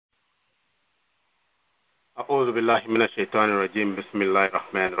أعوذ بالله من الشيطان الرجيم بسم الله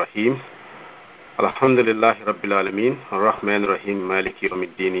الرحمن الرحيم الحمد لله رب العالمين الرحمن الرحيم مالك يوم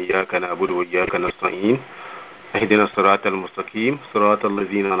الدين إياك نعبد وإياك نستعين اهدنا الصراط المستقيم صراط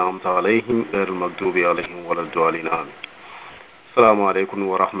الذين أنعمت عليهم غير المغضوب عليهم ولا الضالين آمين. السلام عليكم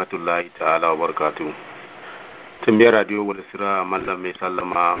ورحمة الله تعالى وبركاته. تنبيه راديو والسراء من لم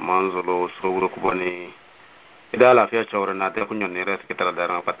يسلم منزلو صورك بني إذا لا فيها شورنا تكون ينيرس كتر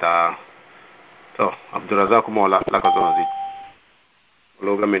دارنا فتا to Abdurazak mola la ka zonzi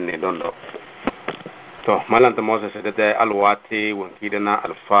loga minne don do to malanta Moses da alwati wanki da na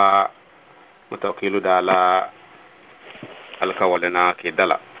alfa mutakilu da la alkawalena ke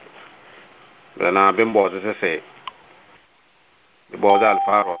dala dana bin bo se bo da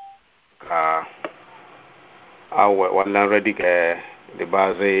alfaro ka awe wallan ready ke de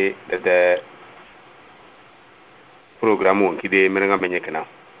base de programme wanki de menga menye kana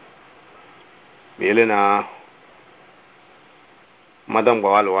Melina Madam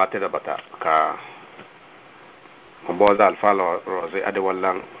Gawal wate da bata ka maboza alfa roze ade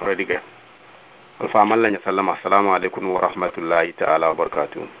wallan redige alfa mallan ya sallama assalamu alaikum wa rahmatullahi ta'ala wa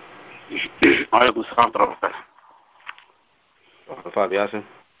barakatuh. Wa alaikum assalam wa rahmatullah. Alfa biyasin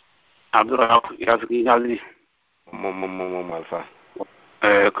Abdurrahman yasin yazi alfa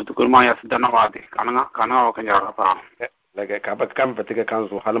kutukul ma yasidana wadi kana wa kanya rafa lage ka bat kam fatika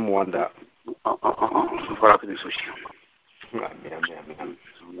kanzu halmu wanda fara kudi sushi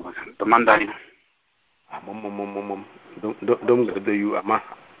tamandani dum da yu amma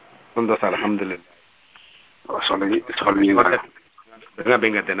dum da alhamdulillah salli da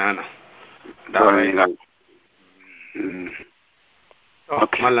benga denana da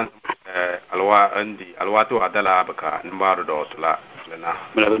okay mallan alwa andi alwato adala baka nimbaru do tula lana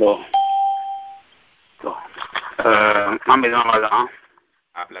do to mambe zama da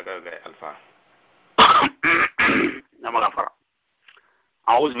أبلغ ألفا نعم غفر.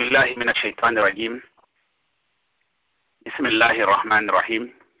 أعوذ بالله من الشيطان الرجيم. بسم الله الرحمن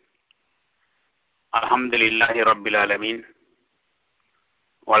الرحيم. الحمد لله رب العالمين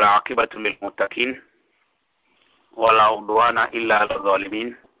ولا عاقبة للمتقين ولا عدوان إلا على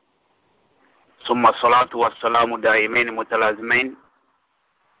الظالمين ثم الصلاة والسلام دائمين متلازمين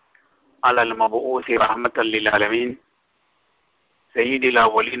على المبعوث رحمة للعالمين سيد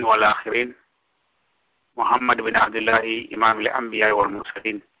الأولين والآخرين محمد بن عبد الله إمام الأنبياء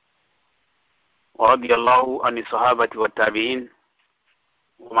والمرسلين ورضي الله عن الصحابة والتابعين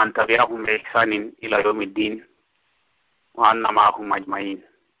ومن تبعهم بإحسان إلى يوم الدين وعنا معهم أجمعين.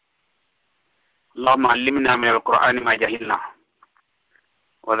 اللهم علمنا من القرآن ما جهلنا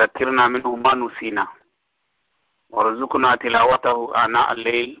وذكرنا منه ما نسينا وارزقنا تلاوته آناء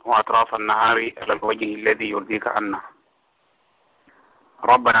الليل وأطراف النهار على الوجه الذي يرضيك عنا.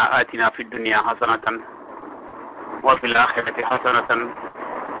 ربنا آتنا في الدنيا حسنة وفي الآخرة حسنة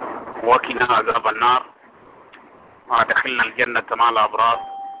وقنا عذاب النار وادخلنا الجنة مع الأبرار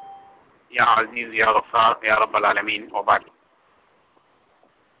يا عزيز يا غفار يا رب العالمين. وبعد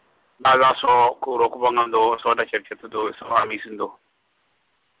هذا سو كورو كبانغندو سو دا شركتو سو اميسندو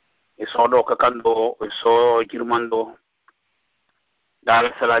سو دو كاندو سو جيرماندو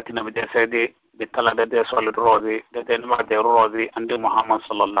دال صلاتنا بدسدي bitala de solid rose de ma de rose ande Muhammad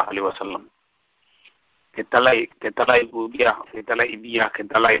sallallahu alaihi wasallam ketalai bubiya ketalai biya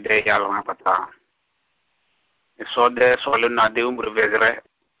ketalai de yalla na pata so de solid na de umru vezre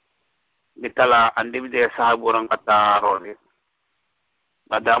bitala ande de sahabu ran pata rose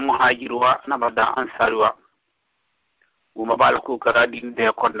bada muhajirwa na bada ansarwa uma balku kara din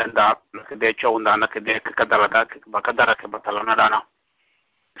de kondanda de chawunda na de kadara da bakadara ke batala na dana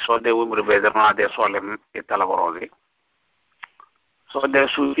so de wumru bezerna de solem itala borozi so de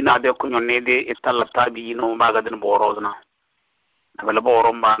suina de kunyone de itala tabi no maga den borozna na bela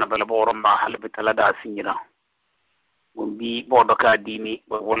boromba hal bitala da sinjina gumbi bodo ka dini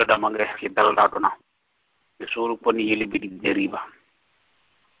wala da manga ki dalda dona de suru poni yeli bi deriba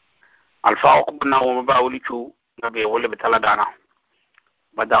alfa ko na wo ba wuli chu ngabe wala bitala dana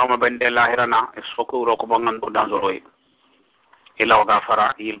badama bende lahirana soko ro ko bangan do dan zoroy ila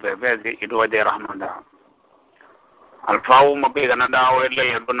gafara yilbe beze ido de rahmanda alfawu mabe na dawo le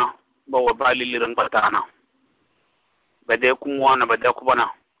yebna bo wa bali liran patana bade kunwana bade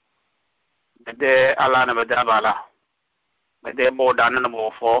kubana bade ala na bade bala bade bo dana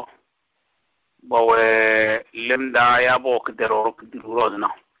bo fo bo we lemda ya bo kdero rozna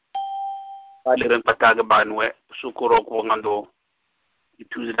bali liran pataga banwe sukuro ko ngando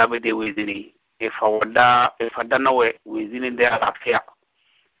ituzida bade wezini e fawada nawe wezini de alafia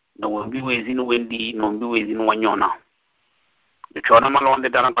no wembi wezini wendi no wembi wezini wanyona de chona malonde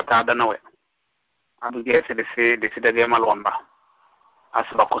daran patada nawe abuge se de dege malwamba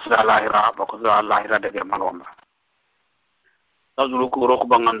asba kusda lahira ba kusda lahira dege malwamba tazulu ko roku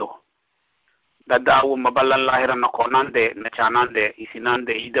bangando da dawo maballan lahira na konande na chanande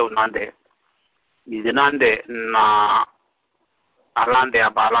isinande idew nande isinande na alande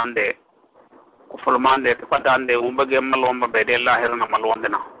abalande ko fulmande ko fadande umbage malwamba be de lahira na malwanda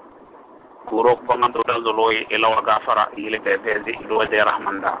na ko roku bangando tazulu ila wa gafara ile be de ilo de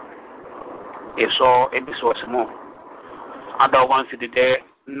rahmanda eso ebiso smo ada wan sidide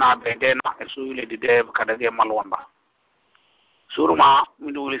na be de na eso ile de kadage malwamba suruma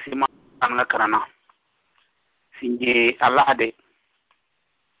miduli sima nga karana sinje alade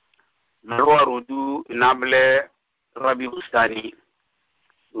marwa rodu nable rabi bustani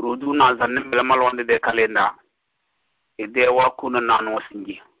rodu na zanne bela malwande de kalenda e de wa kuna nano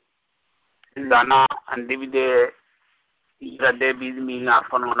sinje zana andibide ira de bizmi na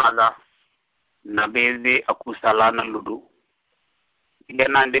fano naga na beze akusala na ludu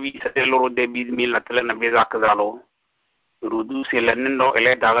idena ndebi sate loro de bizmi la tele na beza kazalo rudu selanindo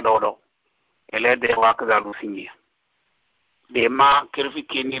ele daga dodo ele de wakazalu sinji de ma kerfi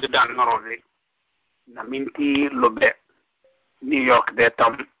keni de dan norode na minti lobe New York de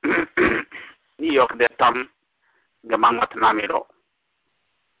tam New York de tam de mangat namiro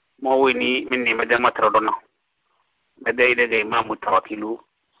mo woni minni ma de matro dona be de ma mutawakilu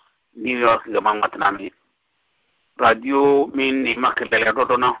New York de mangat nami radio minni makale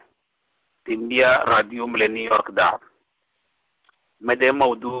dodona timbia radio mle New York da مدى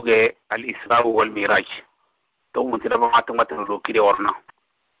موضوع الإسراء والميراج تو متى ما تقولوا كده ورنا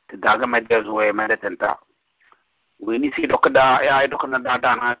تداعى مدى زوجة مدى تنتا ويني سي دوكدا يا دوكنا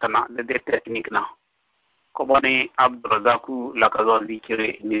دانا تنا ده تكنيكنا كماني عبد الرزاق لكازون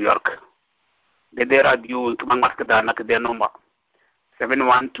ديكري نيويورك ده راديو كمان مسكدا نكده نوما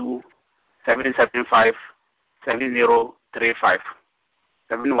 712 775 7035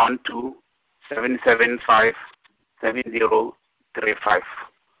 712 775 7035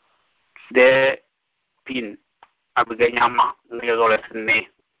 de pin abiganyama ngezole sne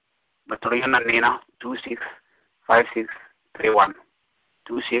batoriana nena 265631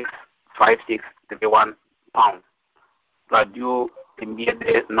 265631 pound radio timbia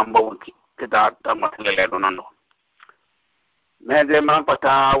de number 1 kada tamatele donando mede man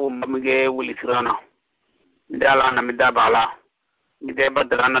pata wumige wulisrana ndala na midabala mide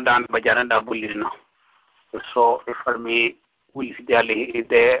badrana dan bajana da bulina so ifarmi wuli dale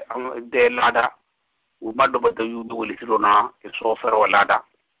de lada umado bada yubi wuli sirona so fer walada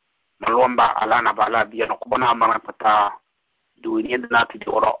malwamba alana bala biya no kubana mara pata duini na ti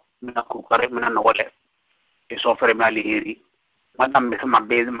doro na ku kare mina no wale so fer mali hiri madam be sama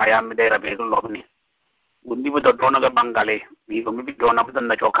be maya mi de rabe do lobni gundi bu do dona ga bangale mi ko mi dona bu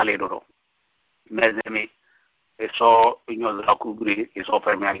na chokale do mezemi so inyo za ku gri so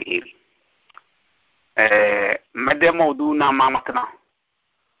fer mali hiri مدى موضوعنا ما مكنا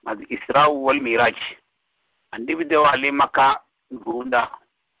مد إسراء والميراج عندي بدو علي مكة بوندا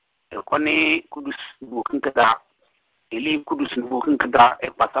كوني كدوس بوكن كدا إلي كدوس بوكن كدا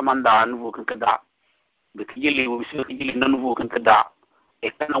إقباسمان دا نبوكن كدا بكجيلي وبسيو كجيلي نبوكن كدا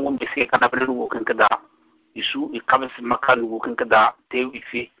إكنا ومبسي كنا بنبوكن كدا يسو إقابس مكة نبوكن كدا تيو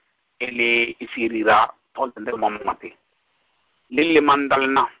إفي إلي إسيريرا طول تندر ماموماتي للي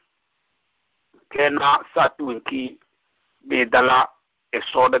مندلنا kena satu ki be dala e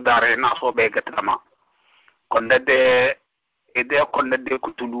soda dare na so be gatama konde de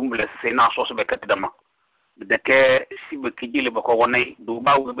kutulum le se na so be gatama de ke sibe ki jili bako wonay du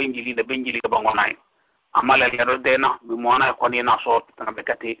bawu be njili de be njili ba ngonay amala le do de na bi mona ko ni na so tan be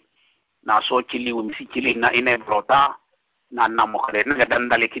gati na so cili wu mi cili na ine brota na mo kale na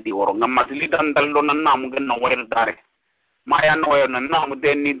dandale ki di woro ngam masli dandal do na nam gën no wayr dare ma ya no wayo na nam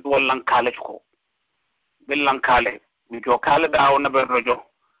de ni do lan kale ko billan kale mi jo kale da wona be rojo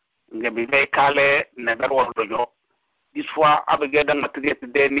ngabi be kale ne ber won rojo dis fois abege da matget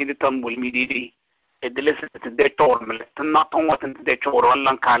de ni di tambul mi di e de les de tor mele tan na ton watan de tor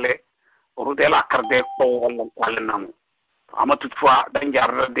wallan kale rude la karde ko won kale nam ama toutefois dan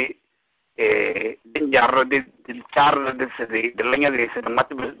jarde din jarde dil charde se de lanya de se mat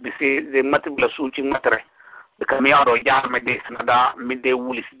be se de mat bla suci matre de kamiaro jarme de snada mi de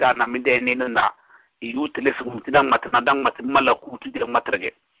wulis dana mi de ni nda yutle su mutidan matna dan mat malakut de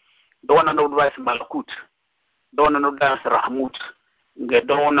matrage dona no dwas malakut dona no das rahmut nge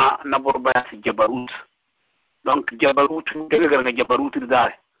dona na borba jabarut donc jabarut de ga jabarut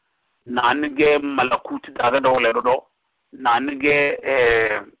da nange malakut da do le do nange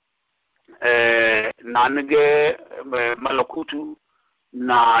nange malakutu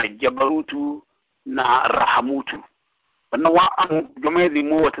na jabarutu na rahamutu na wa am jome di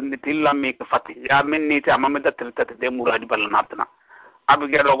mo watan tilla me ka fati ya min ni ta amma da tilta de muradi balnatna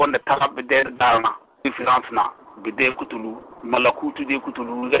abige do gonde talab de dalna difference na bide kutulu malakutu de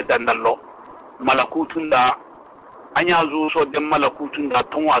kutulu ga dandallo malakutu da anya zo so de malakutu da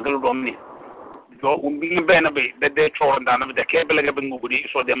ton wa gal do mi do umbi be na be de cho da na de ke bele ga bingu budi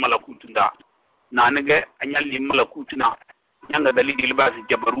so de malakutu da na ne anya li malakutu na nyanga dalili libasi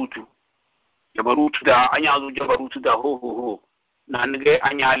jabarutu da anya zo jabarutu da ho na ne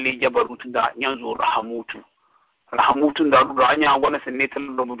anya li jabarutu da nyanzo rahamutu da do anya wona senne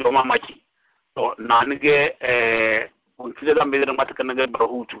tan do mamaki to na ne on tije da be da matka ne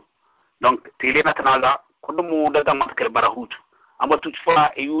barahutu donc tele na tanaga ko mu da matka barahutu amma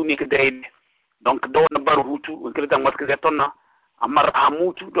toutefois e unique day donc do na barahutu on kire da matka tonna amma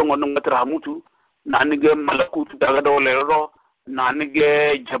rahamutu do ngon ngata rahamutu na ne malakutu da do le ro na ne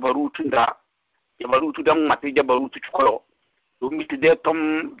jabarutu da mati jabarutu chukolo dum ti de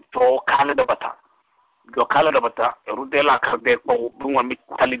tom to kala da bata rude la karde ko dum wa mi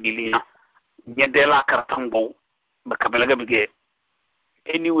tali dilina nyede la kartango ba kabelaga bige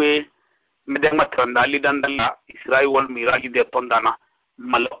anyway mede matranda li dandala israel wal miraji de tondana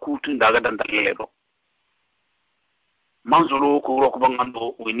malakutu daga dandale do manzuru ko roko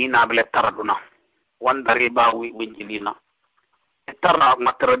bangando wini na bele taraduna wandare ba winjilina tara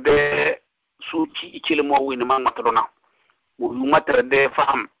matrade suci ikile mo wini man matadona mo matrade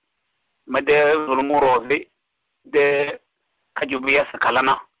faham mede zulmu roze de kajubiya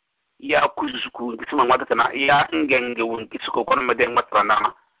sakalana ya kuzuku bituma madatana ya ngenge won kisuko kono mede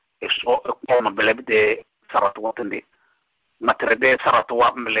matrana so ko ma belebde saratu watande matrade saratu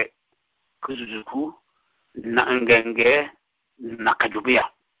wa mele kuzuku na ngenge na kajubiya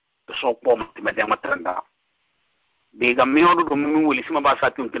so ko ma mede matranda be ga miodo do mi wuli sima ba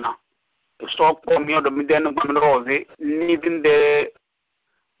satin kina so ko miodo mi den ngam roze ni dinde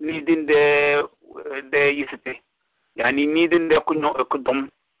de yisite yani ni dinde ko dom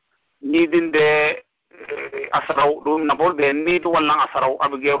ni dinde asaraw do na borde ni do wala asaraw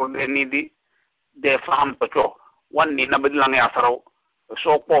abigero de ni de faham to wanni na bidlan ya asaraw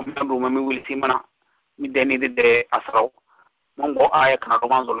so ko mendo mi wuli simana mi deni de asaraw mongo aya kana do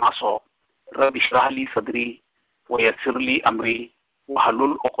manzul naso rabbi shrah li sadri wa yassir li amri wa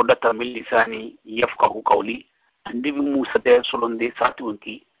halul uqdatan min lisani yafqahu qawli andi bi musa de solonde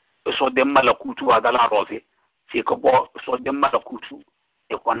satuunki so de malakutu adala roze si ko bo so de malakutu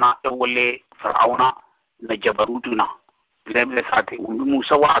e kona e wole farauna na jabarutuna lebe sate undi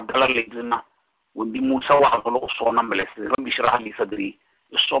musa wa adala ledina undi musa wa adalo so na mele rabbi shrah li sadri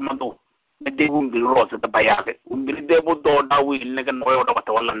so mando de umbi roze da bayade umbi de bo do dawi ne gan noyo da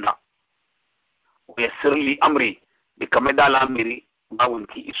wata wallanda wa yassir li amri bi kamedala amri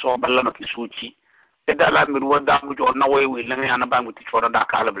bawunki iso ballama ki suci edala mir wada mu jo na way wi lan yana bangu ti chora da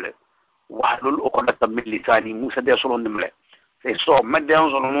kalable wahlul uqdata min lisani musa de solon nimle c'est so medden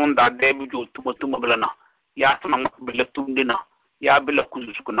solon da de bu jo tuma blana ya tama bele tundina ya bele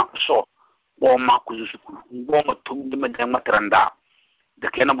kuzukuna so bo ma kuzuku bo ma tumdi medden matranda de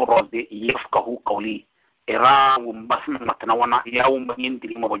kena bo rode yafqahu qawli era wum basma matna wana ya wum banin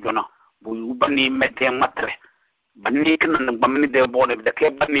diri mo jona bu yubani medden matre banni kan bamni de bone de ke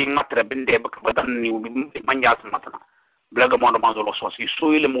banni matre binde bak badan ni manja matana blaga mo do manzolo so si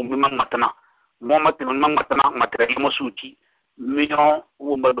soyle mo mi man matana mo matna man matana matre mo suti mino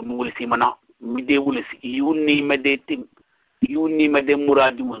wo mbado mo wulisi mana mi de wulisi yuni mede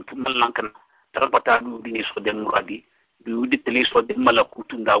muradi won tumal lankan tarapata du dini so de muradi du diteli so de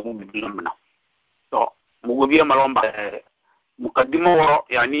malakutu ndawu bi lamna to mo gobi malomba mukaddimo woro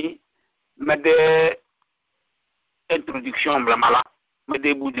yani mede introduction bla mala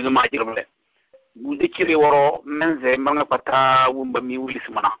mede bu diga ma jirble bu de ciri woro menze manga pata wumba mi wulis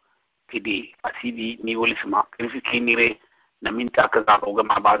mana kidi asidi mi wulis ma krifi kinire na minta ka za ko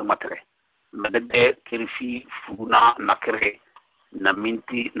ma ba matre mede krifi funa nakre na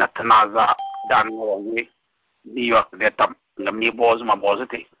minti na tanaza dan wonwe ni yo de tam ngam ni boz ma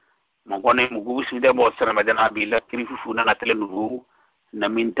bozete mo gone mu gubu si de boz sana medana bi la krifi funa na tele nu na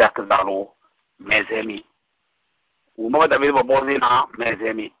minta ka za ro mezemi uma da be bozi na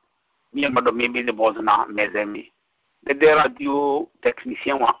mezemi mi ma do mi be bozi na mezemi de radio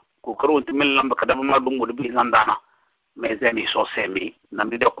technicien wa ko karo timel lamba kada ma dum do bi zandana mezemi so semi na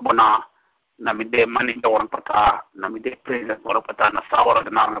mi de ko bona na mi de mani de won pata na mi de president wala pata na sawara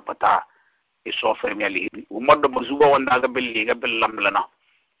na pata e so femi ali uma do zuba wanda ga belli ga bellam lana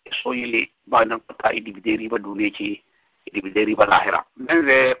e so yili ba na pata idi bi deri ba dule ci idi bi deri ba lahira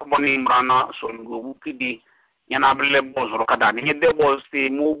menze ko boni imrana so ngo wukidi yana bele boz ro kada ni de boz ti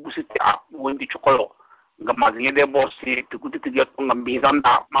mo busiti a wondi chukolo ngama ni de boz ti tukuti ti gat ngam bi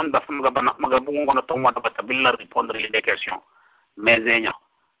zanda man da fam ga bana maga bu ngono to wada bata billa répondre les questions mais enya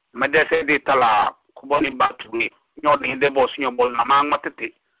ma de se di tala ko boni batu ni ñoo ni de boz ñoo bol na ma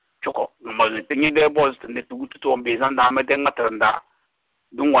matati chuko ngama ni de boz ti tukuti to bi zanda ma de ngatranda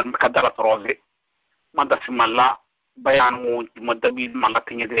dun wan ka dala proze man da simalla bayan mu madabi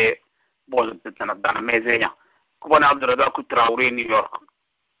malatinye de boz tana dana mezenya ko bana Abdurrazak Traoré New York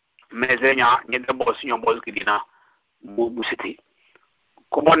mezenya nyede boz ñoo boz kidina bu city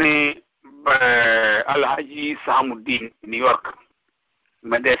ko boni Alhaji Sahamuddin New York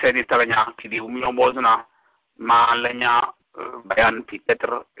mede sedi taranya kidi ñoo boz na ma lanya bayan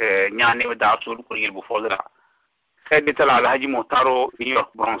peut-être ñaani da sul ko yel bu fodra sedi tala Alhaji Motaro New York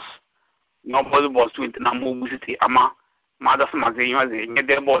Bronx ñoo boz tu na mu bu city ama ma da sama zai maze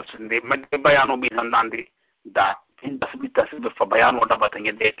nyede boz de mede bayano bi zandandi da inda sibita sibe fa bayano da bata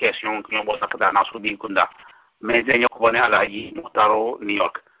nyede question ñoo boz nakada na sudi kunda meze ñoo ko bone Alhaji Motaro New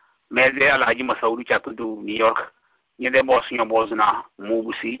York meze Alhaji Masaudi Chatudu New York nyede boz ñoo boz na mu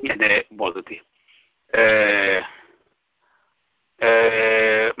bu si nyede bozati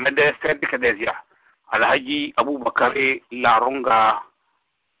mede sedi kadezia Alhaji Abubakar Laronga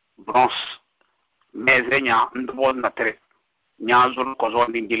Bronx mezenya ndo na tere nyazul ko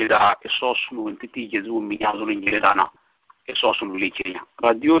zondi ngilida e sosulu ntiti jezu mi nyazul ngilida na e sosulu lichinya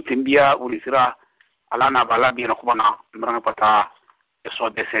radio timbia ulisira alana bala bi na kubana mranga pata e so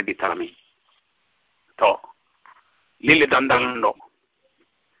de se di tarami to lili dandal ndo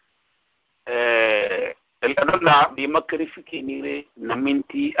el danda bi makri fiki ni na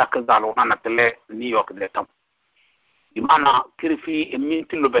minti akazalo na tele New York de tam imana kirfi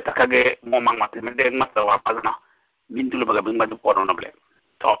minti lo betakage mo mangmate mede ngata wa pazna minti lo baga bingma ko no noble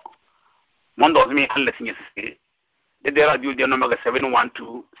to mondo mi halle sinye sisi de radio de no maga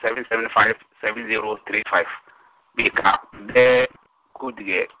 712-775-7035 bika de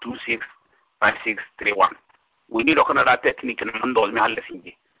kudige 265631 we need okana da technique no mondo mi halle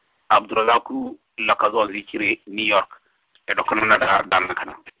sinye Abdurrazak Lakazo zikiri New York e dokana da dan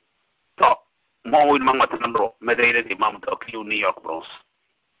kana to mo wul mangmata nandro medayde di mamu to New York Bronx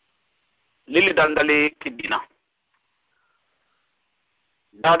lili dandale kidina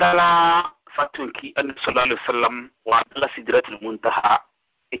dadala fatunki an sallallahu alaihi wasallam wa ala sidratul muntaha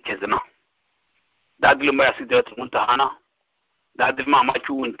ikazna dadlu ma sidratul muntaha na dadlu ma ma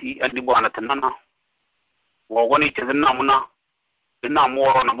chuunti andi bo anata nana wa woni ikazna muna ina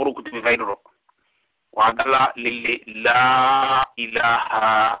moro na buruku ti faydoro wa dala lilli la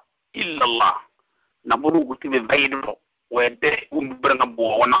ilaha illa Allah na buruku ti faydoro wede umbranga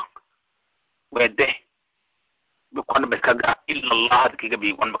bo wana wede bi kon be kaga illa Allah ki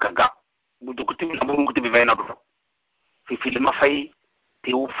gabi kon be kaga bu du kuti na bu kuti be vayna do fi filma fay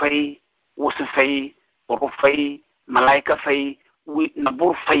tew fay wusu fay ro fay malaika fay wi na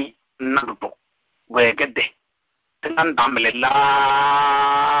bur fay na do we gedde tan damle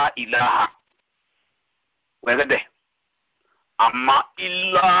la ilaha we gedde amma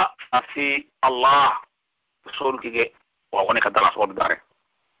illa fi Allah sor ki ge wa woni ka dala so dare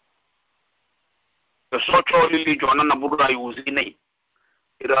socho lili jona na burra yuzinai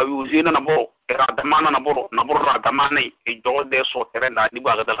ira yuzina na bo ira damana na burra damana e jode so terenda ni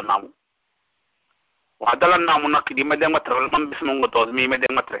ba gadala namu wa dala namu na kidi mede matra man bismo ngoto mi mede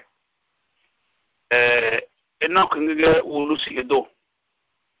matre ena ko ngige ulusi edo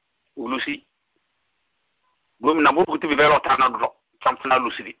ulusi gum na burgu tibi vero tana do champna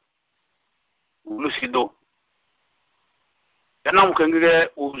ulusi do ena ko ngige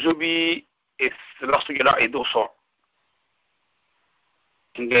uzubi es lastu gela edo so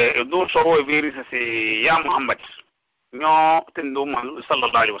nge edo so o veri se ya Muhammad nyo tendo man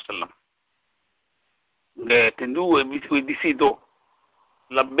sallallahu alaihi wasallam nge tendo we disido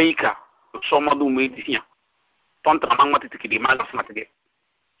labbaika so madu medisia tonta mangmati tikidi maga smatege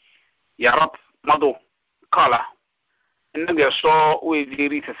ya rab madu kala nge so we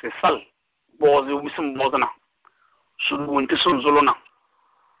veri se sal bozu misum bozana sunu wonti sun zuluna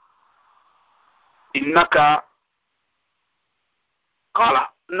innaka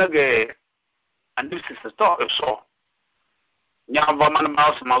qala nage andi sisto so nya va man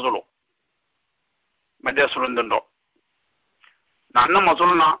baus mazulu made sulundndo na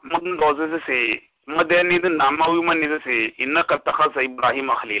mazulu na mundo zese madeni din na mawi man ni zese innaka takhasa Ibrahim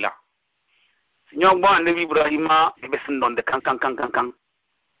khalila sinyo ba andi Ibrahima besin don de kan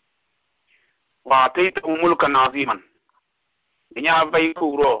wa tayta mulka naziman nya bay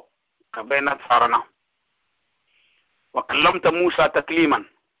kuro kabena sarana wa kallamta Musa takliman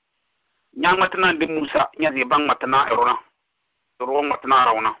nyang matna de Musa nyazi bang matna erona ro matna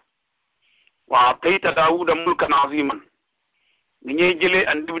rauna wa ataita Dawuda mulkan aziman nye jele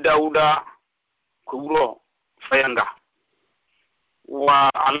andi Dawuda ko wuro fayanga wa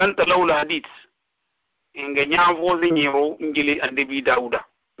alanta lawla hadith inga nyavo nyiro njili andi Dawuda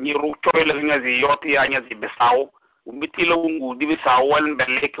nyiro choyla ngazi yoti ya nyazi besawo umbitila wungu dibi sawo wal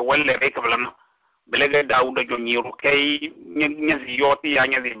beleke wal reke blana belega Dawuda jo nyiro kay nyazi yoti ya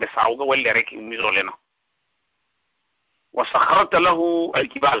nyazi besawo ga wal reke umizolena wa sakharta lahu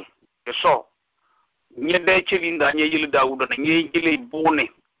aljibal so nyede chelinda nyejili Dawuda na nyejili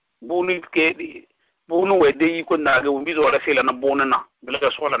bone ke bone wede yiko naga umbizo rasila na bone na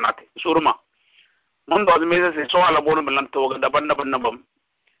belega sola nate surma mon do meza se so ala bone belan to ga daban nabam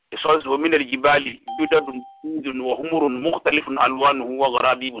يصوز ومن الجبال جدد سود وهمر مختلف ألوانه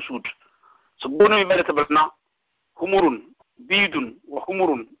وغرابيب سود سبونا ببالة بلنا همر بيد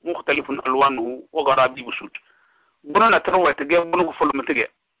وهمر مختلف ألوانه وغرابيب سود بونا نتروى تجي بونا كفل متجي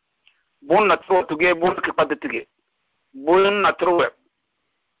بونا نتروى تجي بونا كقد تجي بونا نتروى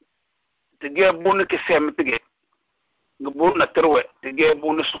تجي بونا كسام تجي بونا نتروى تجي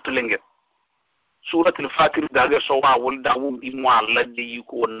بونا سطلنجة سورة الفاتر داغي سوا والداوود إموال الذي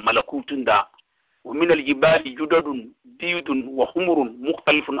يكون ملكوت دا ومن الجبال جدد بيض وحمر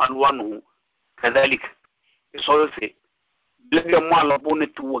مختلف ألوانه كذلك يصوصي بلغي موال بوني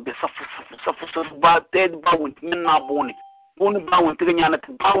توغي صف باتيد باون منا بوني باون تغي نانا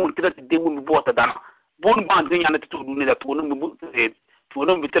باون تغي تديون بوتا دانا باون تغي نانا تتودوني دا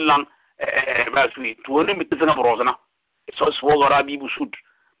تونم بتلان باسوي تونم بتزنا بروزنا يصوص وغرابي بسود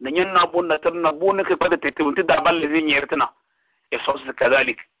نين نابون نترنا بون كقدر تتونت دابل الذين يرتنا يصوص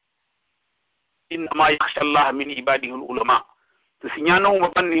كذلك إنما يخشى الله من عباده العلماء تسنيانو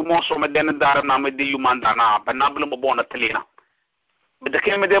مبني موسو مدين دار نام دي يمان دانا بنابل مبون تلينا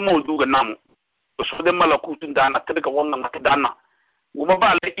بدكي مدي موضوع نامو وسود ملكوت دانا تدك والله تدانا وما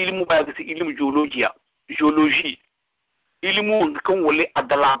بال علم بايس علم جيولوجي علم كون ولي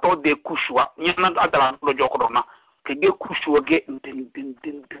ادلاتو دي كوشوا نينا ادلاتو جوكرونا kege kushuwage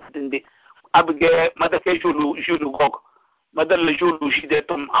ndinde abge madake julu gog madal julu shide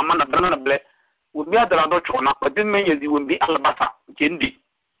tom amana banana ble wumbi adala do chona wadin menye di wumbi albasa jendi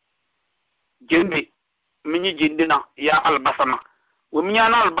minyi jendina ya albasa na wumbi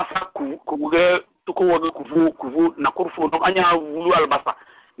yana albasa ku ge tuko wage kufu na kurfu no anya wulu albasa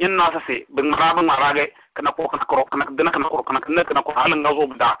nyen na sase bangmarage kana koro kana dana kana koro kana ko halanga zo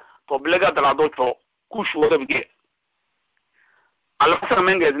bda to blega adala do cho kushuwage bige alfasa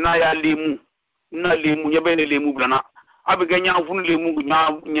menga na ya lemu nya bene lemu blana abiga nya fun lemu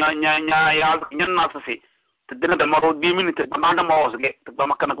nya ya na sase tedena da maro 2 minutes ba manda ma osge to ba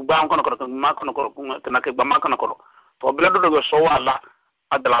makana ko ba kono kana ke ba makana ko to blado do so wala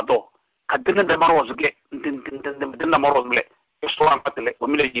adala do kadena da maro osge tedena maro osge so an patale wa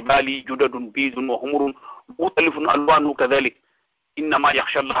min aljibali judadun bidun wa humurun mukhtalifun alwanu kadhalik inma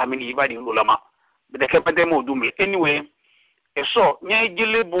yakhsha Allah min ibadihi ulama bidake bade mawdumi anyway eso nya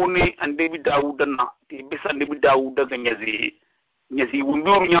jile boni ande bi Dawuda na ti bisa ande bi Dawuda ga nyazi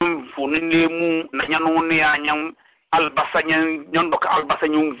wundur nyam funile mu na nyano ne ya nyam albasa nyan doka albasa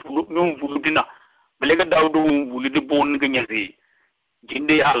nyum vuludina belega Dawuda wuli de boni ga nyazi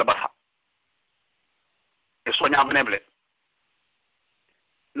jinde albasa eso nya beneble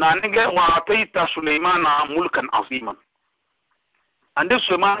na nige wa ataita Sulaimana mulkan aziman ande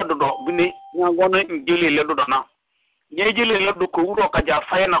Sulaimana do bini nya gona njile le do na يجل لدو كورو كجا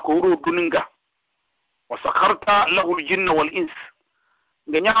فاينا كورو دونينغا وسخرت له الجن والإنس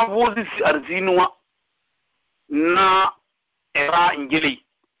غنيا فوزي أرزينوا نا إرا إنجلي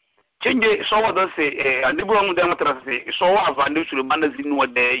تنجي سوا دسي عندي بقى مدام ترسي سوا أفاندي سلمان زينوا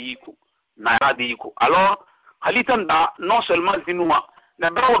دايكو نارا دايكو alors halitan da non seulement zinua na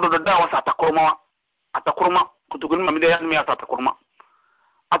brawo do da wasa atakurma kutugul mamide yan mi atakurma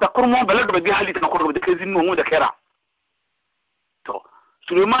balad be halitan ko de zinua mu da kera to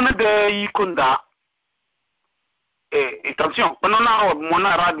Suleiman de yikunda attention pendant na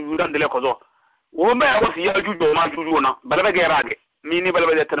mona radio dan de le kozo wo be wasi ya jujo ma jujo na balaba gerage mini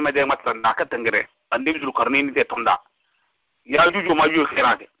balaba de terme de matan na ka tangere andi jul karnini de tonda ya jujo ma jujo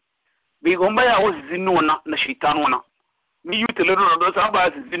gerage bi gomba ya wasi zinno na shaytan wana mi yutele do sa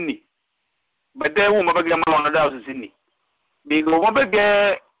ba zinni bade wo ma bagya malona da wasi zinni bi gomba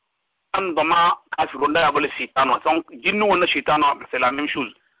be عندما كافر ولا يقبل الشيطان وسون جن ولا شيطان c'est la même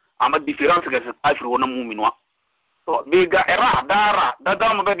chose اما différence que كافر ولا مؤمن وا تو بيغا ارا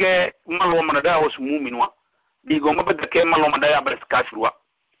دارا ما بيغا مالو ما دا وس مؤمن وا بيغو ما بيغا كي مالو ما دا يقبل كافر وا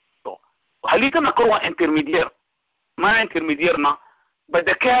تو هل كان كروا انترميدير ما انترميدير نا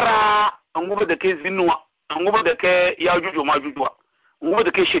بدكرا انغو بدكي زينوا انغو بدكي ياجوج ماجوج انغو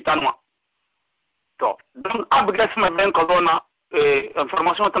بدكي شيطان to don abga sama ben ko zona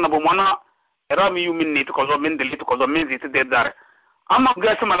information tan bo mona rami yumin ni to ko zo min de to ko zo min ziti de dar amma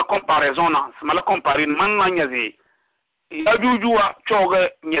ga sama la comparaison na sama la comparer man na nyazi ya jujuwa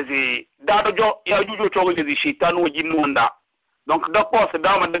choge nyazi dado jo ya juju choge nyazi shaitan wo jinnu nda donc da ko se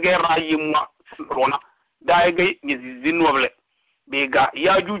da ma de guerre yimwa rona da ga nyazi jinnu wable be ga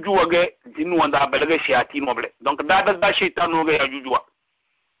ya jujuwa ga jinnu nda balaga shayatin wable donc da shaitan wo ga ya jujuwa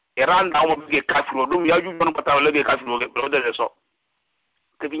Iran da mo be kafiro dum ya juju non pataw lege kafiro ge do de so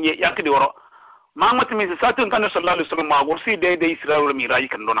ke binye yakdi woro ma ngati mi satun kan sallallahu alaihi wasallam ma gorsi de Israel mi rayi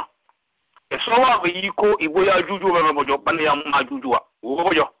kan dona e so wa be yiko ibo ya juju be mo jo ban ya ma jujuwa wo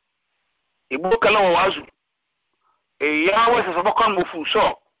bo jo ibo kala wa wazu e ya wa sa bakon mu fu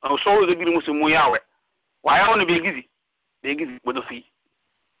so so de giri musu mu yawe wa ya woni be gizi bodo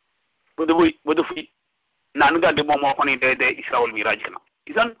fi na nga de mo ko ni de Israel mi rayi kan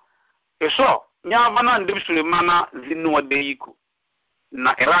izan eso nya vana ndem Sulemana zinu wade yiko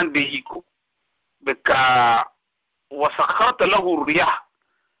na Iran de yiko beka wasakharta lahu riyah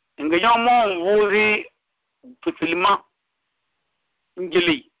inga yomo wuzi tutilma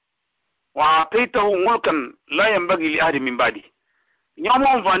injili wa ataitahu mulkan la yanbaghi li ahadi min ba'di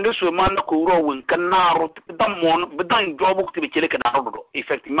yomo vande Sulemana ko ro won kanaro bidan jobu tibe kele kana rodo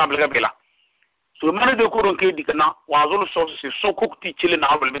effectivement blaga bela Sulemana de ko ron ke dikana wa zulu so kokti chile na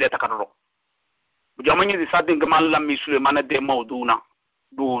habul bida takaro jamani di sadin gamal lammi Sulemana de mauduna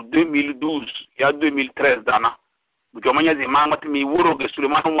do 2012 ya 2013 dana jamani di mamati mi woro ge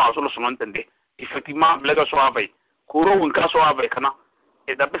Sulemana wa zulu sunan tande effectivement blaga so avay ko ro won ka so avay kana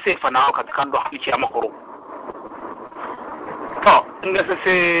e da bese fana ka kando hakki amakoro to nga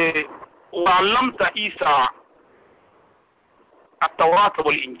se wa lamta Isa at-Tawrat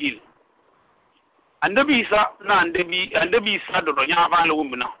wal Injil annabi Isa na annabi Isa do nya bala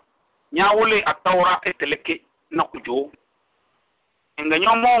wumbina nya wole at-Tawra eteleke na kujo nga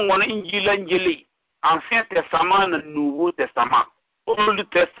nyomo ngona Injila njeli Ancien Testament na Nouveau Testament Old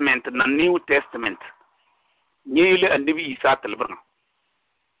Testament na New Testament nyele annabi Isa talbana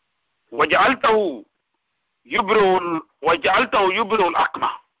waj'altahu yubru al-aqma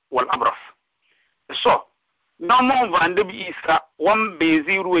wal abras so namo vande bi Isa wan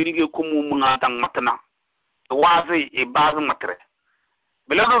beziru wenige kumu munga tang matana wazi e baz matre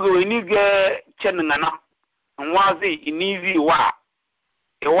belado go wenige chen ngana wazi inizi wa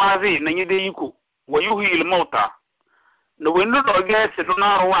e wazi nanyide yiko wayuhi il mauta no wendo do ge se do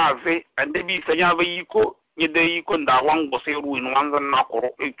na wazi ande bi Isa nya ba yiko nyide yiko nda wan go se ruin wan zan na koro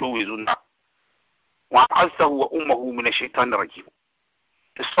e to wezunda wa asahu wa ummuhu min ash-shaytan rajim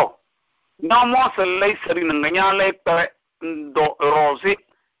so na mo sallai sari na nganya lepa do rozi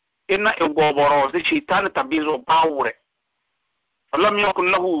ina e gobo rozi shaytan tabizo bawre falam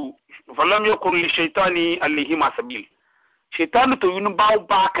yakun li shaytani alaihi ma sabil shaytan to yunu baw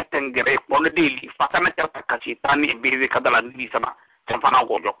ba ka tangere ko na deli fatana ta ka shaytani be kadala ni sama tan fana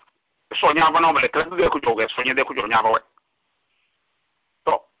gojo so nya bana bale ka de ko joge so nya de ko nya bawe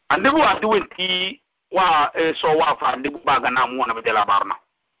to ande bu adu wenti wa so wa fa ande bu baga na mu na be la barna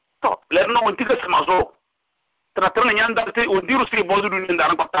to lerno wonti ka sama zo tratana nyandarte o diru sri bodu ni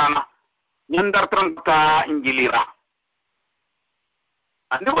ndar patana nyandar tranta injilira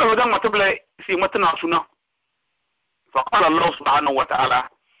ande ko dan matable si matna suna fa qala Allah subhanahu wa ta'ala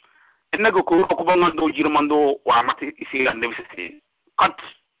innaka ko bangan do jirmando wa mati isi ande bisi qat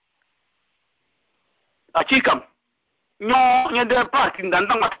achikam nyo de parti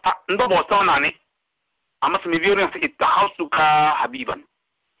ndanda mata ndo bo tona ne amas mi violence ittakhasuka habiban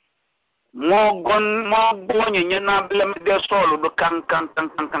mo gonye nyana blam de solo do kan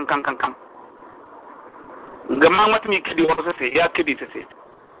ngama mat mi kidi wala se ya kidi se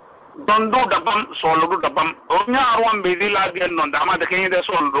dondo dabam solo do dabam o nyaaro ambe di la gen non dama de kene de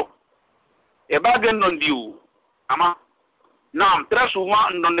solo do e ba gen non diu ama nam très souvent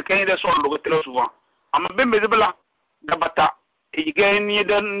non de kene de solo do très souvent ama bembe de bla dabata e gen ni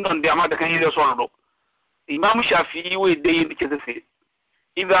de non de ama de kene de solo do imam Shafi'i we de yin kese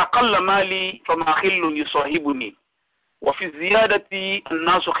إذا قل مالي فما خل يصاحبني وفي الزيادة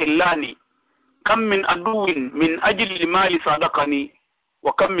الناس خلاني كم من عدو من أجل المال صادقني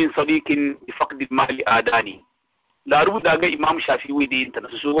وكم من صديق بفقد المال آداني لا رود أجا إمام شافعي ودي أنت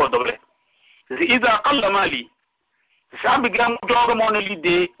نسوه دولة إذا قل مالي سامي جام جوغ مون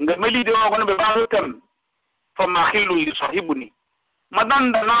ليدي نغملي دي وغن ببارتم فما خل يصاحبني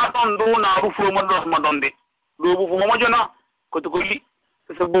مدان دنا توندو نعرفو مدان دي لو بفو مجنا كتقولي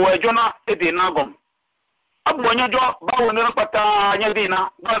se bo wajona e de nagom abu wanya jo ba woni ran pata nya dina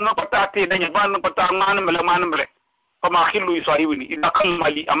ba no pata te danya ba no pata man mele kama khillu yusahibuni ila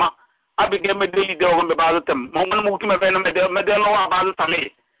kalmali ama abige medeli de wonbe bazatam mo man mo tuma bena medel wa bazatam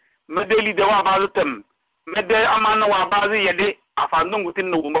medeli de wa bazatam medel amana wa bazi yade afandun gutin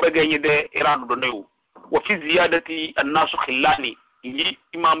no mo be ganye de iradu do newu wa fi ziyadati an-nas khillani yi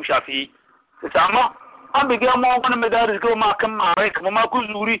imam shafi'i sama abige mo kan medaris ko ma kam mare ko ma ku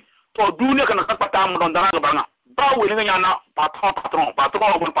zuri to duniya kan ka pata mo don dana banga ba woni nga na patron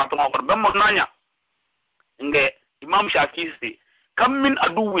ko be mo nanya nge imam shafi'i se kam min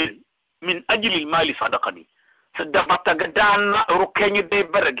aduwin min ajli al-mal sadaqani sadaqata gadana rukenye de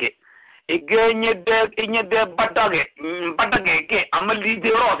berge e genye de badage ke amali de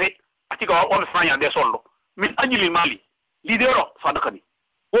rose atika on fanya de soldo min ajli al-mal lidero sadaqani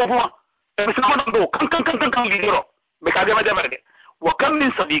wo bo e sama do kan lidero be kage ma de berge wa kam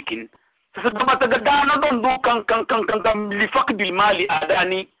min sadiqin sadaqata gadana don do kan li faqdi al-mal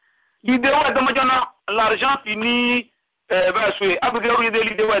adani lidero da majana l'argent fini va suer abigero de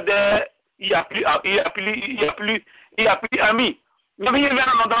lidero de il y a plus ami nyabi yele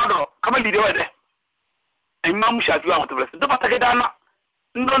na ndado kama lidero de imam shafi wa mutabla da bata ga dana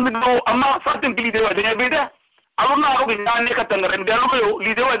ndon do amma fatin lidero de nyabi de aluna ro ga ne ka tangare de lo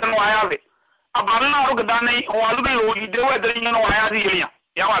lidero de no ayabe abarna ro ga dana walu be lidero de no ayazi yeliya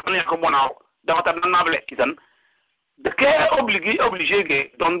ya wa tan ko bona da bata nan nable kitan de ke obligé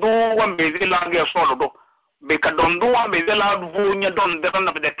ke dondo wa mbeze la nge solo do be ka dondo wa mbeze la vunya don de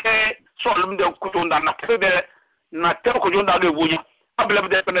na de ke solo mde ku to na te ko jonda ge vunya abla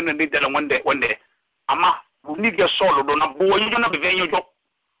de pe na de la wonde ama bu ni ge solo do na bo yi na be venyo jo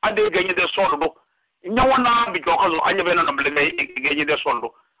ade ge ni de solo do nya wona bi jo ko anya be na bele ge ni de solo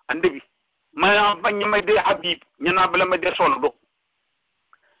do ande bi ma banya ma de habib nya na bele ma de solo do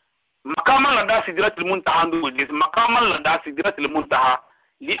مقام لدى سدرة المنتهى مقام لدى سدرة المنتهى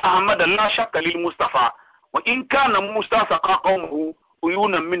لأحمد لا شك للمصطفى وإن كان موسى سقى قومه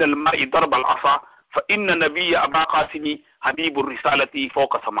عيونا من الماء ضرب العصا فإن نبي أبا قاسم حبيب الرسالة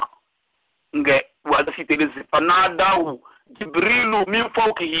فوق سماء وهذا في تلز فناداه جبريل من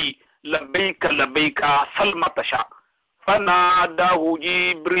فوقه لبيك لبيك سلم تشاء فناداه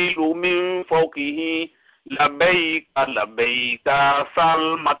جبريل من فوقه لبيك لبيك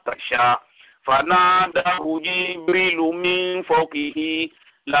سلم تشاء فناداه جبريل من فوقه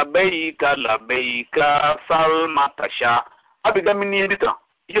لبيك لبيك سلم تشاء أبدا من يدتا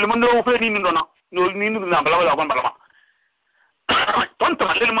يلمن لو فيني نونا نولني نونا بلا بلا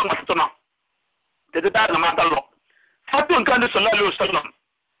تنتظر لما مستنا تدار ما دلو فاتون كان صلى الله عليه وسلم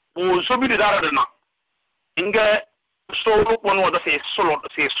وسبي دارنا إنجا سولو كونوا ده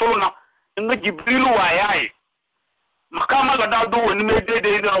سولو نا إنجا جبريل وياي مكان لا دادو ونمدي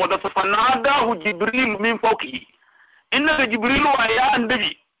ده وده فناداه جبريل من فوقه إنجا جبريل ويا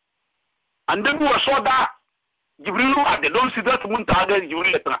النبي وصودا جبريل وعد دون سيدات منتهى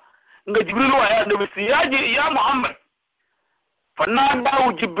جبريل تنا إنجا جبريل ويا النبي يا محمد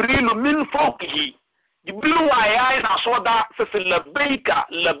فناداه جبريل من فوقه جبريل وياي نصودا لبيك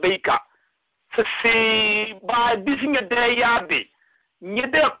لبيك سي با ديسني ديابي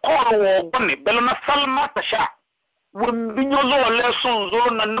نيده قرو بني بلنا سلمى تشا ومبينو زو لسون زو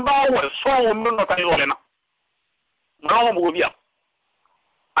ننبا وسو من نتايو لنا نو بوبيا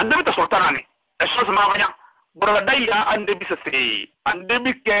عندما تسلطاني الشمس ما بنيا بردايا عندي سي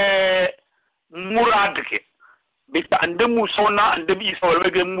عندي ك مرادك بيت عندي سونا عندي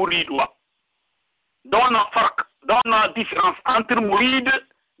سوالك مريدوا دون فرق دون ديفرنس entre مريد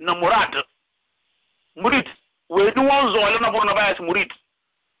ومراد مريد ويدو وانزو لنا بورنا بايس مريد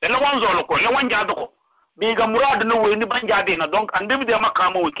لنا وانزو لكو لنا وانجادكو بيغا مراد نو ويني بانجادينا دونك عندما دي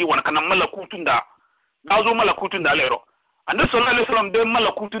مقام وكي وانا كان ملكوتون دا دازو ملكوتون دا ليرو عندما صلى الله عليه وسلم دي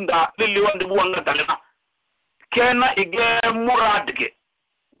ملكوتون دا للي وان دي بوانغا دالنا كينا إيجي مراد كي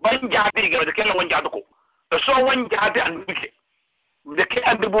بانجادي إيجي كينا وانجادكو سو وانجادي عندك دكي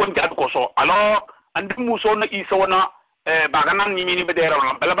عندي بوانجادكو سو alors andi muso na isa wana bagana ni mini bedera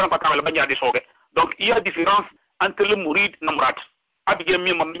wala bala bala pata wala banja di soge donc il y a différence entre le mourid et le murad abige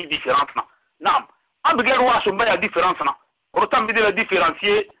mi ma mi différence na naam abige wa so ba différence na autant bi de la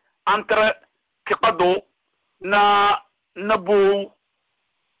différencier entre qado na bo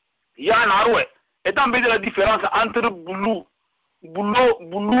ya na arwe et tant bi de la différence entre blue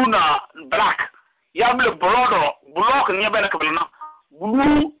na black ya ble block ni ba na kabla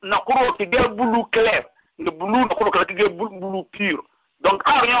blue na kuro ki ge blue clair le blue na kuro ki ge blue pur donc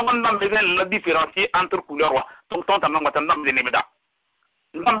ar yo man nam bezen la différencier entre couleur wa donc ton tam ngata nam de nemeda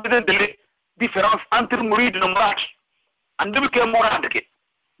nam bezen de différence entre murid et murad andu ke murad ke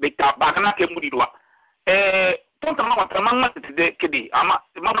be ta bagana ke murid wa tonta ma ta man de kidi ama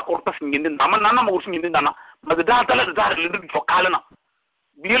ma ko ta singin ama nana ma usin din dana ma da ta la da le do kalana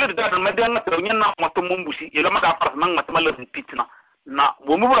biele da ma da na to nyana ma to mumbusi ila ma da par man ma ta mal repeat na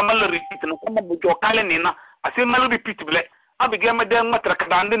bo mu bura mal repeat na ko bu jo kalane na ase mal repeat ble abi ge ma da ma tra ka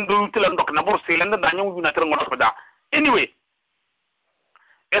dan den do tila ndok na bor selen da nyu na tra ngoro da anyway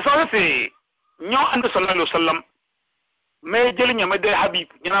eso se nyo ande sallallahu alaihi wasallam me jeli nyama de habib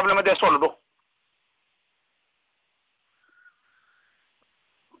nyina bla ma de solo do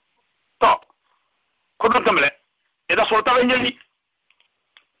to ko do tamle e da solta be nyeli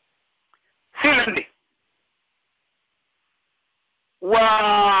silende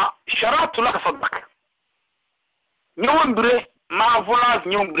wa sharatu laka sadaq nyombre ma volas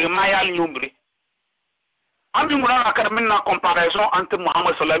nyombre ma yal nyombre ami muna akar minna comparaison entre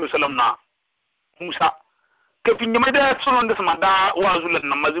Muhammad sallallahu alaihi wasallam na Musa ke fi nyama da sunan da sama da wazulan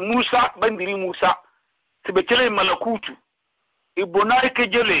nan mazi Musa bandiri Musa tibe kele malakutu ibona ke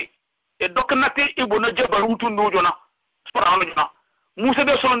jele e doknate ibona jabarutu no jona subhanahu jona Musa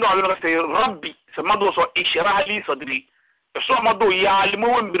da sunan da wazuna sai rabbi samado so ishrah li sadri so mado ya alimo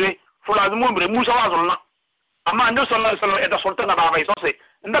wombre fulaz wombre Musa wazulna amma ande sallallahu alaihi wasallam e da sultana ba bai so se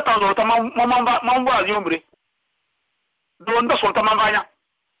nda ta zo ta ma yombre do nda sultana ma banya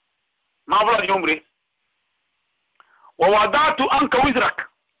ma bala yombre wa wadatu anka wizrak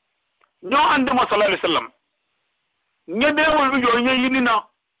nyo ande ma sallallahu alaihi wasallam nyede wol bi yo nyini na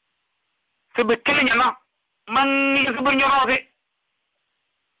se be kelnya na man li se be nyorote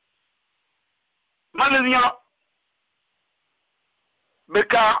man li nyoro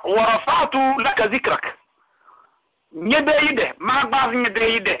beka wa rafa'tu laka zikrak nyede yide ma baz nyede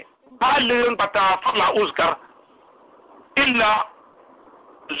yide bal pata fala uzkar illa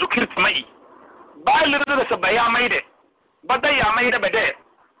zukirt mai bal da se baya mai de bada ya mai da bade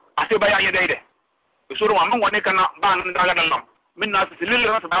ase baya yede de suru wa mun woni kana ba nan daga dallam minna silil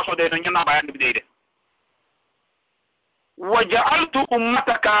ras ba so de nan yana bayan de de waja'altu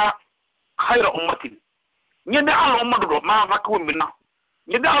ummataka khayra ummatin nyede al ummatu do ma fakku minna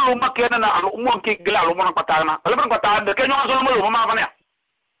nyede al ummake na al ummo ke gila al ummo patana al ban patana de kenyo so mo ma fa ne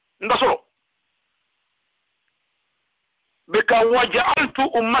ndo so bika waja'altu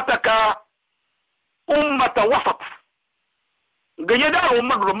ummataka ummata wasat ganye da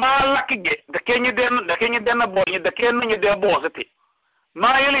ummatu ma lakige da kenye den bo ni da kenye de bo zati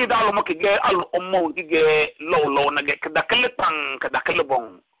ma yeli da al ummake ge al ummo ge law na ge da kale pan ka da kale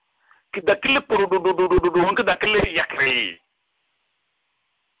bon ki da kale pro do ka da kale yakre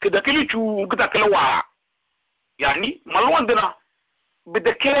ki da kale chu ka da kale wa yani malwan dina bi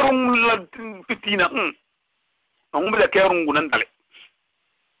da kerum la fitina on bi da kerum gunan dale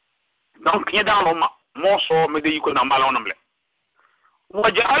donc ni da al umma mo so me de yiko na malon namle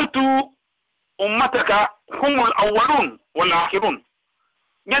وجعلت أمتك هم الأولون والآخرون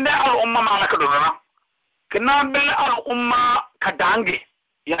يدعى الأمة معلك دورنا كنا بالأمة كدانجي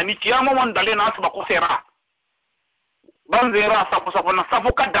يعني كياما واندالي ناس بقو سيرا بانزيرا سفو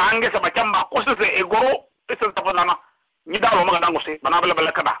نصفو كدانجي سبكام بقو سيسي إغورو إسل سفو لنا يدعى الأمة كدانجو سي بنابلا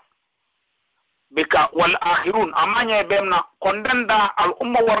بلا كدا بكا والآخرون أما يبيمنا كندن دا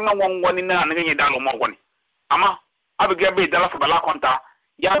الأمة ورنا وانوانينا نجي يدعى الأمة واني أما abige be dalas bala konta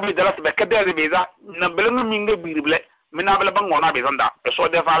ya be dalas be kadere be za na belengu minga birible mina bala bangona be zanda so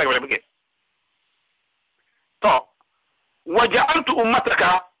de faale wala bige to waja'altu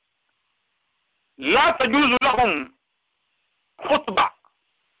ummataka la tajuzu lahum khutba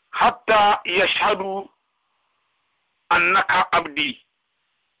hatta yashhadu annaka abdi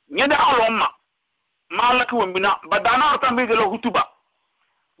nyada alumma malaki wambina badana tambe de la hutuba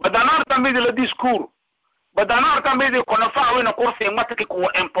badana tambe de la discours badana tambe de kono faawe na course matake ko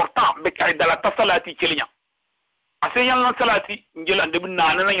important be kay dala tasalati kilinya ase yan salati ngela de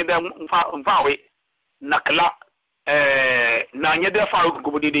binana na yeda faawe nakla na nyede faawe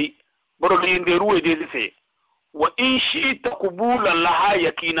ko bodidi boro de yende ruwe de se wa in shi'ta qubulan laha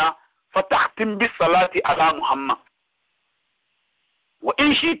yakina fatahtim bis salati ala muhammad wa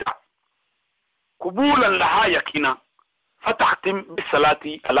in shi'ta qubulan laha yakina fatahtim bis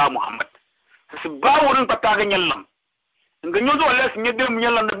salati ala muhammad sibawurin pataga nyallam nga nyozo les nyedem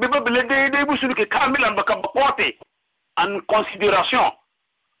nyallam de beba bele de busulu ke kamilan baka bakote en considération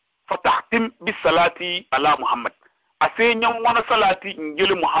fatahtim bis salati ala muhammad ase nyam wana salati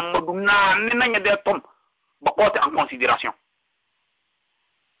ngel muhammadu na ni na nyede tom bakote en considération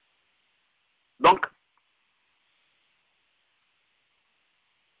donc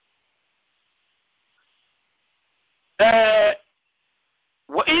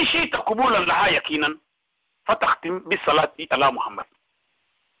وإن شئت قبولا لها يقينا فتختم بالصلاة على محمد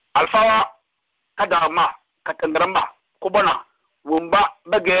الفوا kadarma katangramba kubana wumba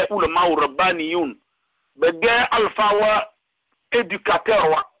bage ulama rabbaniyun bage alfawa educateur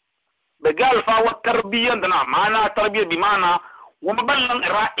wa bage alfawa tarbiyan dana mana tarbiya bi mana wumba ballan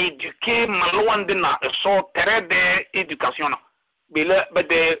ra eduquer malwan dina so tere de education bele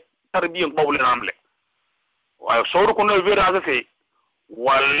bade tarbiyan bawle ramle wa sawru kuno vera se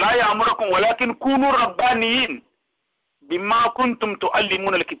wala ya'murukum walakin kunu rabbaniyin bima kuntum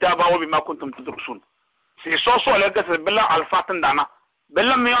tuallimuna alkitaba wa bima kuntum tadrusun si soso le gase bella alfatan dana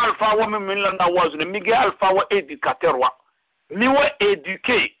bella mi alfa wa min landa wazuna mige alfa wa educateur wa mi wa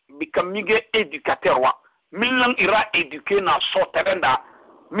eduquer bikam mige educateur wa min lang ira eduquer na so terenda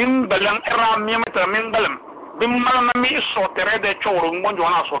min balang ira mi mata min balam bim malana mi so terede choro ngonjo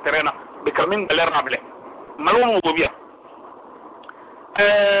na so terena bikam min baler rable malon go biya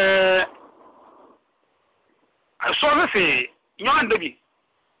so se nyon debi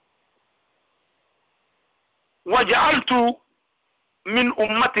وجعلت من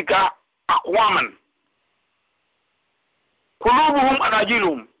أمتك أقواما قلوبهم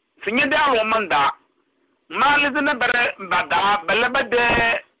أراجلهم سنجد ومن دا ما لزنا بدا بلا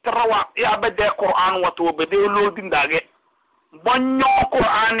بدا تروا يا بدا قرآن وتو بدا لودين داغي بنيو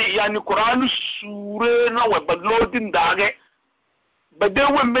قرآن يعني قرآن سورة وبلودين داغي بدا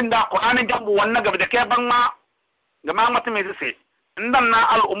ومن دا قرآن جاب وانا بدا كيبان ما جماعة متميزي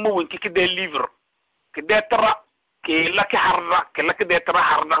عندنا الأمة وينكي كده ليفر كده ترى كلا كحرة كلا كده ترى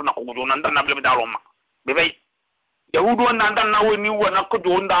حرة نقودون عندنا بلا بدالهم ببي يهودو عندنا ويني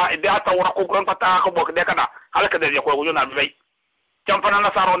ونقودون دا إذا تورا كوكران فتا كبوك ده كذا هلا كده يقولون ببي كم فنا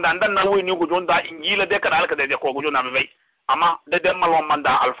نصارون عندنا ويني وجون دا إنجيل ده كذا هلا كده يقولون ببي أما ده مالهم من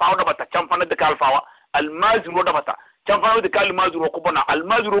دا الفاو ده بتا كم فنا ده كالفاو المازرو ده بتا كم فنا ده كالمازرو كبنا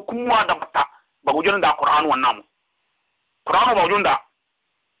المازرو كموا ده بتا بقولون دا قرآن ونامو قرآن بقولون دا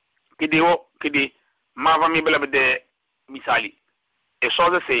كده ma va mi bela bede misali e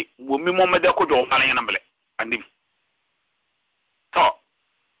soza se wo mi mo mede ko do mala yana bele andi to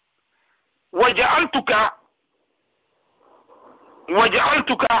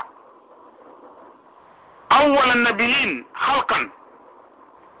waja'altuka awwal an-nabiyyin khalqan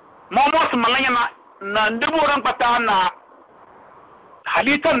mo mo malanya na ndebo ran pata na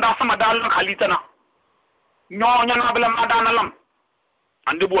halitan da sama dalan halitana nyonya na bela madana lam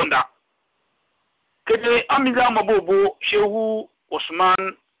andi bonda kede amiza mabobo shehu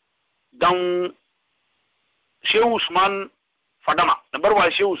Usman dan shehu Usman fadama na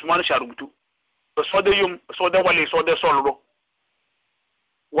barwa shehu Usman sharubutu so de yum so de wale so de solro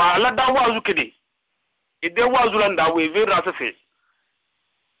wa la da wazu kede ide wazu landa we vera safe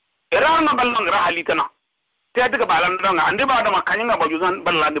era na ballan ra halitana te daga balan dan ande ba da makanya ba juzan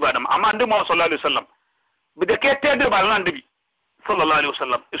ballan ande ba da amma ande mu sallallahu alaihi wasallam bide ke te de ballan ande bi sallallahu alaihi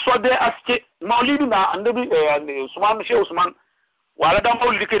wasallam so de aske maulidi na andabi Usman Sheikh Usman wala da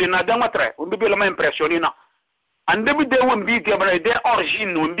maulidi ke na da matre on bi la ma impressionné na andabi de won bi ke bana de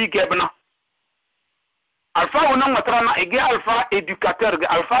origine on bi ke bana alfa wona matra na ege alfa éducateur ge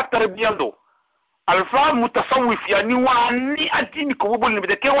alfa tarbiyando alfa mutasawwif yani wani adini ko bol ni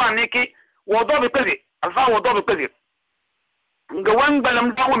de ke wani ke wodo be peze alfa wodo be peze nga wan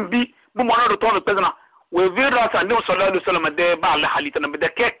balam da won bi bu mo no to be peze na we vera sa ndo sallallahu alaihi wasallam de ba la halita na de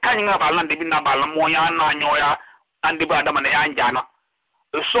ke kanya ba lan de binna ba la mo ya na nyoya andi ba da man ya njana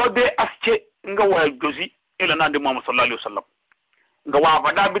so de asce nga wa jozi ila na de Muhammad sallallahu alaihi wasallam nga wa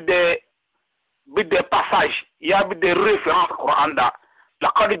bada bide passage ya bide référence Qur'an da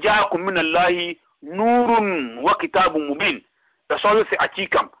laqad ja'akum min allahi nurun wa kitabun mubin da so de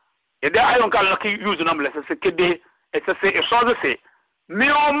akikam yede ayon kala na ki use nam la se kede et se so de se mi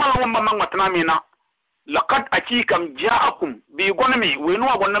o ma matna mina laqad akikam ja'akum bi gonami wenu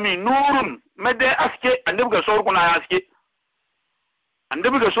gonami nurun mede aske ande buga sor kuna aske ande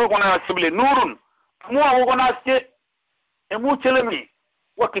buga sor kuna aske nurun mu wa gona aske e mu chelemi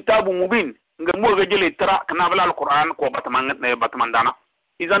wa kitabun mubin nga mo ga jele tara kana bala alquran ko batman dana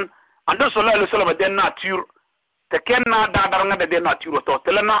izan ande sallallahu alaihi wasallam de nature te kenna da dar nga de nature to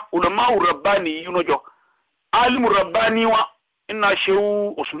telana ulama rabbani yunojo alim rabbani wa inna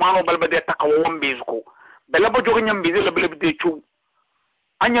shehu Usman balbade takawan bezuko bala ba jogo nyam bize la bele chu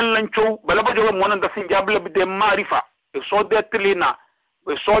anyal lan chu bala ba jogo monan da sin jabla bide marifa e so de tlina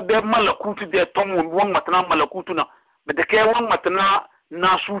e so de malakutu de tom won matna malakutu na bide ke won matna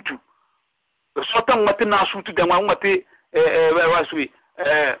nasutu e so tan matna nasutu de won mate wasui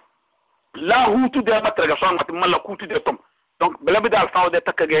la hutu de matra ga so matna malakutu de tom donc bala bide alfa de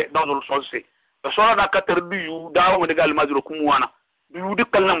takage dans le sens so da katar biyu da won de gal mazuro kumwana biyu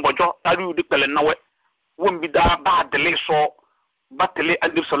dikal nan bojo ta biyu dikal nawe won bi da ba de le so battale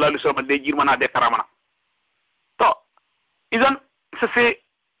annabi sallallahu alaihi wasallam de jirmana de karamana to idan sese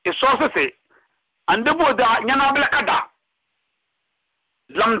e so sese ande boda nyana bla kada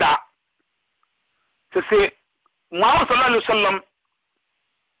lamda sese Muhammad sallallahu alaihi wasallam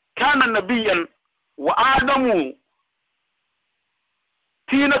kana nabiyyan wa adamu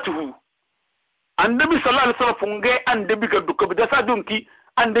tinatuhu annabi sallallahu alaihi wasallam funge annabi ga duka bi da sa dunki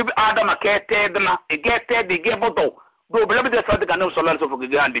annabi adama ke tedna e ge tedi ge bodo do bele bi da sa daga annabi sallallahu alaihi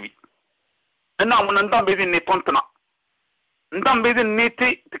wasallam ga annabi ina mun nan be ni tontna ndam be ni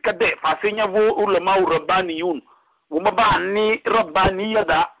ti kade fa senya vo ulama rabbaniyun wuma ba ni rabbaniya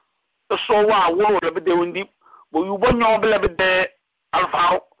da so wa wo le be de wundi bo yu bo nyob le be de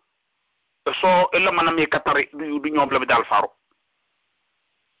alfaro so illa manam e katari du nyob le be de alfaro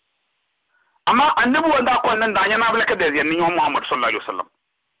amma annabi wanda ko nan da yana bala kada yanni yo Muhammad sallallahu alaihi wasallam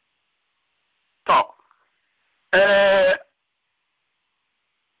to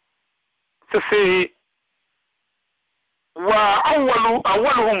sisi wa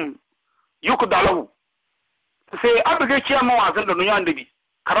awwaluhum yukda lahu sisi abiga ciya ma wazan da nuya annabi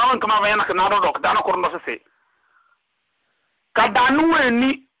karawan kama bayana kana do da na kurno sisi kadanu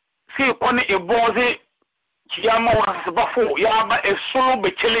weni si kone e boze ciya ma wazan ba fo ya ba e solo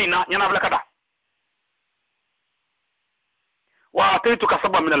be celina yana bala kada وأعطيتك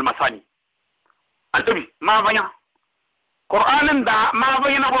سبع من المثاني النبي ما بينا قرآن دا ما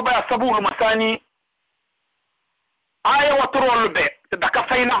بينا بابا سبع المثاني آية وترو اللبع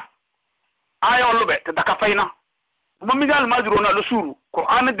تدكفينا آية واللبع تدكفينا ومن قال ما جرونا لسورو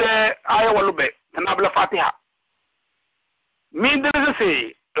قرآن دا آية واللبع تنابل فاتحة مين درجة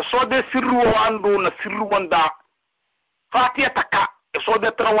سي صود سرو واندو نسرو واندا فاتحة تكا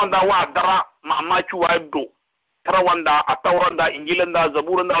صود ترو واندا وادرا مهماتو وادو tarawanda atawranda injilanda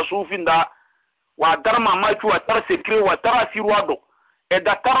zaburanda sufinda wa darma machu wa tar sekre wa tara sirwa do e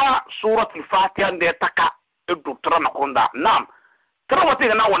da tara surat al-fatiha de taka e do tara na konda nam tara wate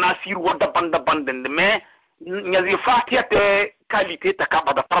na wana sirwa da banda de me nyazi fatiha te qualité taka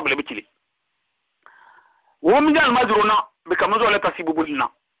bada problem bitili wo mi dal majruna be kamazo la tasibubulna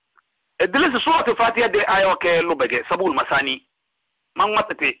e dele surat al-fatiha de ayo ke lubege sabul masani man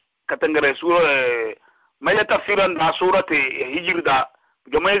matate katangare sura ما يتفسير عن سورة هجر دا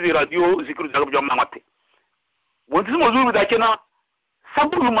جماعة راديو ذكر جلب جماعة ماتي وانتظر موضوع دا كنا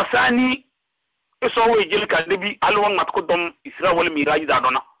سبب المساني اسوه يجيل كالنبي الوان ما تقدم إسراء والميراج دا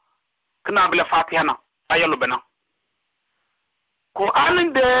دونا كنا بلا فاتحنا آية لبنا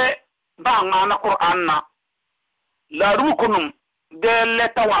قرآن دا باعنا قرآننا لا روكنم دا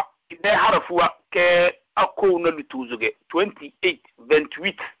لتوا دا حرفوا كأكون لتوزوغي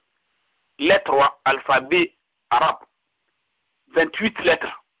 28 lettres alphabet arabe 28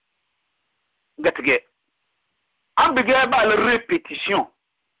 lettres gatge abige ba la répétition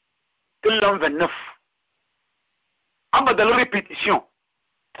tel 29 abada la répétition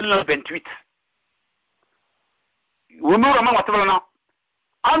tel 28 wonura ma watabana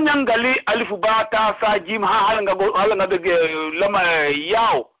anyangali alifu ba ta sa jim ha halanga de lama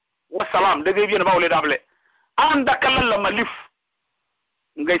yaw wa salam de bien ba wole dable anda kala la malif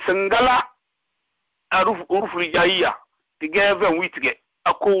ngay sangala uruf rijaiya tige 28 ge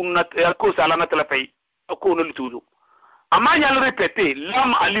ako sala na telefay ako no litudo amma nya le répéter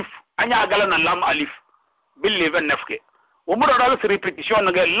lam alif anya gala na lam alif bil 29 ge o mo da la répétition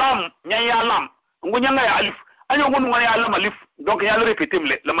nga lam nya ya lam ngunya nga ya alif anya ngonu nga ya lam alif donc nya le répéter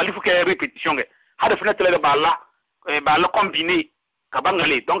mle lam alif ke répétition ge hada fina tele ba la combiner ka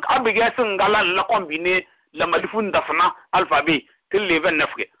bangale donc abige sangala la combiner lam alifun dafna alphabet til le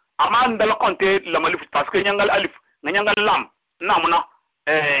 29 ge amma ndala compter la malif parce que nyangal alif na nyangal lam namuna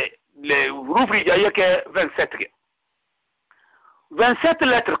le rufri jaye ke 27 ge 27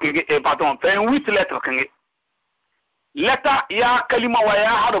 lettres ke pardon 28 lettres ke leta ya kalima wa ya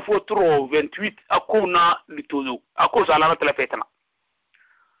harfu tro 28 akuna lituzu akusa ala tala fetana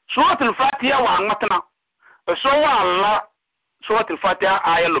surat al-fatiha wa matna so wa Allah surat al-fatiha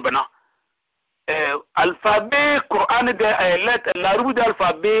aya lubana alphabet Quran de lettre la roue de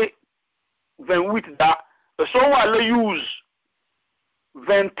alphabet 28 da so wala use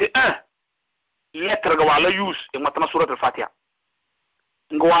 21 lettre ga wala use e matana surat al-fatiha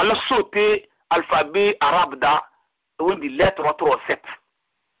nga wala sauter alphabet arabe da wondi lettre 7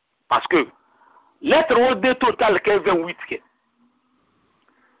 parce que lettre au de total ke 28 ke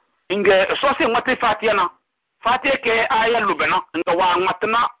inga so se mate fatiha na fatiha ke aya lubana nga wa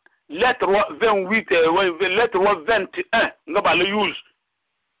matana lettre 28 lettre 21 nga ba le use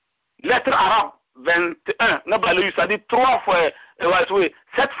lettre arabe 21 nga ba le use c'est-à-dire 3 fois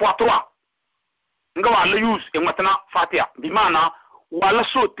 7 fois 3 nga ba le use et maintenant fatiha bi mana wala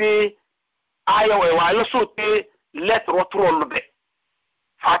sote aya wala sote lettre trol be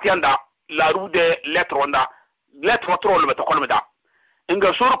fatiha nda la rude lettre nda lettre trol be to kon da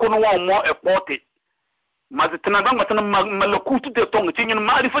inga sura ko no mo e pote mazitana dang matana malakutu de tong tin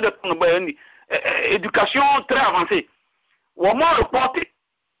maarifa de tong bayani éducation très avancée wa mo e pote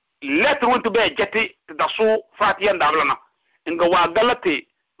lettre wonto be jeti da so fatiha nda blana inga wa galate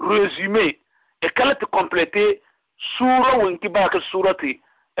résumé et kalate compléter sura wonti ba ka surati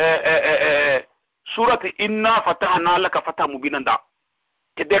surati inna fatahna laka fatah mubinan da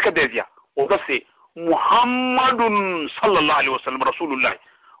kede ka dezia o da se muhammadun sallallahu alaihi wasallam rasulullah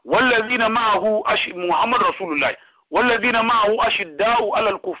والذين معه محمد رسول الله والذين معه أشداء على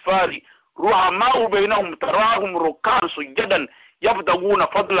الكفار رحماء بينهم تراهم ركعا سجدا يبتغون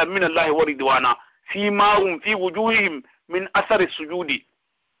فضلا من الله ورضوانا فيما هم في وجوههم من أثر السجود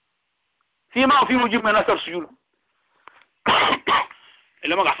فيما في وجوههم من أثر السجود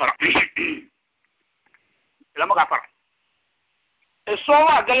إلا ما غفر إلا ما غفر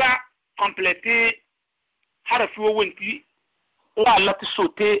الصواب قال compléter حرف وانتي وعلى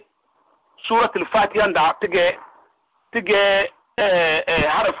تسوتي سورة الفاتحة عند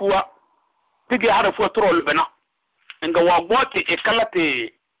تجي حرف ترول بنا إنك واقوتي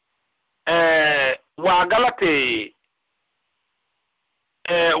إكلتي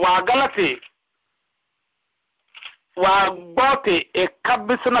واقوتي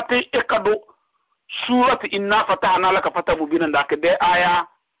إكبسنتي إكدو سورة إنا فتحنا لك فتح مبينا داك دي آية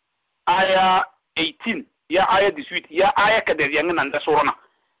 18 يا آية 18 يا آية كده يعني عند سورنا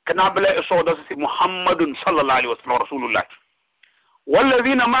كنا بلا إصوات محمد صلى الله عليه وسلم رسول الله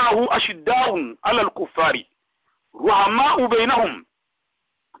والذين معه أشداء على الكفار رحماء بينهم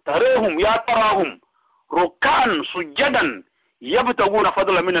تراهم ركعا سجدا يبتغون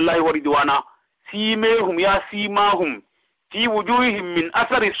فضلا من الله ورضوانا سيماهم في وجوههم من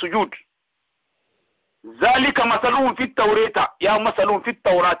أثر السجود ذلك مثلهم في التوراة يا مثلهم في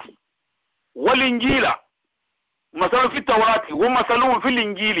التوراة والإنجيل مثل في التوراة ومثلهم في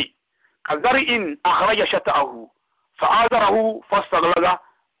الإنجيل كزرع أخرج شطأه فآزره فاستغلظ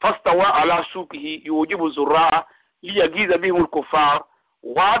فاستوى على سوقه يوجب الزراع ليغيظ بهم الكفار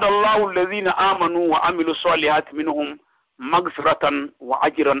وعد الله الذين آمنوا وعملوا الصالحات منهم مغفرة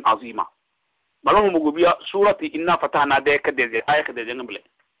وأجرا عظيما بلهم مغبيا سورة إنا فتحنا ديك ديزي آية كديزي نبلي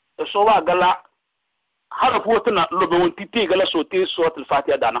الصلاة قال حرف وطنا لبون تيتي قال سوتي سورة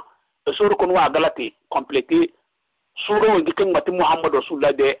الفاتحة دانا السورة كنوا قالتي كومبليتي sura wanda kan mutum Muhammad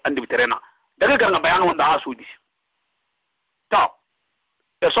Rasulullah da an dibtarena daga ga bayanin wanda ha sudi to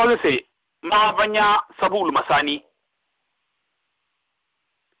da so ne sai ma banya sabul masani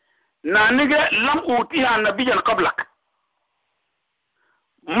na niga lam utiha nabiyyan qablak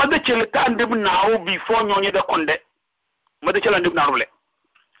madace ta andib nawo before nyonye da konde madace la andib nawo le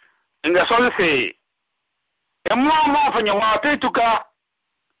inga so ne sai amma ma fanya wa taituka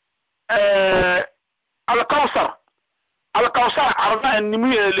al-Kawsar الكوثر عرضنا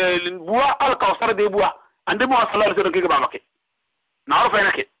النمي البوا الكوثر دي بوا عندما صلى الله عليه وسلم كي بابك نعرف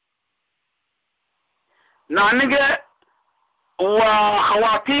هناك نعنجة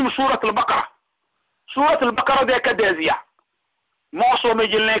وخواتيم سورة البقرة دي كدازية موصو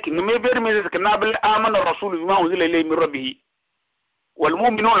مجلناك نمي بيرميزك نابل آمن الرسول بما أنزل إليه من ربه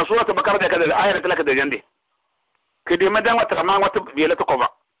والمؤمنون سورة البقرة دي كدازية آية لك دازيان دي كدي مدام وترمان وتبيلة قبا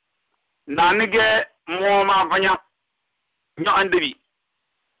نعنجة موما فنيا nyo andabi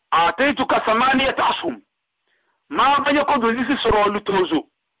ataituka 8 ashum ma banya ko dozi soro lutozo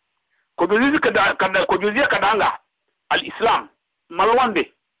ko dozi kada ko dozi kadanga al-islam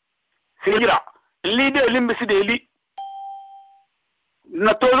malwande sira lide limbisi de li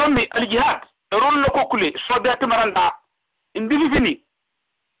na tozombi al-jihad ron ko kule sodati maranda indivi fini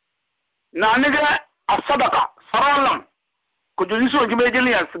na niga as-sadaqa saralam ko dozi so jime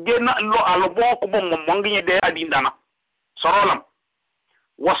jeliya gena lo alobo ko bon mongi de adindana sorolam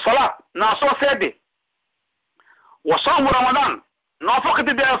والصلاة ناصو سيدي وصوم رمضان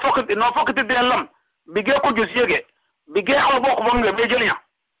نافقت دي اللم بيجيكو جزيجي بيجي على بوك بانجا بيجليا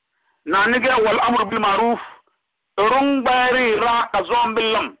نانيجي والأمر بالمعروف رون باري را كزوم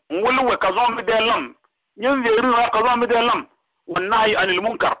باللم ولو كزوم بدي اللم ينفيري را كزوم بدي اللم والنهي عن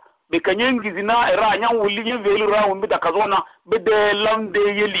المنكر بكنين جزنا را نيان ولي ينفيري را ومبدا كزونا بدي اللم دي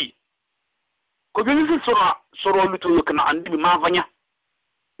يلي كجنسي سورة لتو يكنا عندي بما فنيا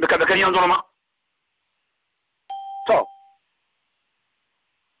بكذا ينظر ما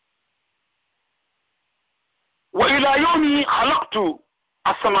وإلى يومي خلقت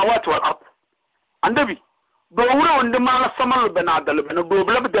السماوات والأرض عندي دورة عندما السماء بنادل بنا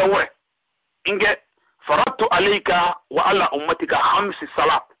دوبلا بدورة إنك faradtu alayka wa ala ummatika 50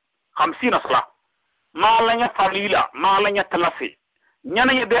 salat malanya falila malanya talafi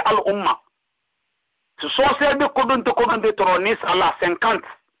nyana yede al umma so se be kodon de troni sala 50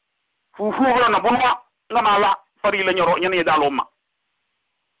 fufu na bunwa ngamala farila nyoro nyana yede al umma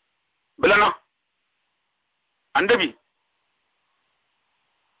belana andabi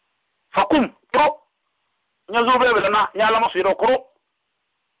fakum pro nyazo be belana nyala masiro kro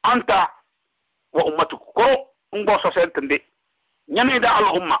anta wa ummatuka kro ngo so se tende nyana yede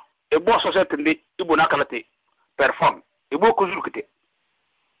al umma e bo société ndi ibu nakalate perform e bo ko zulkite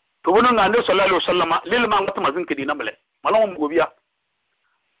to wono ngande sallallahu alaihi wasallam lil ma ngata mazin kidi namale malon mo biya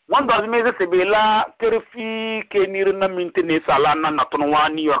wanda azme ze sebela terfi ke nirna mintini sala na natonwa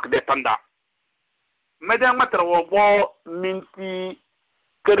New York de tanda medan matra wo bo minti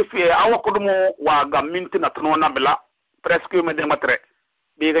terfi awa kodumo wa ga minti natonwa na bela presque medan matre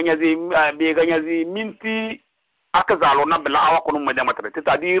be ganyazi minti akazalo na bela awa kodumo medan matre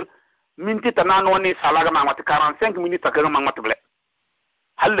c'est-à-dire minti tanano ni salaga mangati 45 minutes akaga mangati ble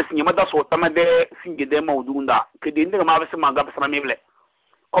halle sinye mada so tamade singe de mawdunda ke de ndega ma bese manga bese mable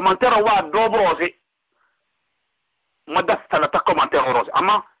commentaire wa dobrose mada talata commentaire rose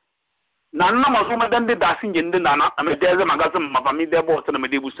ama nanna mazuma dande da singe ndin dana ame deze magazin mabami de bo tana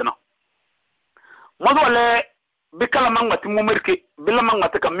mede busana modo le bikala mangati mumerke bila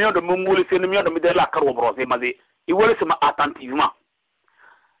mangati ka miyo de munguli sen miyo de mede la karwo brose maze I wole se ma attentivement.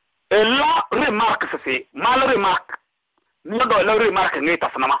 Et là, remarque c'est mal remarque. Nous avons la remarque n'est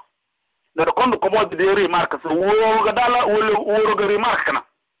pas sama. Nous avons comment dire remarque c'est ou gadala ou remarque na.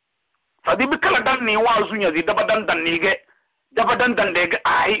 Ça dit que la dan ni wazunya zi dabadan dan nige dabadan dan dege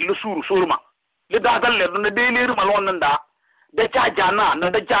ai le suru surma. Le dadal le na de le malon nda da jana na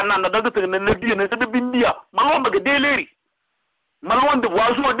da jana na da gutu na di na da bindiya malon daga de leri. Malon de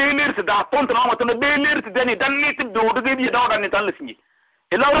wazu de leri se da tonta na mata na de leri se dani dan ni ti do de bi da dan ni tan le singi.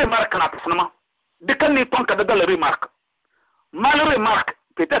 Et là, remarque na personnellement. De quand les temps que de la remarque. Mal remarque,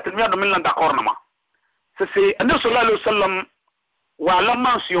 peut-être mieux de mille d'accord nama. C'est Annabi sallallahu alayhi wa sallam wa la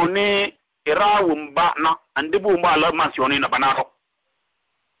mentionné era wumba na andebu wumba la mentionné na banaro.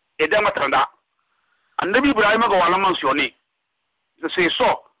 Et de matranda. Annabi Ibrahim ga wala mentionné. C'est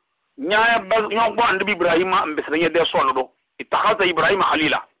ça. Nya ba nyongbo Annabi Ibrahim ambesanya de so lodo. Ittakhadha Ibrahim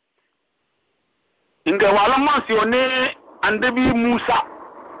khalila. Inga wala mentionné Annabi Musa.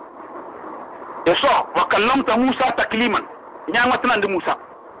 Eso wakallamta Musa takliman nyamatna ande Musa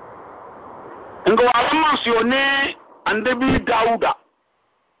ngo wala mentionné andebi Dauda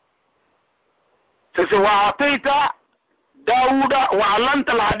c'est wa taita Dauda wa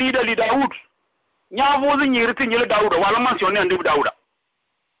alanta alhadida li Daud nyavozi nyiriti nyele Dauda wala mentionné andebi Dauda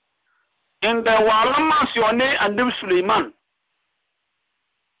ngo wala mentionné andebi Suleiman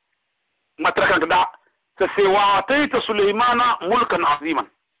matraka da c'est wa taita Suleimana mulkan aziman.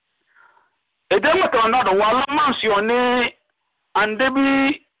 Et dès maintenant, on va mentionner en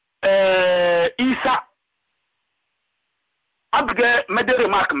début Isa. Abge me de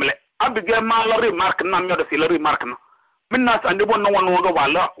remarque mele. Abge ma la remarque na mieux de c'est la remarque na. Maintenant, en début non on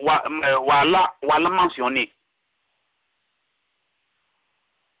wala mentionner.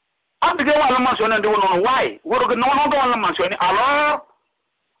 Abge wala mentionner en début non why? Woro non wala mentionner. Alors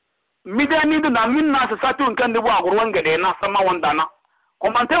midani de na minna sa satu kan de wa gurwan gade na sama wandana.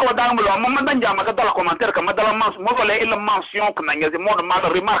 Commentaire au dans le moment d'un jama dans la commentaire comme dans la mention moi il mention que n'a mode mal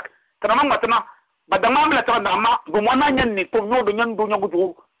remarque tellement maintenant badama la tradama bu mona nyen ni to nyodo nyen do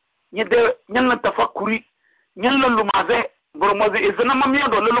nyogo ni de nyen la tafakkuri nyen la lumaze bormoze izana mam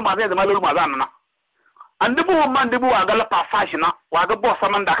yodo la lumaze de mal lumaze na ande bu man de bu aga la passage na waga bo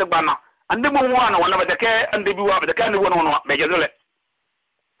saman da ka bana ande bu wana wala ba de ke ande bi wa ba de ka ni wono be jazole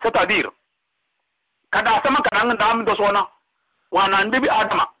c'est-à-dire kada sama kada ngam do sona wana andebi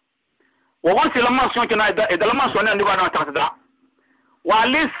adama wa won sila mention kina e dala mention ne ba na takada wa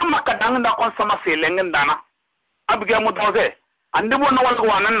le sama kadang da kon sama selengin dana abige mu doze andebo na wal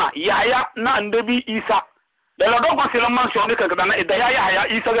wanan na yaya na andebi isa dala do kon sila mention ne kaga dana e da yaya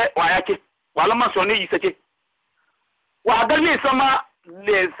isa ga wa yake wala mention ne isa ke wa dalli sama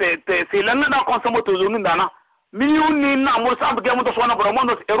le se selengin da kon sama to zunun dana miyuni na mo sa abige mu to sona bro mo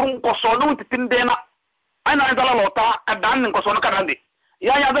no erun ko sonu titindena ana dala lota kadan ko sono kadande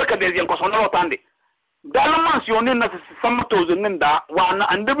ya dar kadezi ko sono lota ande dala mentionné na sama tozo nda wana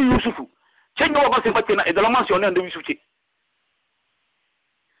andabi yusufu cenyo ba se fatina dala mentionné andabi yusufu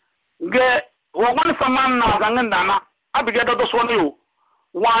nge wo gon sama na ganganda na abige do sono yo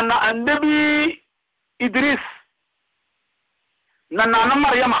wana andabi Idris na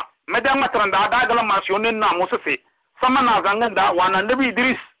Maryama medan matranda da dala mentionné na Musa sama na ganganda wana andabi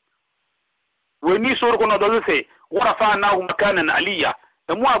Idris weni sor ko no do se wara fa na hu makanan aliya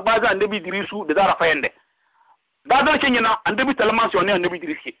da mu agbaza annabi Idrisu da dara fayende da da kenya na annabi talman so ne annabi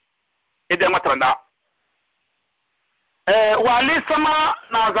Idrisu idan matranda wali sama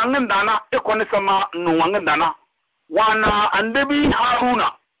na zangin dana ikoni sama nuwangin dana wana annabi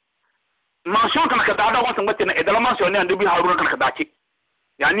Haruna mansion kan ka dada wasan bace na idan mansion ne annabi Haruna kan ka dace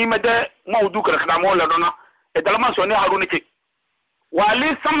yani mede maudu kan ka da mo la dona idan mansion ne Haruna ke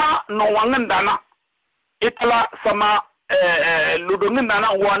wali sama nuwangin dana itala sama ludongin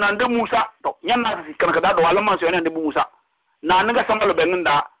dana wana ande Musa to nyanna kan ka dada wala mansion ne annabi Musa na nga sama lo bengin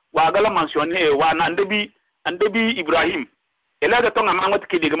da wa gala mansion ne wana annabi Ibrahim ela ga tonga mangot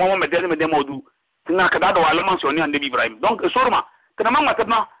ke diga mo mede maudu tinga ka dada wala mansion ne annabi Ibrahim donc sorma kana mangata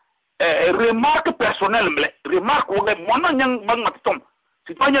na remarque personnelle mle remarque wo mona nyang bang matatom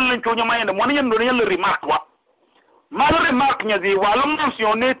si to nyal len chonya mayende mona nyang do nyal remarque wa mal remarque nyazi wala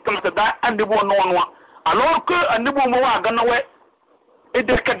mentionné tamata da ande bo nonwa alors que ande bo mo wa ganna we e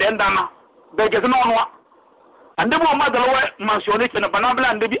de ka den dana be ge nonwa ande bo ma dala we mentionné ke na banabla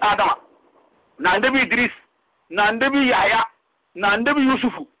ande bi Adama na ande bi Idris na ande bi Yahya na ande bi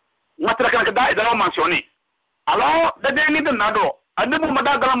Yusufu ngatra kan ka da idala mentionné alors da de ni de nado ande bo ma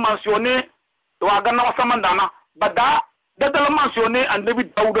da gala mentionné wa ganna wa samandana bada da dala mentionné ande bi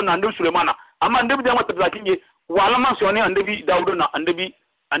Dawud na ande Sulaimana amma ande bi da mata zakinje wala mentionné annabi Dawud na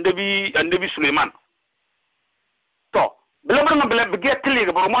annabi Suleiman to bele bele bele bege tele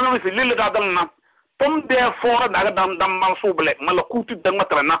ga bormo no fi lele da dal na tom de fora daga dam man so bele malakutu da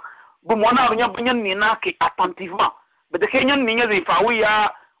matara na bu mona nya banyan ni na ki attentivement be de kenyan ni nya zai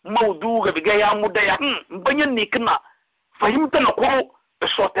fawiya mawdu ga bege ya mudaya banyan ni kana fahimta na ko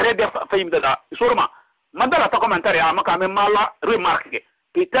so tere de fahimta da sorma madala ta commentary ya maka men mala remarque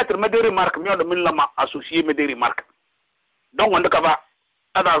peut-être me des remarques mieux de min lama associé me des remarques donc on ka ba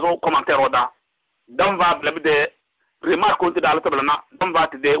ada zo commentaire oda dan va blabde remarque on ti dal tablana dan va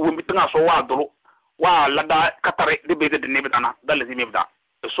ti de wumbi tanga so wa dolo wa lada katare de be de ne bidana dal zi mebda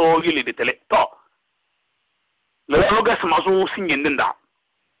so yili de tele to le loga sama so singen dinda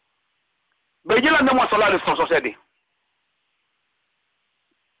be jela ne mo sallallahu alaihi wasallam sedi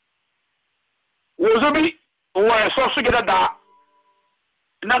wozobi wa so su gida da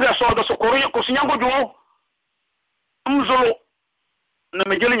naga so da sokoro ko sinyango jo mzolo na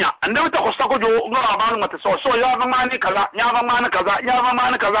mejelinya ande wita ko sako jo ngara balu ngata so ya ba mani kaza ya ba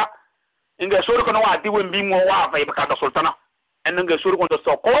mani kaza inga soro ko wa diwe mbimo wa fa ibaka da sultana en nga soro ko da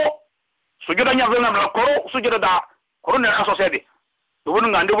sokoro sujada nya vena na koro sujada da koro ne aso sede do wonu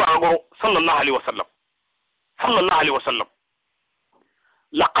ngande wa goro sallallahu alaihi wasallam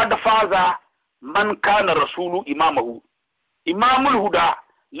laqad faza man kana rasulu imamahu imamul huda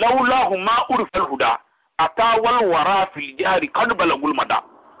لولاه ما عرف الهدى أتى والورى في الجهر قد بلغوا المدى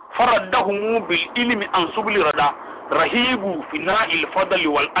فردهم بالعلم عن سبل ردى رهيب في ناء الفضل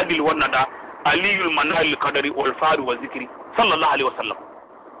والعدل والندى علي المنال القدر والفار والذكر صلى الله عليه وسلم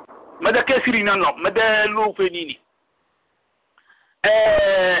مدى كثيرين نو مدى لو فنيني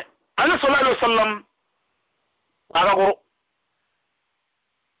أنا صلى الله عليه وسلم أغاقرو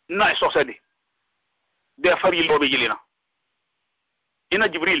نا إسوسيدي دي فري لو بيجلنا ina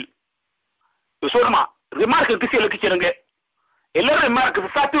Jibril sorma remarque que c'est le kitchenenge et la remarque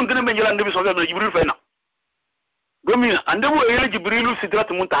ça tout ngene men jala ndabi sogal Jibril fayna gomi andebo ele Jibril sidrat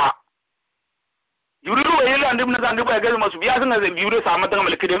muntaha Jibril wa ele andebo na andebo ga masu biya sanga Jibril sa mata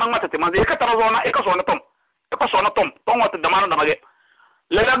ngal kide man mata te man e ka tara zona e ka sona tom ton wata damana da mage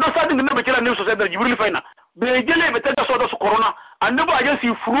le da do sa ngene be jala ndabi sogal Jibril fayna be jele be ta so da su corona andebo aje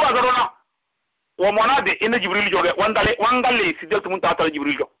si furu agarona wa monade ina Jibril joge wangale sidatu munta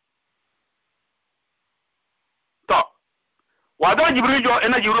Jibril jo to wada Jibril jo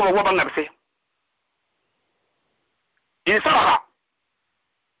ina Jibril bo bangar se in saraha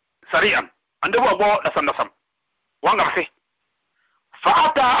sari'an ande bo da sam wangar se fa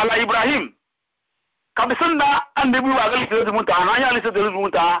ata ala Ibrahim kabisanda ande bu wagal sidatu munta na ya sidatu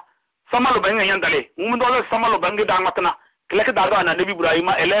munta samalo bangan yandale mun do samalo bangi da matna keleke daga na nabi Ibrahim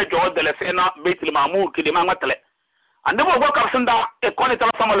ele jo de le sena baitul maamur ki de ma matale ande bo ko kapsanda e kone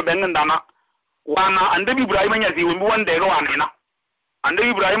tala samal bengen dana wana ande bi Ibrahim nya zi wimbi wande ro wanina ande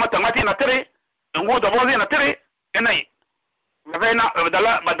Ibrahim tamati na tere ngo da bozi na tere enai mafena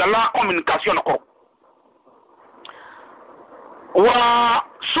badala communication ko wa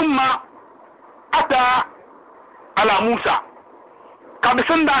summa ata ala Musa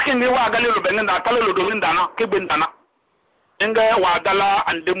kabisanda ke ne wa galelo bengen da talelo do dana ke ben dana inga wadala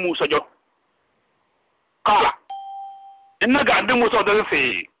ande Musa jo kala inna ga ande Musa da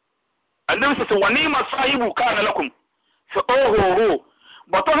sai ande Musa wani masahibu kana lakum fa oho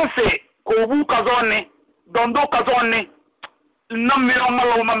bato sai ko bu kazone dondo kazone nam mi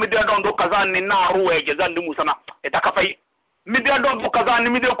amalo ma mi de dondo kazane na ruwe je zandi musa na eta fay mi de dondo kazane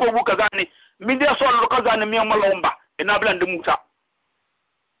mi de ko bu kazane mi de sol kazane mi amalo mba ina blande musa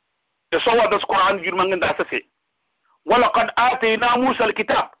e so wa das qur'an jurma ngenda safe wala qad atayna musa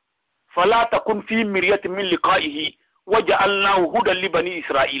alkitab fala takun fi miryati min liqa'ihi waja'alnahu hudan li bani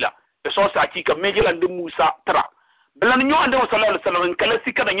isra'ila e so sa ki kam me jelande musa tra belan nyo ande sallallahu alaihi wasallam kala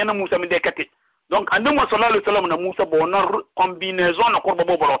sikada nyana musa mi de kate donc ande mo sallallahu alaihi wasallam na musa bonar combinaison na korba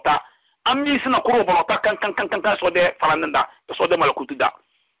bo bolota ammi sina korba bolota kan so de faranda so de malakutu da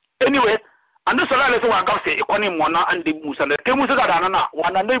anyway ande sallallahu alaihi wasallam gafse ikoni mona ande musa ne ke musa ga dana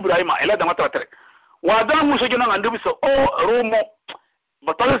wana ande ibrahima ela da mata tere wa da musa jona ande biso o romo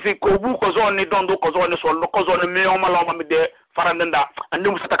batale si ko bu ko zone dondo ko zone so ko zone me o malama mi de faranda ande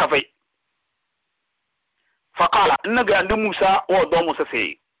musa takafai فقال إنك عند موسى ودو موسى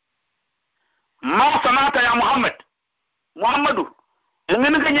سي ما سمعت يا محمد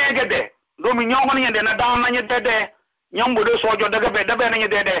إنك نيجي ده دومي نيوم نيجي ده ندام نيجي ده نيوم بدو سوجو ده نيجي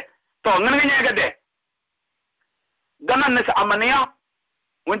ده تو إنك نيجي ده دنا نس أمانيا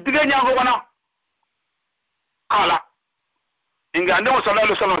وانت جاي نيجي وانا قال إنك عند موسى صلى الله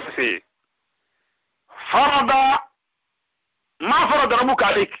عليه وسلم سي فرض ما فرض ربك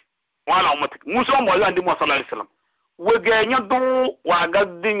عليك wala umatik musa mo ya ndi mo sallallahu alaihi wasallam wege nyado wa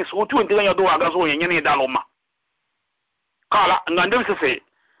gadin sutu ndi nyado wa gazo yenye daloma qala ngande se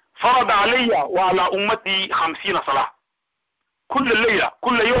farada alayya wa ala ummati 50 salah كل ليله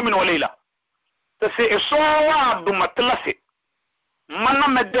كل يوم وليله تسي سوا دمتلسي من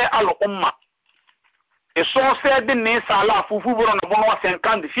مدى الامه eso se de ne sala fufu boro na bono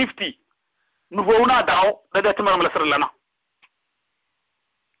 50 50 nouveau na dawo da tamam la sirlana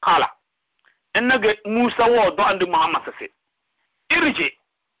قال إنك موسى وضع عند محمد سسي ارجع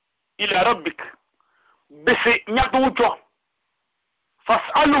إلى ربك بس نتوجه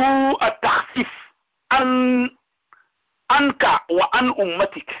فاسأله التخفيف عنك وعن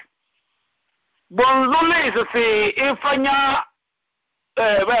أمتك بنظلي سسي إفنيا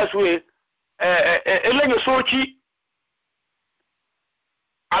باسوي إلي سوچي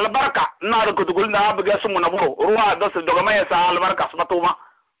البركة نار كتقول نها بغا سمو نبرو روا دس دوغما يسا البركة سبتوما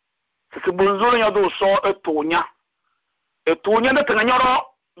sisi bunzuru nya do so etunya da tanga nyoro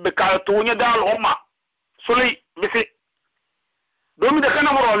be ka etunya da al'umma suli bisi domi da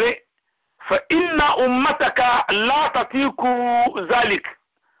kana morobe fa inna ummataka la tatiku zalik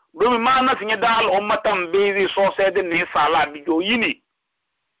domi ma na tinya da al'ummatan be zi so sai da ne sala bi jo yini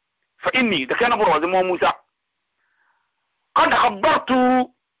fa inni da kana morobe mo musa qad khabartu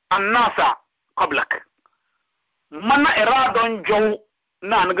an-nasa qablak mana iradon jaw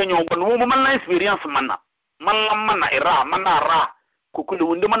na nga ñoo bon mo man la experience manna ira manna ra ko ko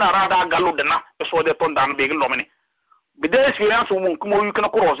wunde manna ra da galu dana so de ton dan be lo mene bi de experience mo ko mo yikna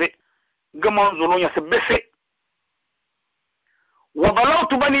ko rosé gama zolo nya se bese wa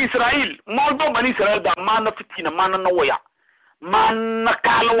balawtu bani israil mo do bani israil da man fitina man na waya man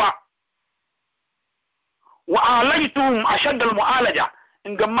kalwa wa alaytum ashad al mu'alaja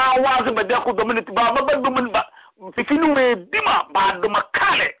inga ma wazi ba da ku do min ba ba fikinu we bima ba do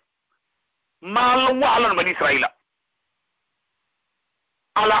makale mal wa ala bani israila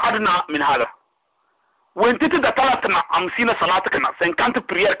ala adna min hada وانت تدتلتنا 50 صلاتك نا 50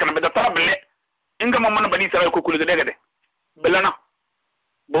 prière kana bedata bele inga mamman bani israila ko kulu de belana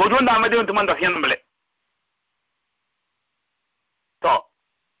bodo nda amade on tumanda fiyan bele to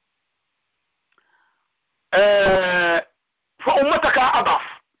fa ummataka adaf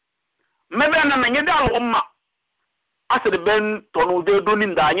mabana na nyada umma asir ben tonu de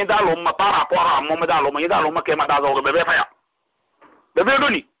donin da nyada umma para pora mo nyada umma ke ma da zo bebe fa ya bebe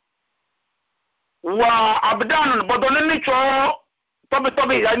doni wa abdanan badonin ni cho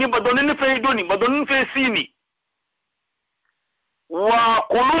tobe yani badonin ni fe doni badonin fe sini wa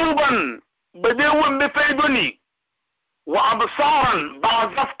quluban badewon be fe doni wa absaran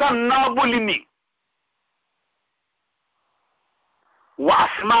ba'zaftan nabulini wa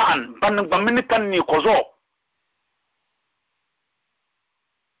asma'an ban baminitan ni kozo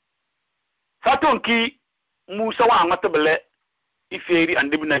satonki musa wa matabele iferi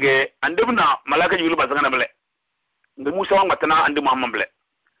andibna malaka jibril bazanga bele nda musa wa matana andi muhammad bele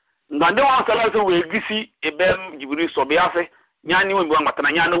ngande wa salatu we gisi ebem jibril so biafe nyani we wa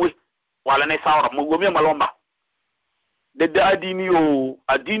matana nyana we wala ne sawra mo gomi malomba de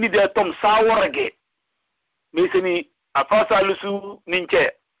adini de tom saworage meseni afasa lusu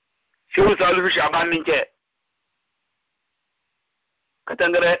ninche shehu salusu shaban ninche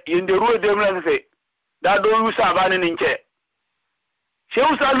katangare yende ruwe de mla se da do yu sabani ninche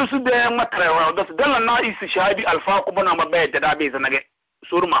shehu salusu de matare wa da dalla na isi shahadi alfa ko bana mabe da be zanage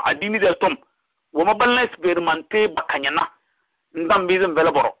surma adini de tom wo mabalna experimenté bakanyana ndam bi zan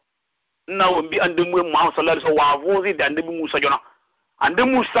bela boro na wo bi ande mu Muhammad sallallahu alaihi wasallam wa vozi de ande Musa jona ande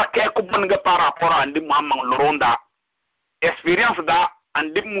Musa ke ko ban ga par rapport ande Muhammad loronda experience da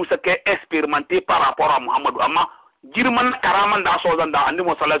ande Musa ke experimenté par rapport à Muhammad amma girman karaman da so zan da ande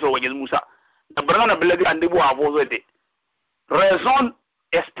Musa sallallahu alaihi wasallam Musa da barana bilagi ande bu wa vozi de raison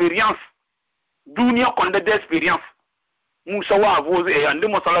experience dunia konde de experience Musa wa vozi e ande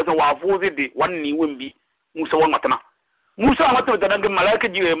Musa sallallahu alaihi wasallam wa vozi de wanni wembi Musa wa matana Musa mata da nan malaika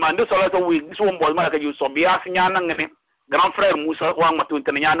ji ma ande sallallahu alaihi wasallam so mbol malaika ji so biya sinya nan ne grand frère Musa wa mata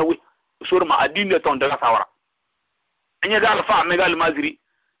tan nyana wi sur ma adine ton daga sawara anya ga alfa me ga almaziri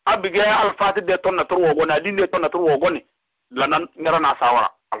abiga alfa de ton na turwo gona adine ton na turwo gone lanan ngara na sawara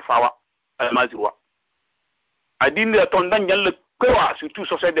alfawa almazirwa adine ton dan jalle kowa surtout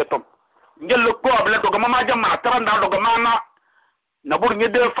société de tom jalle ko abla to gama ma jamma taranda do gama na bur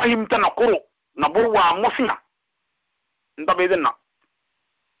nyede fahimta na kuro na bur wa musina ndabe denna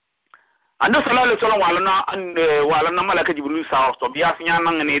anda sallallahu alaihi wasallam walana malaka jibril sa to biya sinya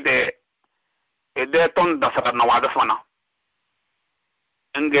nan ne de ton da sadar na wada fana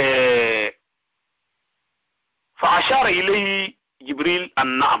nge fa ashara ilayhi jibril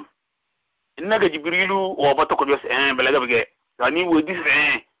annam innaga jibrilu wa batako jos belaga bege ani wo dis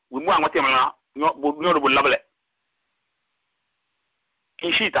wo mu amate mala nyo do labale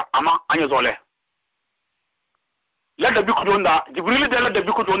kishita ama anyo zole la da biku jonda jibril de la da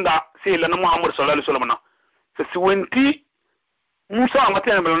biku jonda sai la muhammad sallallahu alaihi wasallam na sa siwenti musa amate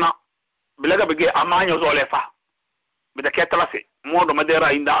mala belaga bege ama anyo zole fa be da ketlase modo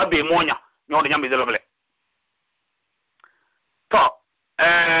madera inda abe monya nyo do nyambe zole to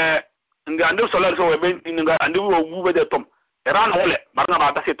nga ande sallallahu alaihi wasallam nga ande wo gube de tom erana wole barna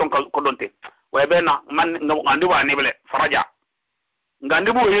ba ta se ton ko donte way be na man ande wa ne bele faraja nga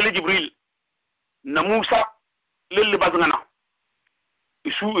ande bo yele jibril na musa lilli bazngana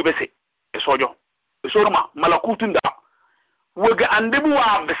isu ibese e sojo e sorma malakutunda woga ande bo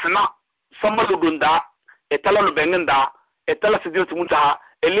wa besna samalu dunda e talalu bengenda e tala sidirtu muntaha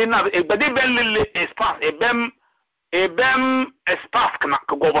elina e bade belle espace e bem espace kana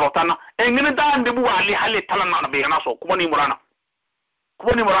ko goborotana e ngene da ande bu wali hale talana na be na so kuma ni murana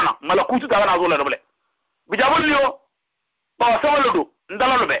malakutu da na zo la doble bijabolio ba sawalodo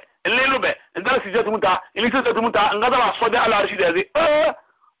ndalalo be lelo be ndala sijatu muta ilisatu muta ngada ba so da ala arshi da zai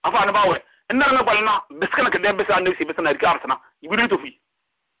afa na bawe inna na balna biskana ka da bisa ne si bisana rika arsana jibril to fi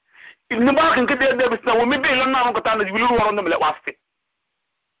ibn ba kan ka da bisna wo mebe lan na ko tan jibril waro ndam le wasfe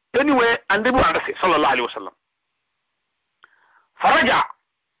anyway ande bu andase sallallahu alaihi wasallam فرجع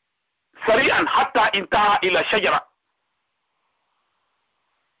سريعا حتى انتهى الى شجره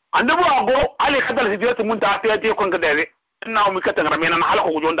عنده اغو علي خدل سجلت منتهى تيتي كون كداري انه مكتن رمينا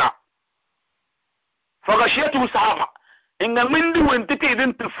حلقه جوندا فغشيته الصحابه ان من دي وانت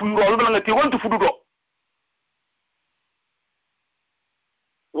تيدن تفورو بلا تي وانت فدودو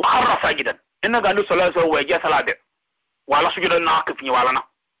وخر ساجدا ان قال صلى الله عليه وسلم وجا صلاه ولا سجد ناقف ني ولا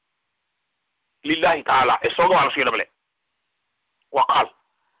لله تعالى اسوغ ولا سجد بلا وقال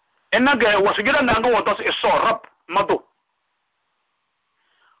إنك وسجدا نانغو وطاس الصورب مدو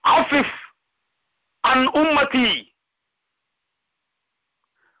خفف عن أمتي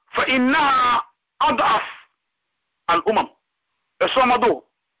فإنها أضعف الأمم الصور مدو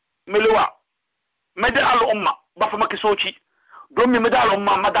ملوا مدى الأمة بفمك سوشي دومي مدى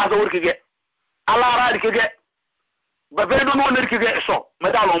الأمة مدى زور كيجي على رأي كيجي بفيدو نو نركيجي الصور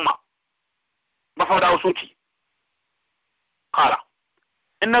مدى الأمة بفمك سوشي قال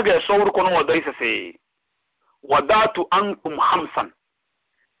إنك صور كون ودايس سي ودات أنكم خمسا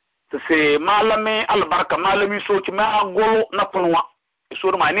سي مالمي البركة مالمي سوچ ما أقولو نطنوا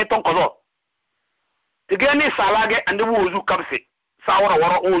سور ما نيتون قضو تجاني سالاجي عند ووزو كبسي ساورا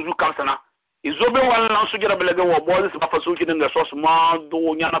ورا ووزو كبسنا إزوبي ولا نسجر بلغي وبوزي سبا فسوچي دنگا سوس ما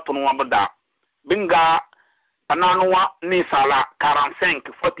دو نيانا تنوا بدا بنغا تنانوا ني سالا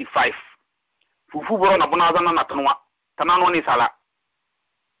 45 فوفو برو نبنا زانا نتنوا tanano ni sala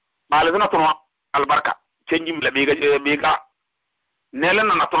bale na tonwa albarka cenjim la biga nelen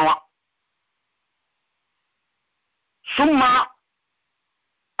na tonwa summa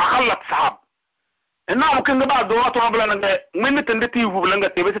akhallat sahab ina mungkin ba do to bla nga min tande ti fu bla nga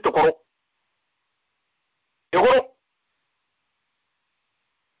tebe to koro yoro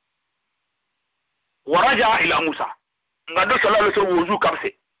waraja ila musa ngado sallallahu alaihi wasallam wuzu kabse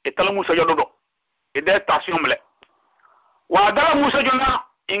etala musa yododo ede station mle وادر موسى جنا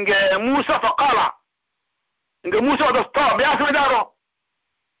إنجا موسى فقال إنجا موسى دستور بياسم دارو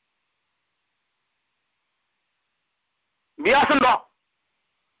biyasin do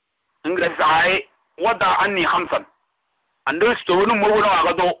inga sai wada anni khamsan ando stonu mo wona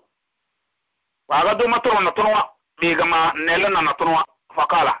wagado matoro na tonwa bigama nela na tonwa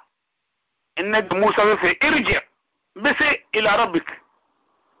faqala inna musa fi irji bisi ila rabbik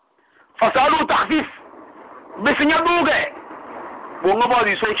fasalu takhfif bisi nyaduge bo ngaba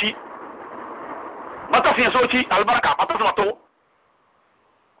di sochi mata fi sochi albaraka mata mato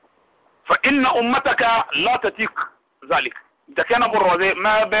fa inna ummataka la tatik zalik da kana burroze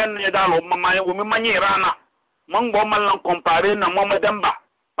ma ben yadalo mamma wa mimma nyirana man go mallan compare na mo madamba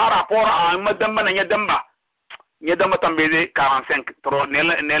par rapport à madamba na nyadamba tambede 45 tro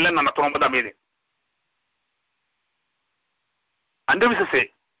nela na tro madambede ande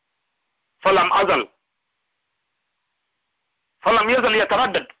bisese falam yazal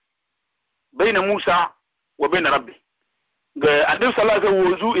yataraddad bayna Musa wa bayna rabbi ga ande sallallahu alaihi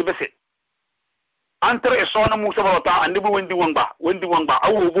wuzu ibese entre sona Musa barota ande bu wendi wangba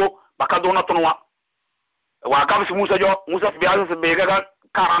awugo bakadona tonwa wa kabsi Musa jo Musa biya se bega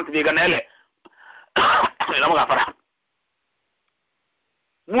 40 bega nele la mo gafara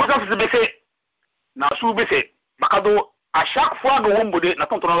Musa se bese na su bese bakado à chaque fois que wombo de na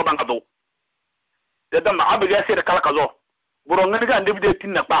tonto na bangado de dama abiga se de kala kazo boro ngani ga ndebide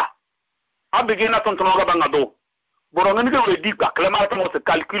tinna ba abiga na tonto na bangado boro ngani ga we di ka clément to se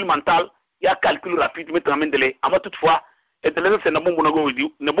calcul mental ya calcul rapide mais tamit délai ama toutefois et de se na bombo na go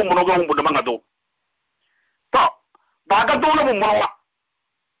wedi na bombo na go wombo de bangado to baga do na bombo wa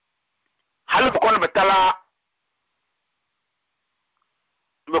hal ko na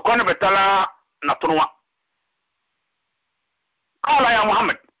betala na tonwa قال يا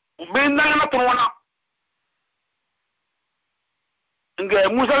محمد بيننا نترونا نجا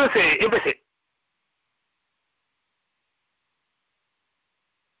موسى سي ابسي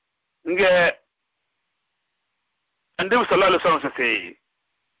نجا النبي صلى الله عليه وسلم سي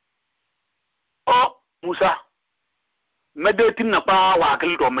او موسى مدتنا با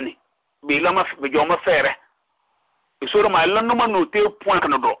واكل دومني بيلما بجوما فيره يسور ما لن ما نوتي بوين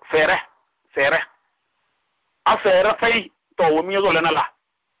كنو دو فيره افيره في to wumi yazo lana la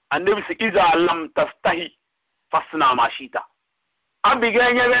annabi si iza lam tastahi fasna ma shita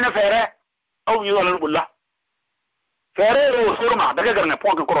abiga nya bena fere aw yazo lana bulla fere ro surma daga garne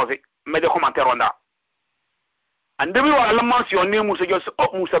point ko roze me de commentaire onda annabi wa lam man si onni musa jos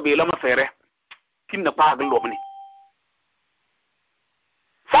o musa be lama fere kinna pa ga lobni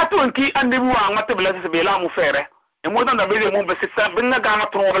fatu ki annabi wa ngata bela se be la mu fere e mo dan da be mo be se sa binna ga na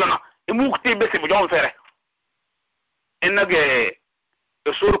tro bela na e mu kti be se bu jon fere إنك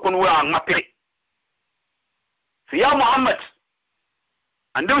يسور كن وعن مطري يا محمد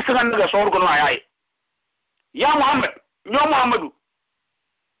عندما سكن نجا سور كن وعي يا محمد يا محمد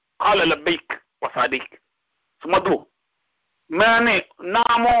قال لبيك وصاديك ثم دو ماني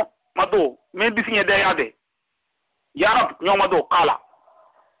نامو مدو من بسني يدي يا رب يوم مدو قال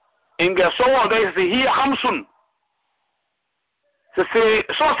إنك سوى ده هي 5 سي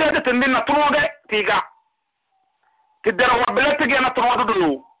سو سيدة تندين نتروه تيجا تدرى وبلتك أنا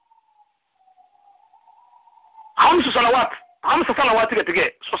تروادو 5 صلوات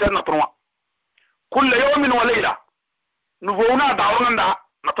تجي سوسيدنا تروا كل يوم وليلة نبونا دعونا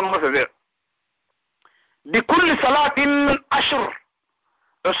نتنوما سيزير بكل صلاة 10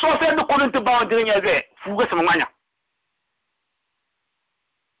 السوسيد كل انت باون دينيا زي فوق سمعنا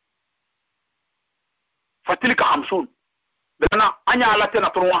فتلك 50 بنا أني على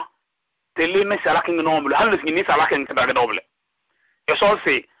تنتروا تلي مسالاكين نومل هل نسني سالاكين كذا دوبل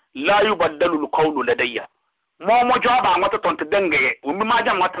يسولسي لا يبدل القول لدي ما جواب ما تنت دنجه وما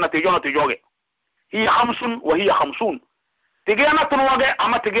جام ما تنتيجو هي 5 وهي 50 تيجي انا تنوغه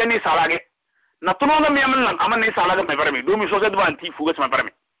اما تيجي ني سالاغه نتنوغه ميمن اما ني سالاغه ما برمي دومي سوسيد بانتي فوغس ما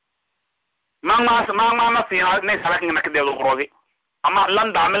برمي ما سي ني سالاكين نك ديلو غروزي اما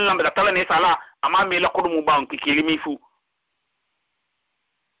لان دامل لان بتلا ني سالا اما مي لا قدمو بان كيليمي فو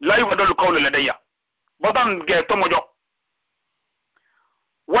لا يبدل القول لدي بدن جيتو مجو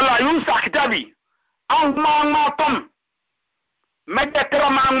ولا ينسى كتابي او ما تم مدى ترى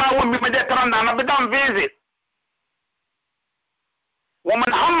ما ومي مدى ترى انا بدان فيزيت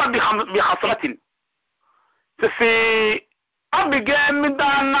ومن هم بخصلة في أبقى من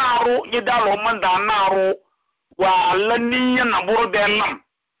دا نارو يدالو من دا نارو وعلني ينبور ديلم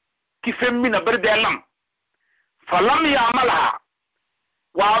كيف من بر ديلم فلم يعملها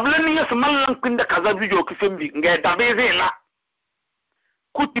وعلني يسمى لن كنت كذا بيجو كيف من غير دابيزي لا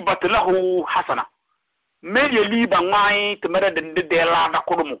كتبت له حسنة ما يليب معي تمرد ديلا دا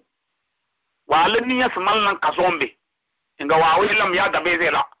كرمو وعلني يسمى لن كزومبي nga wawi lam ya dabe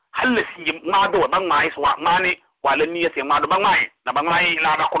zela halle si ma do dan ma iswa mani wala niya se ma do bangmai na bangmai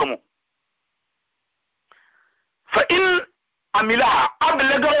la da kudumu fa in amilaha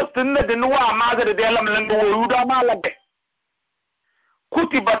ablaga sunna da nuwa ma da da lam lan wo yuda ma labbe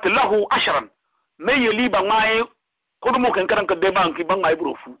kutibat lahu ashran mai yali bangmai kudumu kan karan ka de banki bangmai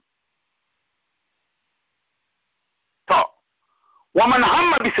burofu to wa man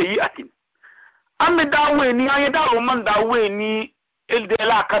hamma bi sayyi'atin an dawe ni ayi dawo man dawe ni il de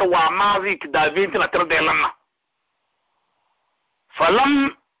la karwa mazik da vinti na tar de lanna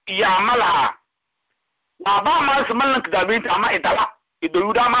falam ya'malha wa ba ma su mallan da vinti amma idala ido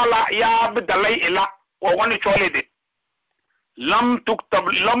yuda mala ya bidalai ila wa wani chole de lam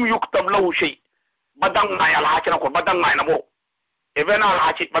yuktab lahu shay badang ma ya la hakina ko badang ma na bo evena la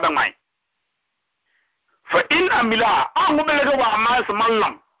haki badang ma fa in amila an go belega wa ma su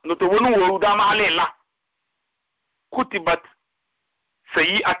mallan no to wonu wo da ma alela kutibat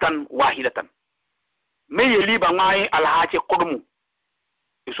sayi'atan wahidatan me yeli ba ngai alhaji qudmu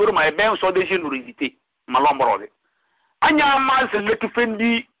isuru ma ben so de générosité malombrode anya ma se le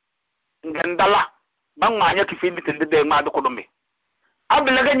kifendi ngandala ban ma nya kifendi tende de ma do kodumbe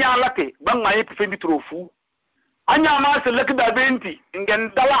abele ga nya late ban ma nya kifendi trofu anya ma se le kida benti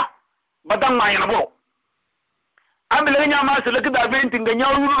ngandala badan ma nya bo abele ga nya ma se le kida benti nganya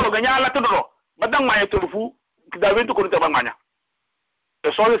ruro ga nya late do badan ma nya trofu kida benti ko ban ma nya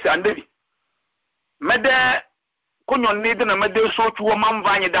e so se andebi mede ko nyon ni dina mede so tuwo mam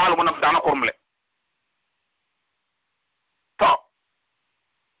vanyi dal mo na dana kormle to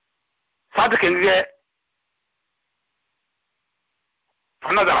sadike nge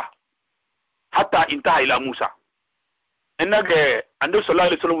fanadara hatta intaha ila Musa enage ande sallallahu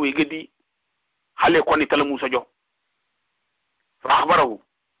alaihi wasallam wegedi hale ko ni tala Musa jo fa akhbarahu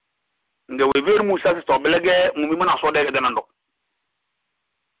nge wever Musa to belege mumi mana so de ganando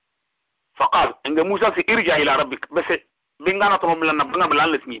فقال ان موسى ارجع الى ربك بس بينغانا تروم لنا بنا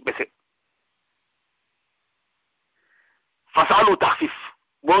بلان لسمي بس فسالوا تخفيف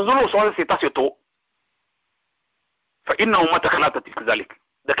بونزلوا صوت سيتاسيتو فانه متى كانت كذلك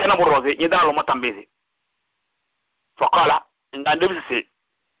ده كان بروزي يدالو متامبيزي فقال ان اندبس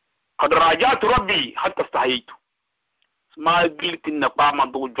قد راجعت ربي حتى استحييت ما قلت ان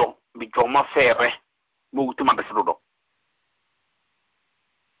قام دوجو بجو ما فيره بوتو ما بسدو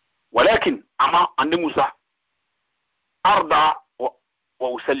ولكن أما عند موسى أرضى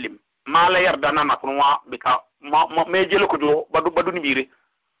وأسلم ما لا يرضى أنا نتنوى بك ما يجيلو كجو بدو نبيري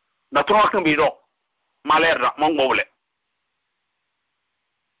نتنوى كن بيدو ما لا يرضى ما نقوله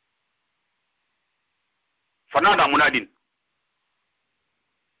فنادى منادين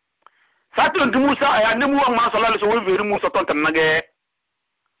ساتو عند موسى يا نمو ما صلى الله عليه وسلم في موسى تنتن نجى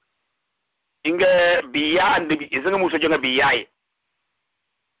إنجا بيا النبي إذا موسى جنا بياي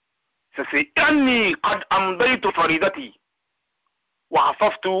سسي أني قد أمضيت فريدتي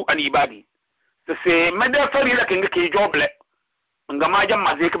وخففت عن عبادي سسي مدى فريدة كنك كي جوب لك nga ma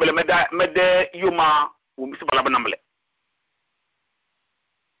jamma zeke bele mede yuma wo misbala banamle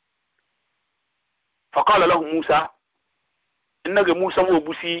فقال له موسى إنك موسى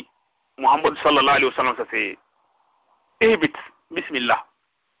وبوسي محمد صلى الله عليه وسلم سسي اهبط بسم الله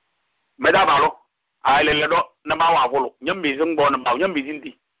مدى بالو آيلة لدو نما وافولو نيامبي زنبو نمباو نيامبي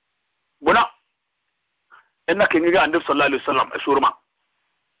زندي بنا إنك إنك عندب صلى الله عليه وسلم أشورما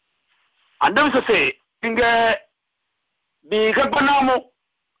عندب سسي إنك بيغا بنامو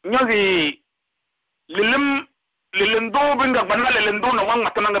نيوزي للندو بيغا بنا للندو نوان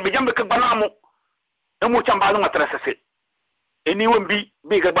متنانغ بجنب بنامو emu chamba nga trasese eni wembi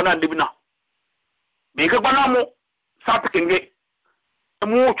biga bana ndibina biga bana mo satkenge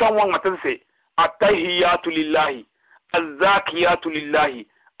emu chwa matase attahiyatu lillahi azzakiyatu lillahi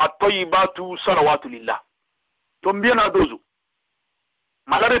at-tayyibatu salawatu lillah tombia na dozo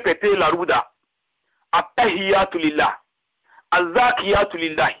mala répéter la ruda attahiyatu lillah azzakiyatu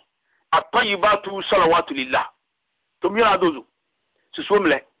lillahi at-tayyibatu salawatu lillah tombia na dozo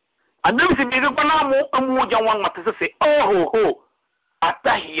susumle annabi si biga banamu amu janwan matasa se ho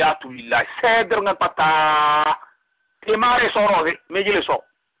attahiyatu lillahi sadr nga pata temare sorore mejile so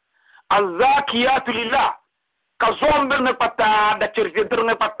azzakiyatu lillah ka zomber nga pata da cirjeder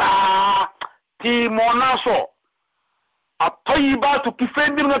nga pata ti monaso at-tayyibatu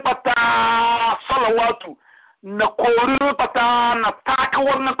kifendir nga pata salawatu na korir pata na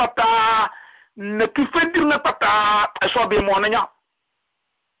takawar nga pata na kifendir nga pata so be monanya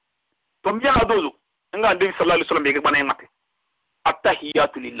tombia na dozo nga nabi sallallahu alaihi wasallam bege bana mate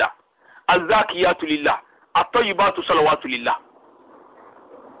attahiyatu lillah azzakiyatu lillah at-tayyibatu salawatu lillah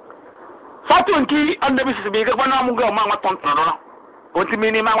fatu nki annabi sallallahu bege bana mu ga ma ton tona onti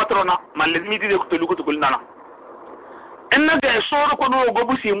mini ma watrona man lazimi de ko tolu ko to kulnana inna ga soro ko no go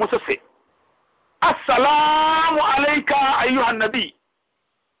busi musa se assalamu alayka ayyuhan nabi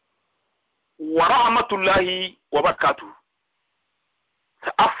wa rahmatullahi wa barakatuh.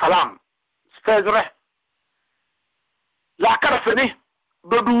 Assalam fezre la karfani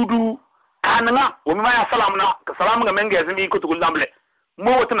do dudu kananga wa ma ya salam na ka salam ga menge zimi ko tugul namle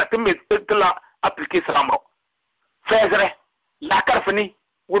mo wata na timme tla appliquer salam ro fezre la karfani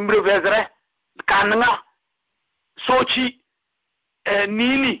wa mbre fezre kananga sochi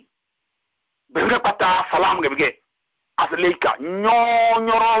nili bere pata salam ga bige asalika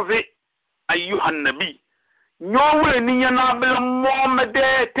nyoroze ayyuhan nabi nyowre ni yana bil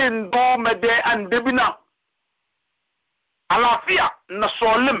muhammade tendo mede andebina alafia na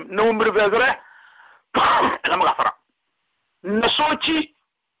solim na umri vezre la magafara na sochi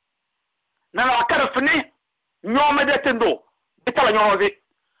na la karfni nyomede tendo bitala nyoroze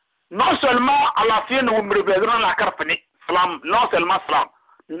non seulement alafia na umri vezre na la karfni salam non seulement salam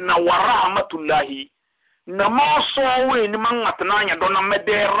na warahmatullahi na mo sowe ni mangatna nya dona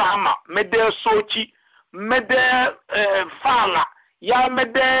mede rahma mede sochi mede fala ya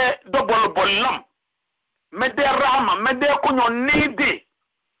mede dobol bollam mede rahma mede kunyo nidi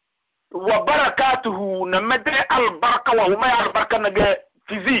wa barakatuhu na mede albaraka wa huma albaraka na ge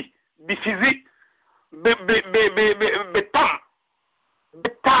fizi bi fizi be tam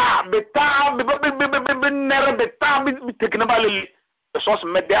beta be nere beta bi tekna balil sos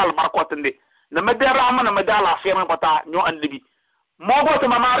mede albaraka tende na mede rahma na mede alafiya man pata nyo andibi mo bo to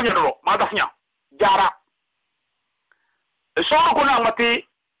mamar nyoro ma dafnya jara soro kuna mati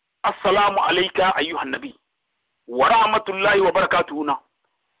assalamu alayka ayyuhan nabi wa rahmatullahi wa barakatuhu na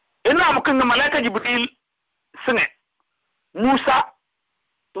ina mukin ga malaika jibril sine musa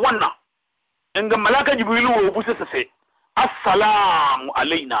wannan inga malaika jibril wo busa sai assalamu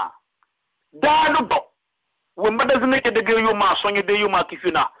alayna danu do wamba da zine ke daga yo ma sonye de yo ma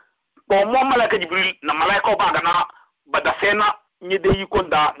kifina ko mo malaika jibril na malaika ba ga na bada sena nye de yi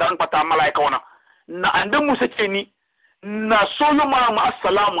konda dan pata malaika wana na ande musa ce ni na soyo ma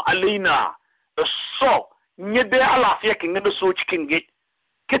assalamu alaina so nye de alafiya kin da so cikin ge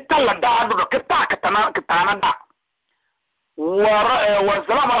kitalla da do kitana da wa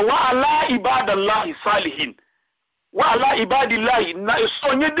salama wa ala ibadallahi salihin wa ala ibadillahi na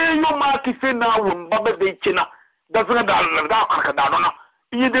so nye de yo ma kifina won baba de cina da zuna da karka da dona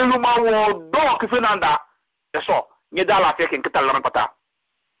nye de yo ma wo do kifina da so nye da alafiya kin kitalla ran pata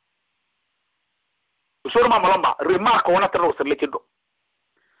soro ma malamba remarque wana tro sur le kedo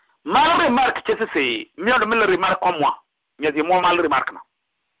mal remarque ci c'est mieux de me remarque comme moi nya di mo mal remarque na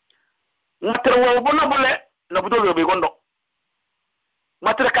ngatre wo bona bole na budol be gondo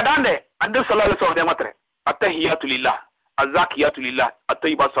ngatre kadande ande sallallahu alaihi wasallam ngatre attahiyatu lillah azakiyatu lillah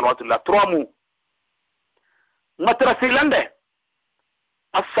at-tayyibatu salawatullah tromu ngatre silande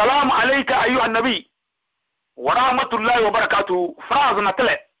assalamu alayka ayyuhan nabi wa rahmatullahi wa barakatuh phrase na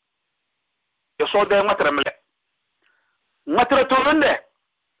tele so de ngatre mele ngatre to rende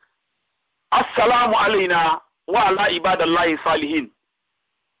assalamu alayna wa ala ibadallahi salihin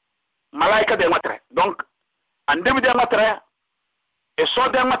malaika de ngatre donc ande de ngatre e so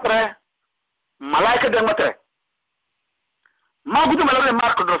de ngatre malaika de ngatre ma gudu malale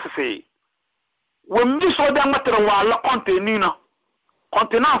marque do se wambi so de ngatre wa la contenu na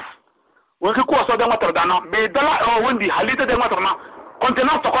contenance wonki ko so de ngatre dana be dala o wondi halita de ngatre na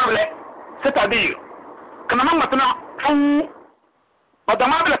contenance to ko le c'est-à-dire que maintenant tout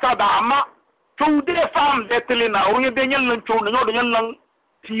madame la sada amma tout des femmes d'etelina ou des ñal lañ ciow ñoo dañal lañ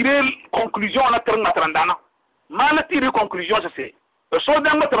tirer conclusion na ter ngatrandana mal tirer conclusion c'est so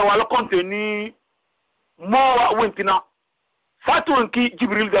da ngatra wala contenu mo wa wentina fatun ki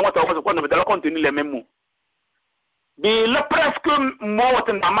jibril da ngatra ko na da contenu les mêmes mots de la presque mo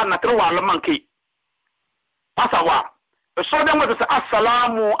watan da man na ter wala manki pas savoir so da ngatra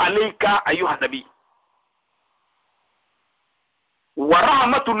assalamu alayka ayyuhan nabi wa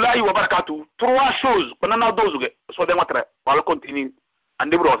rahmatullahi wa barakatuh trois choses pendant deux jours so da ngatra wala contenu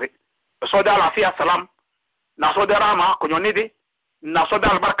andi brose so da la fiya salam na so da rama ko nyonide na so da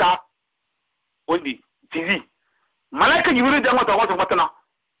albarka windi tizi malaika jibril da ngata wato matana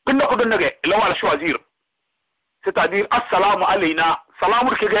kinda ko donnage la wala choisir c'est-à-dire assalamu alayna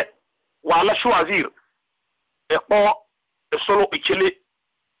salamu kege wala choisir e ko e solo ikele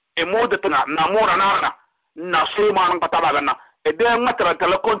e mode tana na mora na so ma nan pataba ganna e de ngatra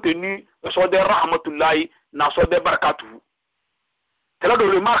tala contenu so da rahmatullahi na so da barakatuh tela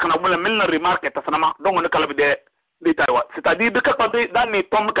do remarque na bula milna remarque ta sanama donc ne kala de taywa c'est-à-dire de ka dans les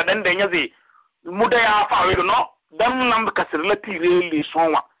tomes ka dan de nyazi mudaya fa we no dan lamb kasir la tirer les sons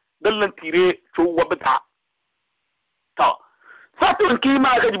wa dan la tirer cho wabta to satun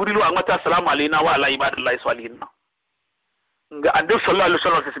kima ga jibrilu an mata assalamu alaina wa ala ibadillahi salihin nga ande sallallahu alaihi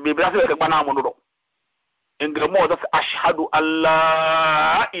wasallam se be brafa ka bana mo do nga mo da ashhadu an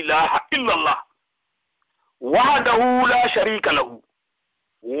la ilaha illa allah wahdahu la sharika lahu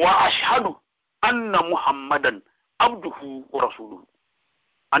wa ashhadu anna muhammadan abduhu wa rasuluhu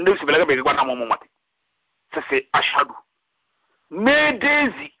ande se be ka bana mo mate se ashhadu me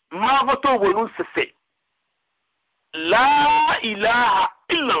dezi ma vato wonu se la ilaha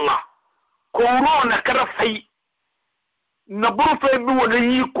illa allah corona kada fai na buru fai bi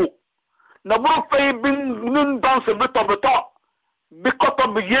wani yiko na buru fai bi nun dans bi to bi koto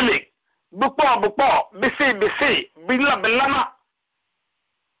bi yele bi po bi se bi la belama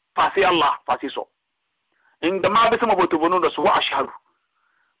fasi allah fasi so inda ma bi sama boto wonu da su wa ashhadu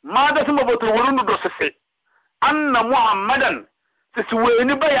ma da sama boto wonu da se anna muhammadan se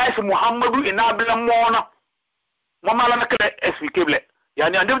weni ba ya is muhammadu ina bilan mona mama la nakale expliquable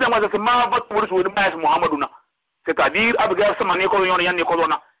yani ande da ma se ma ba to weni ba ya is muhammadu na c'est-à-dire abgar sama ne ko yon yan ko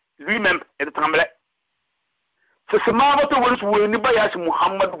dona lui-même est tremblé c'est ma ba to weni ba ya is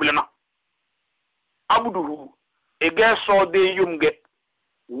muhammadu bilana abduhu ege so de yumge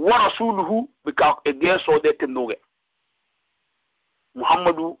wa rasuluhu bika ege so de tenoge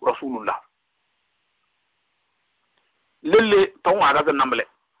muhammadu rasulullah lele ton wada da namle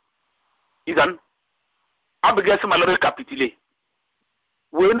idan abga sama la recapituler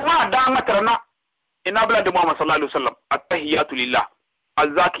wen wa da ngatarna ina bla de muhammad sallallahu alaihi wasallam at-tahiyatu lillah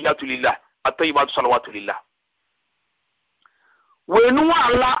az-zakiyatu lillah at-tayyibatu salawatu lillah wen wa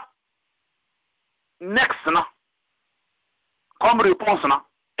la next na comme réponse na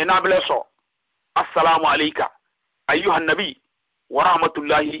ina bla so assalamu alayka ayyuha an-nabi wa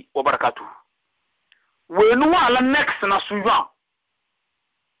rahmatullahi wa barakatuh wenu ala next na suivant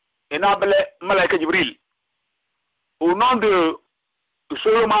enable malaika jibril au nom de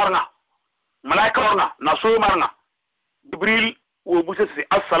soyo marna malaika ona na soyo marna jibril wo busse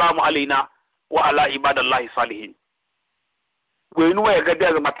assalamu alayna wa ala ibadallahi salihin wenu wa ga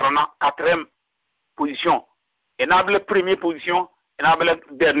de matrana 4e position enable première position enable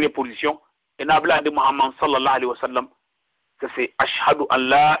dernière position enable ande muhammad sallallahu alaihi wasallam c'est ashhadu an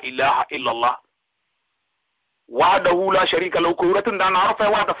la ilaha illa allah وحده لا شريك له كورتن دانا عرفه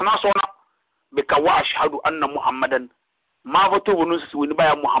واحده فناسونا بك واشهد ان محمدا ما فتو ونس وني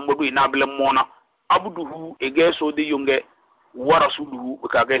بايا محمد ينابل مونا عبده اجيسو دي يونغه ورسوله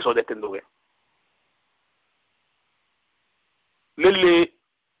بك اجيسو دي تندوغه للي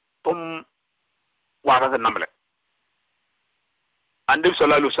تم وعرض النمله النبي صلى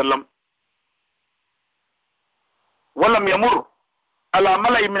الله عليه وسلم ولم يمر على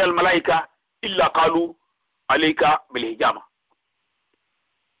ملأ من الملائكه الا قالوا alayka bil hijama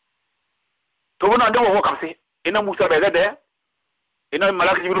to bona de wo kapse ina musa be gade ina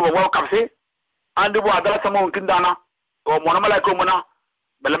malaka jibril wo kapse andi bo adala sama on kindana o mona malaka mona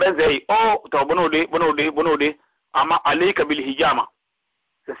bala ben zey o to bono de ama alayka bil hijama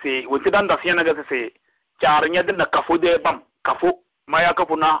c'est wo tidan da fiana ga c'est char nya de na kafo de bam kafo maya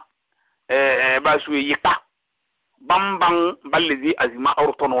kafo na ba su yita bam bang balzi azima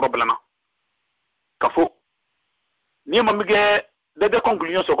orton roblana kafo ni ma mige de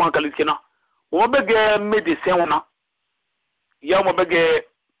conclusion so kon kaliskina o bege médecin wona ya mo bege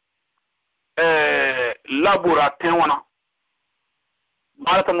laboratoire wona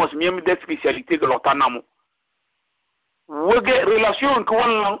malata mo smiem de spécialité de l'otanamo woge relation ko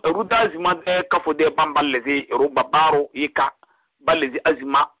wala rudazima de kafo de bambalezi ruba baro yika balezi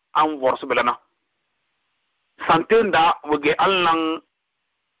azima en force belana santenda woge allan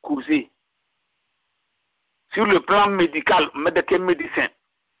courser sur le plan médical, médecin,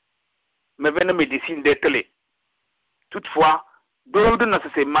 mais venez médecine des télé. Toutefois, d'autres ne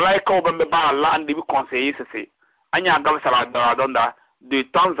se malaika ou bien Allah en début conseiller c'est anya gav sala donda de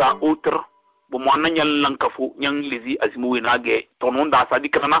temps à autre bon moi n'yal lankafu nyang lezi azimu nage ton nom da ça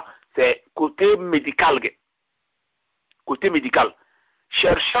dit c'est côté médical côté médical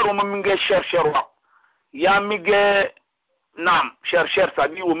chercheur ou même chercheur wa ya mige nam chercheur ça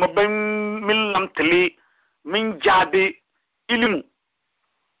dit ou même milam télé min jade ilimu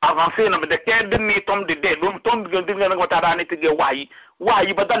avancé na de kede ni tom de dum tom de ngana ngota da ni tige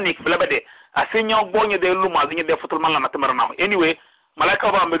wayi badan ni fela bade asenya gonye de luma zinye de fotul man la matamara na anyway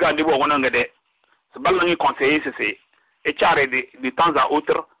malaika ba mbe gandi bo wona ngade se balla ngi conseiller c'est et charé de temps à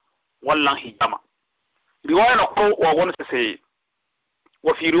autre wallan hijama riwaya na ko wa wona c'est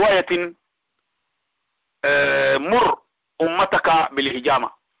wa fi riwayatin mur ummataka bil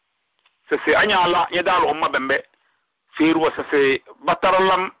hijama c'est anya Allah yadal umma bembe fiir wa c'est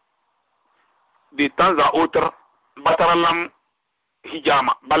batarolam de temps à autre bataralam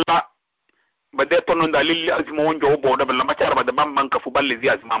hijama balla bade tono dalil azma wonjo boda balla macar bade bamban ka fu balle zi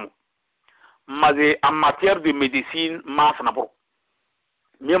azmamu maze en matière de médecine ma sana bro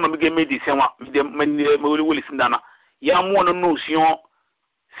mi ma mige médecin wa mi woli sindana ya mo na notion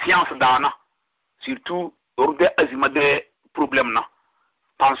science dana surtout orde azima de problème na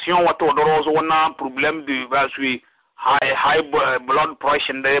tension wato dorozo wana problème de basui high blood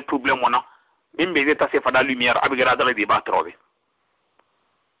pressure de problème wana bimbe zeta se fada lumière abigira dala de ba trobe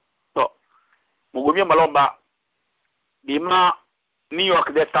to mugomi malomba bima New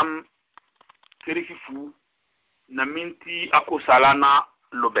York de tam kirifu na minti ako salana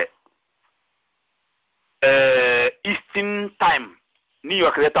lobe Eastern time New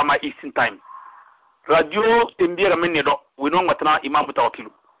York de tam Eastern time radio tembira menedo wino matna imam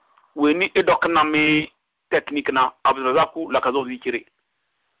tawakilu weni edok na me technique na abdurazaku lakazo zikiri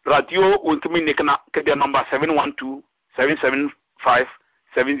radio unkimi nekna kede number 712 775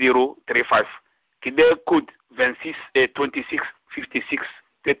 7035 kide code 26 26 56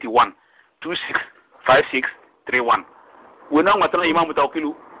 31 26 56 31 wena matana imam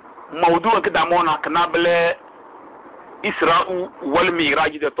tawakilu mawdu kida mona kanabele isra'u wal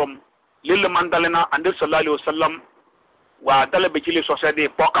mi'raj de tom lille mandalena ande sallallahu alaihi wasallam wa dalabe kile société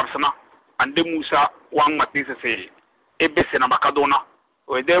pokarsana ande musa wang matise se ebe sena bakadona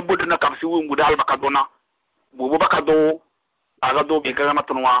o de budna kamsi wungu dal bakadona bubu bakado agado be gana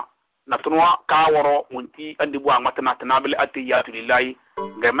tunwa na tunwa ka woro munti ande bu amatana tanabele atiyatu lillahi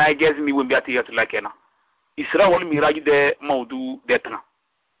ngama gezmi wumbi atiyatu lakena isra wal miraj de mawdu detna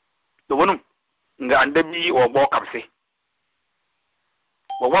to wonum nga ande bi o bo kamse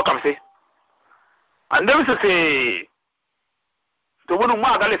ande bi se to wonum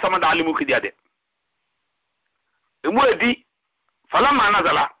ma gale sama da alimu kidiyade emu edi falama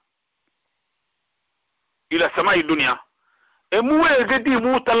nazala ila samai dunya emu egedi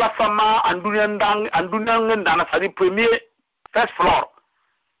mu tala sama andunya ndana sadi premier first floor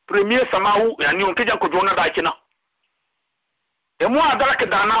premier samau yani on kijan ko jona da kina emu adara ke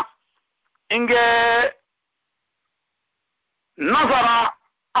dana inge nazara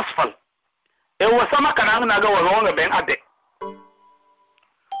asfal ewa sama kana na ga wonga ben ade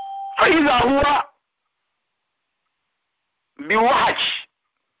fa iza huwa بوحش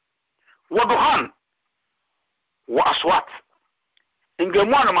ودخان واصوات ان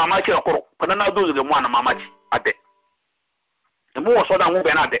جمعنا ماماكي اقرو كنا ندوز جمعنا ماماكي ادي امو وصودا مو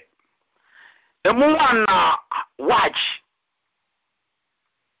بين ادي امو انا وحش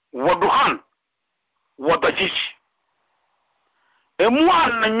ودخان وضجيج امو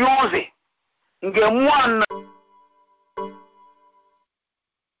انا نيوزي ان جمعنا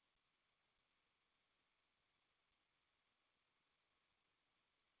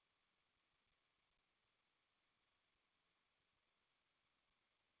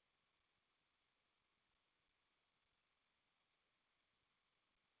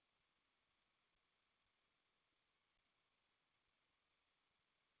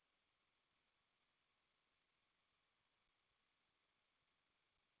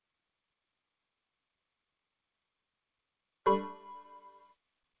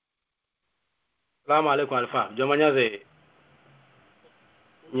Assalamu alaikum alfa jomanya ze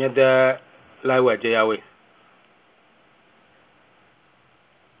nyeda laiwa je yawe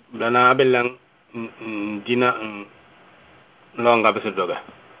dana abelang dina longa beso doga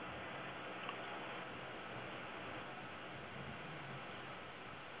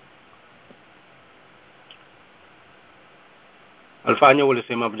alfa nya wole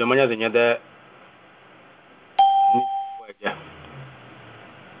sema jomanya ze nyeda waja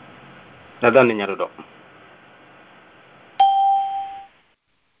nada ni nyaro do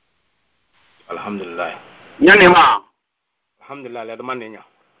alhamdulillah nyane ma alhamdulillah la man nya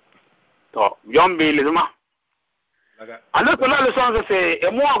to yombe lizuma daga ande to la leçon c'est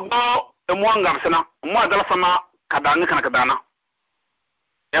et moi ngarsena moi dala sama kadani kana kadana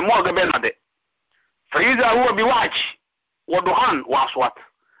et moi ga benade fa iza huwa biwaj wa duhan wa aswat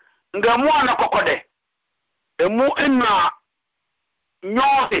nga moi na kokode e mu inna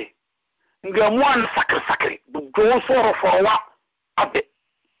nyote nga moi na sakre du jo soro forwa ade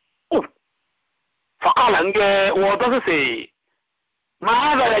فقال انجي وضعه ما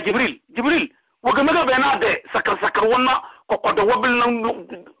هذا يا جبريل وقمنا بيناد سكر ونا وقد وبلنا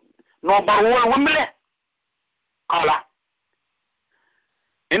نوبر ومله قال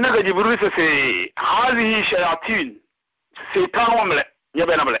إنك جبريل سي هذه شياطين سيطان ومله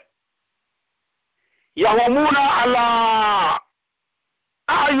يبين مله يهومون على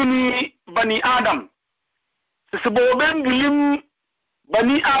أعين بني آدم سبوبين جلم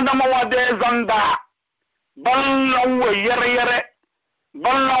بني آدم ودي زندا ballan yare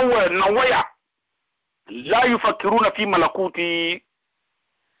ballan nawaya la yufakkiruna fi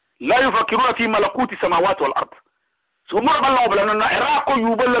malakuti samawati wal ard sumur ballan ballan iraqo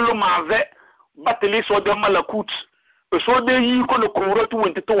yuballu ma'ze batli so de malakut so de yi ko no kuratu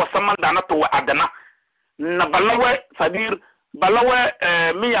wonte to wasamman dana to adana na balawe sadir balawe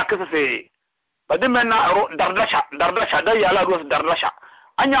mi ya kasa se badime na dardasha da yala ros dardasha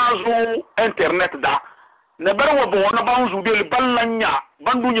anya zo internet da na barwa bo na banzu de ballanya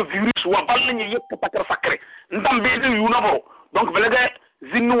bandunya virus wa ballanya yekka takar sakre ndam be de yuna boro donc belaga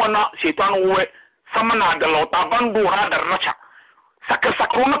zinnu wana shaytan we samana da lota bandu ra dardasha sakar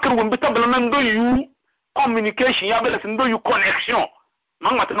sakrona kar won bitabla nan do yu communication ya bela sin do yu connection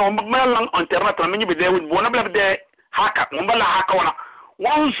mangata no mbala internet na minyi be de bo na bela de haka mbala haka wana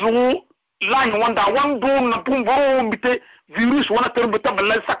wanzu line wanda wandu na pumboro mbite virus wana terbeta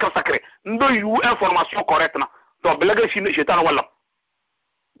bela sakre ndo yu information correct na to belaga shi shetan wala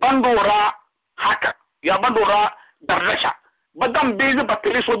bandora haka ya bandora darasha badam beze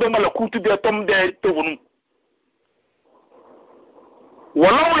batele so de malakutu de tom de togunu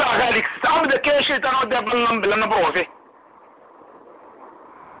ولولا ذلك سأبدأ كي شيطان ودي بلن بلن بروفي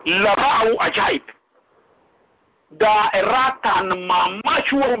لرأوا أجائب دا إراتان ما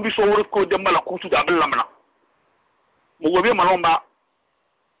شوهم بصورتكو دي ملكوتو دا بلن منا مغوبي ملون با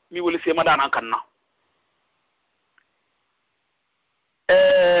ميولي سيما دانا كنا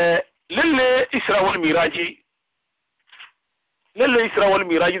للي إسراء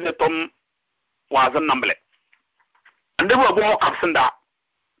والميراجي دي توم وازن نمبلي عندما أبوه قبسن دا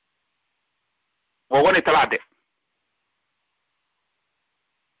وغني تلادي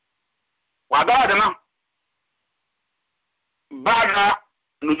وعدادنا بعد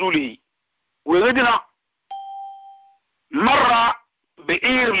نزوله وغدنا مرة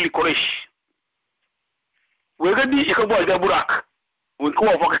بئير لكوريش وغدي يكبوا إذا براك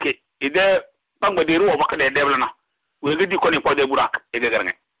ويكوا فكك إذا بانغ ديرو وفكك إذا بلنا وغدي كوني قوة إذا براك إذا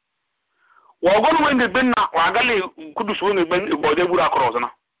غرنة وغن وين بيننا وعقلي كدوس وين بين قوة إذا براك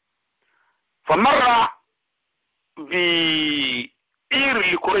روزنا فمرة بئير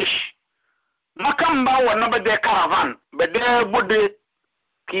لكوريش makan ba wannan ba da caravan ba da bude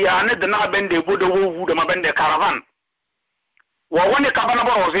kiyane da na bende bude wovu da mabende caravan wa wani kabana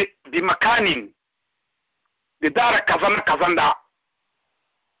ba rozi bi makanin da dara kazan da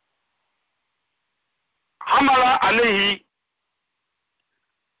hamala alaihi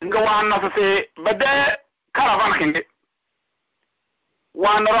nga wa na se ba da caravan kinde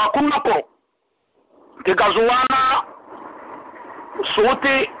wa na ra kunna ko ke gazuwana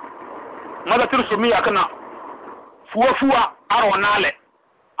sote mada tirsumi akana fuwa aro nale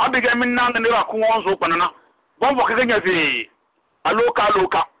abiga min nanga nira ku wonzo panana bombo ka ganya zi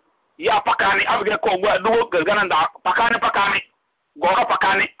aloka ya pakani abiga ko gwa duwo garganan da pakani goga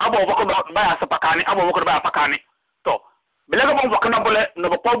pakani abo boko baya sa pakani abo boko baya pakani to bilaga bombo kana bole no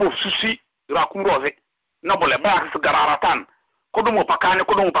boko bo susi ra ku roze na bole baya sa gararatan kodumo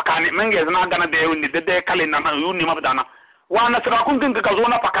pakani menge zana gana de yuni de kale na yuni mabdana wa na sira kun kin ka zo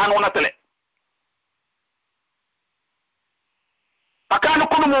na pakani wona tele pakanu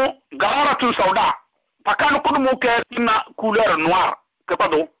kunumu gararatu sauda pakanu kunumu ke tina couleur noire ke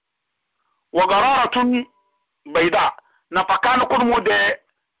pado wa gararatun bayda na pakanu kunumu de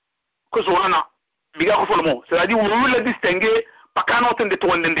kusona biga ko folmo c'est-à-dire vous le distinguer pakanu tende to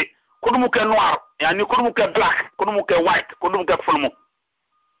wondende kunumu ke noir yani kunumu ke black kunumu ke white kunumu ke folmo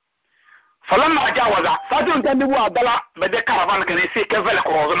falamma jawaza sadun tande bu adala be de caravan ke ne se ke vele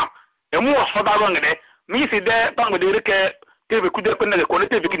korozona e mu soda go ngede mi si de tango de reke tebe kude ko nele ko ne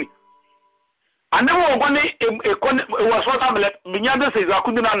tebe kini ande wo goni e ko wa so ta mele binyande se za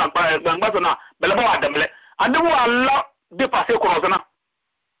kundina na gbangba na bele ba adamle ande wo alla dépasser ko rozana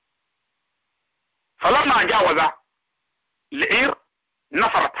falamma jawaza l'ir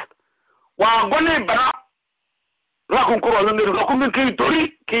nafarat wa goni bana ra kun ko rozana ro kun ki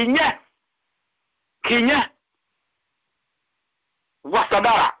tori kinye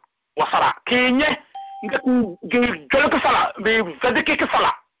wasara kinye ngeke sala be zadike ke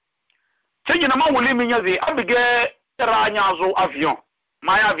sala tiji na mawuli min yazi abige tara nyazo avion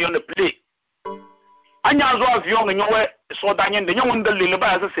ma avion de play anyazo avion nyowe so danye de nyawo ndal le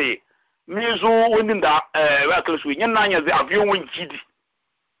ba se mizo wondinda wa kala suwi nyen na nyazi avion won jidi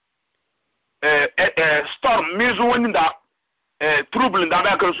storm mizo wondinda trouble nda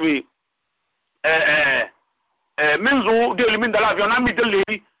ba kala suwi mizo de limin da avion na mi de le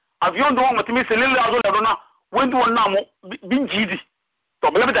avion do matimi se lele azo la dona wendu wonna mo binjidi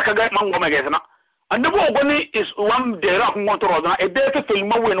to bele da kaga mango megezna ande bo goni is wam de ra kun kontro na e de ke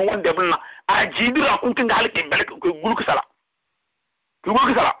film wen won de bna a jidi ra kun tinga halke bel ko gulu sala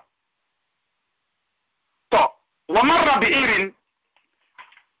gulu sala to wa marra bi irin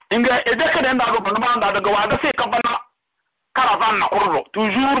inga e de ke de nda go bana nda daga wa da se ka bana caravan na kurlo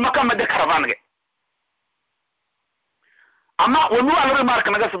toujours makama de caravan ge amma wonu ala remarque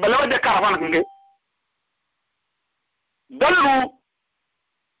naga se balaw de caravan ge dalu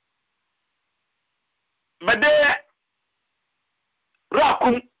bade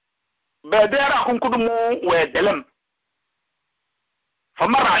rakum kudumu wa dalam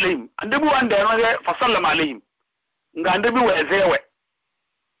famar alayhim andebu ande no fa sallama alayhim nga andebu wa zewe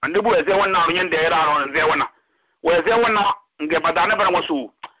andebu wa zewe na runyen de ra ron zewe na wa zewe na nga badana bara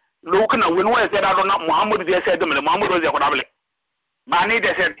wasu lokuna wenu wa zewe da na muhammadu de sai da muhammadu zai kuda bale ba ni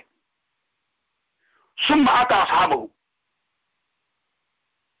de sai summa ata ashabu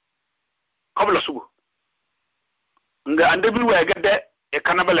qabla subuh nga andebu wa gadde e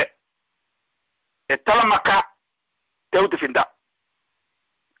kanabale e talamaka tewti finda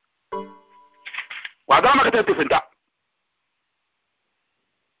wadama maka tewti finda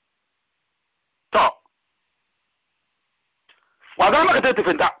to wadama maka tewti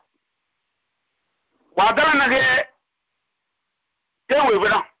finda wadala nage tewe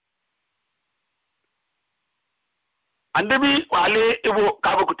bina andebi wale ibo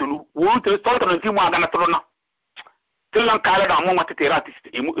kaba kutulu wo te tolta no timu agana tolona tilan kala da mo mate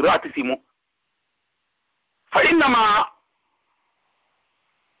ratisimu fa inma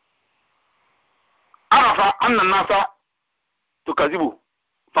arafa anna an-nasa tukazibu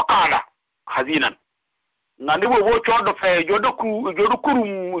faqala hazinan ngandi bo chodo fe jodo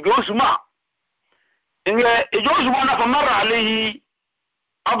kurum josuma inge josuma na famara alayhi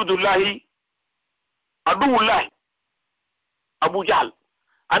abdullahi adullahi abu jahl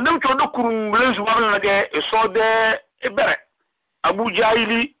andam chodo kurum lezu wabla nage sode ibere abu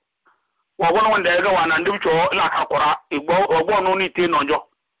jahili wa wona wanda ga wana andam cho la ka qura igbo no ni te nojo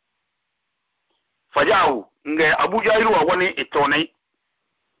fajahu nge abu jahili wa woni itonai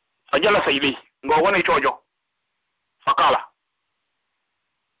ajala sayli ngo woni chojo fakala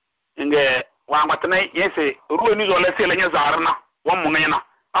nge wa matnai yese ruwe ni zo le sele nya zarna wa mu ngena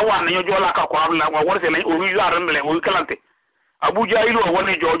awa na nyojo la ka qura la wa woni sele o wi zarna le o kalante abu jahil wa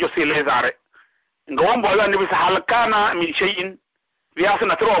wani jojo sele zare nga won bola ni bisa halkana min shay'in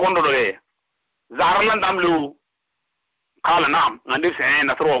riyasna tro wondo do zaralan damlu qala na'am ngandi se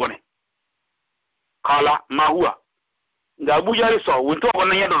na tro woni qala ma huwa nga abu jahil so wonto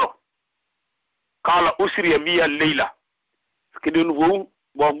wonna yedo qala usriya bi al-layla kidin wu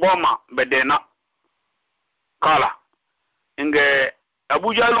boma bedena qala inge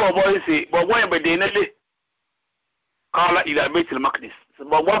abu jahil wa boysi bobo bedena le قال إلى بيت المقدس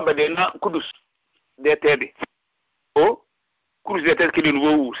بابا بدينا قدس ده تبي أو قدس ده تبي كده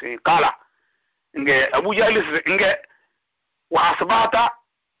نوو قال إنك أبو جالس إنك وأصبحت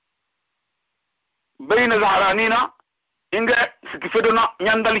بين زهرانينا إنك ستفيدنا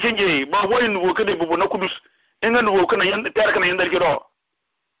يندل شنجي بابا نوو كده بابنا قدس إنك نوو كنا تركنا يندل كده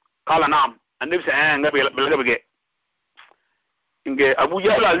قال نعم النبي سأ إنك بلغ بيجي إنك أبو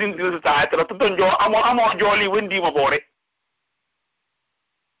جهل عزيز تنسى تعاتر تتنجو أمو جولي وندي مبوري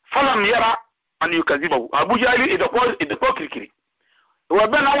فلم يرى أن يكذبه أبو جهل إذا كو كركري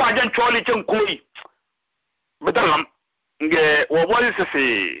وبنا واجن شولي تنكوي بدلم إنك وبولي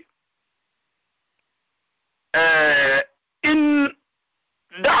سسي إن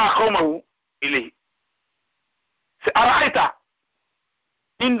دعا قومه إليه سأرأيت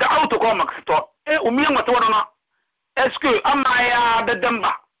إن دعوت قومك ستو أميان متورنا est-ce que amma ya da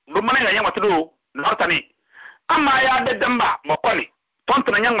damba do mana ya yamata do nortani amma ya da damba mo koni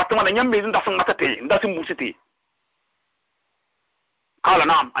tonto na nyang mata wala nyambe nda sun mata te nda sun busiti kala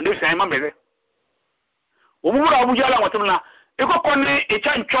naam andi sai mambe de o mu abu jala watumna e ko konni e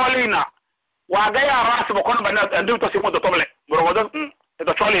chan cholina wa ga ya ras bo kono bana andi to simo do toble boro godo e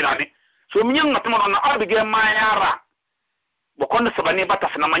to cholina ni so mi nyang mata na abige ma yara bo kono sabani bata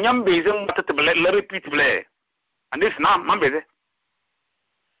sana manyambe zin mata te le repeat ble andis na mambeze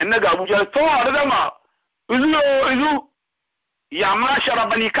ennaga abuja to adama izu ya mashara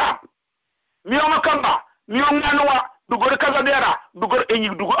bani kab miyo makamba miyo nganwa dugor kaza dera dugor enyi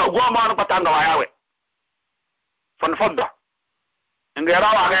dugo agoma no patanga wayawe fan fodda ngera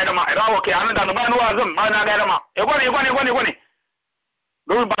wa ga dama rawo ke ananda no banu wazam bana ga dama e goni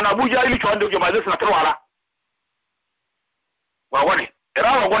do bana abuja ili to ando joma zesu na tarwala wa goni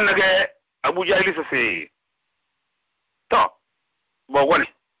rawo gonna ge abuja ili sase to bogoni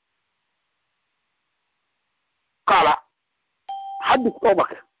kala hadith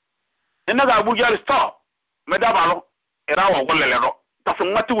qawmaka inaga Abu Jahl sto medabalo era wa gollele do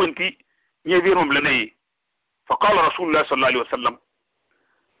tasmati wonti nyebirum lenayi fa qala rasulullah sallallahu alaihi wasallam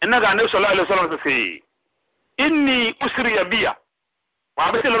inaga nabi sallallahu alaihi wasallam sai inni usriya biya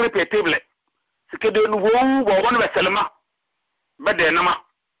wa be le répétable ce que de nouveau bo won be selma bade nama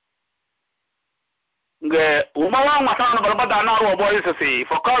nga umawa matana balbada na ro boy sai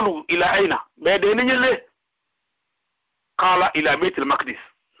fa qalu ila aina be de ni nyele qala ila bayt al maqdis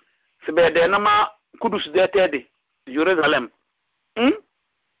sibede nama kudus de tede Jerusalem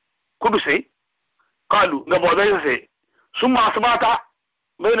kudus qalu nga bo de sai summa asbata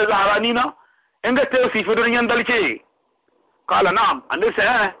bayna zaharanina enga te si fedor nyandal ci qala na'am ande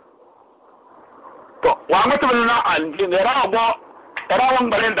sa to wa matbalna al ngera bo era won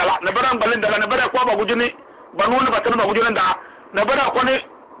balendala na bara ko ba gujuni banu na batar ba gujuni da na bara ko ne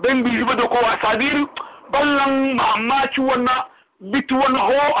ben bi ba do ko asadir ballan mamma ci wonna bitu wonna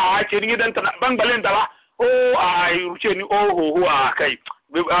ho a ce ni dan tan ban balendala o ai ruce ni o ho a kai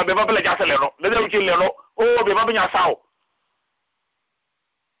be ba bala ja salero da ruce lero o be ba nya sawo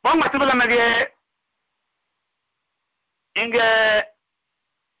ban matbala nage inge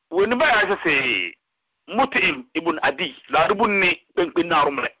woni ba ya se Mut'im ibn Adi la rubun ne pinpin na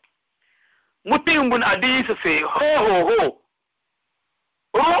rumle Mut'im ibn Adi se ho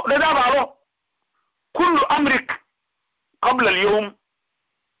ro da baro kullu amrik qabla al-yawm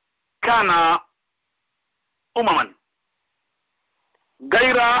kana umaman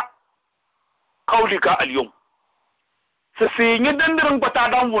gaira qawlika al-yawm se ni dandiran pata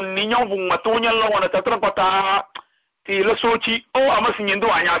dan wonni nyaw bu matonya la wana tatra pata ti la soci o amasin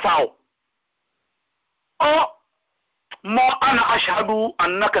yindo anya sawo mo ana ashhadu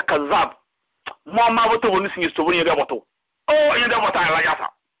annaka kazzab mo ma bato woni sin yisto woni ga bato yada bata la yasa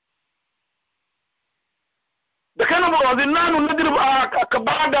da kana muradinna nadrib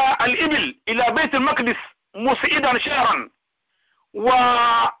kabada al-ibil ila bayt al-maqdis musidan shahran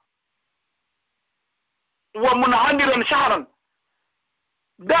wa munhadiran shahran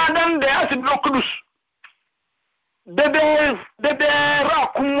dan da yasib al-qudus dede ra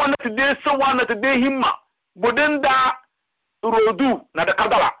kun wani tide sawana tide himma budin da rodu na da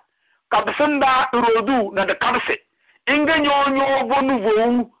kadala kabsin da rodu na da kabse in ga nyonyo bo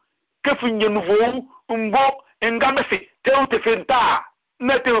nuvo kafin ya nuvo umbo in ga mese te finta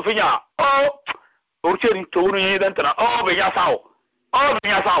na te finya urcheri to wuri dan tana be ya sawo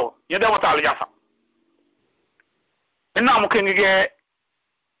ya da wata ya sa ina mukin ge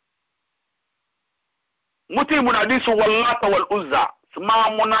Mut'im hadisu wallata wal uzza ma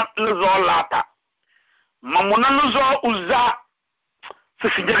muna luzo lata ma muna luzo uzza su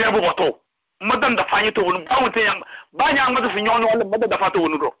finjere bu boto madan da fanyi to woni ba mutin yam ba nya ngada fi nyono wala madan da fato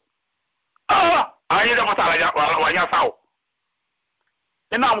woni do ayi da mata ya wa ya sawo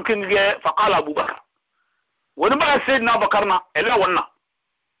ina mumkin ge fa qala abubakar wani ba sayyidina bakar na ila wannan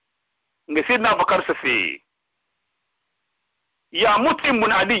nge sayyidina bakar sa fi ya Mut'im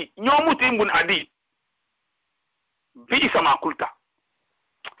bin Adi Mut'im bin Adi bi isa ma kulta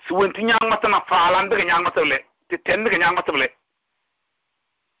si wenti nyang mata na falan daga nyang mata le ti ten daga nyang mata le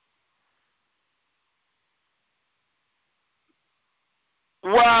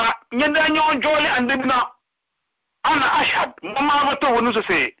wa nyanda nyon jole andibna ana ashhad ma bato wonu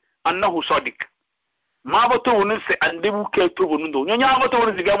se annahu sadiq ma bato wonu se andibu ke to wonu do nyonya bato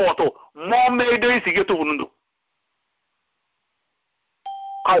wonu siga moto mo me dai sige to wonu do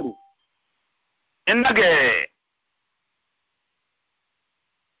qalu innage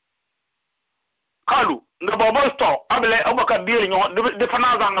qalu nga bobo sto able abaka biir ñoo de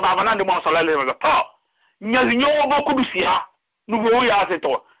fana za nga baba nande mo sallallahu alaihi wasallam nyazi ñoo boku du siya nu bo ya se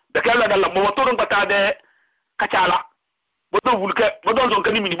to de kala dalla mo to don pata de kacala bo do vulke bo do zon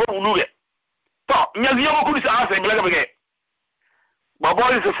kanimi ni bo wuluge to nyazi ñoo boku du siya se bilaga bege babo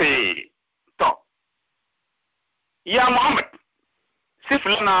se to ya muhammad sif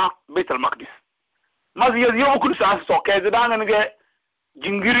lana bayt al maqdis maz nyazi ñoo boku du siya so ke da nga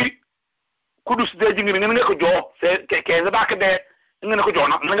jingiri kudus de jingiri ngene ko jo se ke za bak de ngene ko jo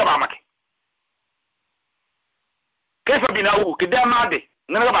na nga ba make kayfa binawu kida ma de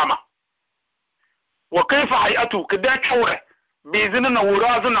ngene ga ba ma wa kayfa hayatu kida chore be zina na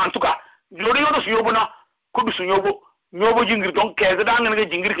wura zina antuka jori yodo su yobuna kudus nyobo jingiri don ke za ngene ga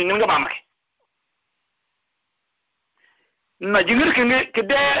jingiri ngene ga ba make na jingiri ngene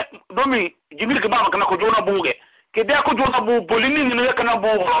kida domi jingiri ga ba make na ko jo na buge kida ko jo na bu bolini ngene ga na bu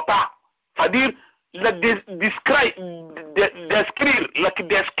rota c'est-à-dire la descrire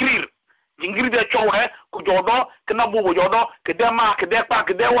jingiri de chowe ko jodo kana bugo jodo ke de ma ke de pa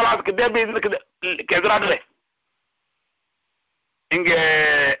ke de wala ke de be ke zradre inge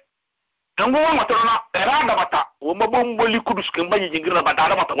ngo matona era da bata wo mabon boli kudus kan banyi jingira bata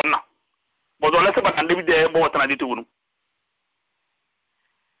da bata wonna bodo la se bata de de bo watana di tunu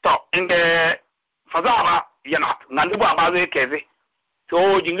to inge fazaba yana ngande bo abaze keze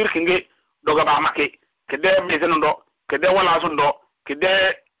to jingir kinge doga ba make kede bezeno ndo kede wala so ndo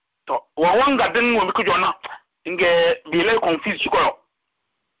kede to wo wanga den wo mi ko jona inge bile confuse chiko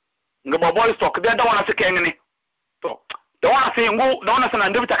nga bobo stock de da wana se kengene to da wana se ngo da wana se na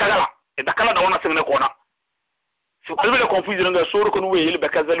ndebi takagala e takala da wana se ne kona so albele confuse nga soro ko no we be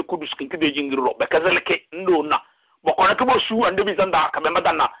kazal kudus kin kide jingiro be kazal ke ndo na bo kona ke bo su ande bi zanda ka be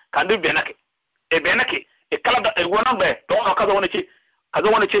madanna ka ndebi benake e kala da e wona be to wana kaza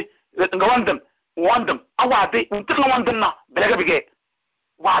wona ce nga wandam awade untila wandan na belega bige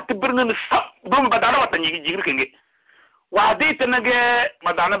wa tibirna sa do badana wata jingir kinge wade tanage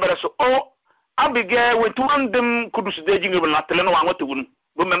madana baraso o abige wetuandem kudus de jingir bala teleno wa ngatu gun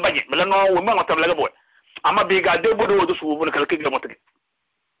bo membaje belano wo ma ngata belega boy ama biga de bodo wodo su bo kala kige motage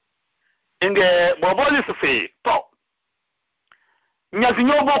inge boboli se fe to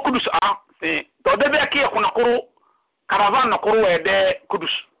nyazinyo bo kudus to de be ke kuna kuru caravan na kuru de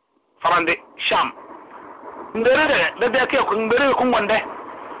kudus farande sham ndere de ke ko ndere ko wonde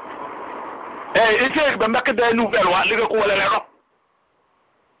ite be mbake de nouvelle wa liga ko wala lero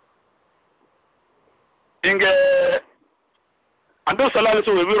inge ando salale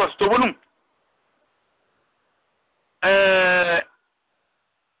so webiro to bonum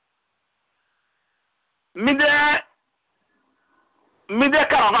mide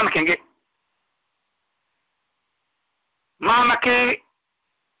caravan kenge mama ke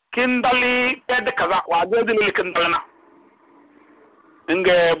kindali ed kaza wa godi le kindalana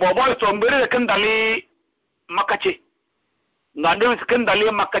inge bobo to mbere kindali makache ngade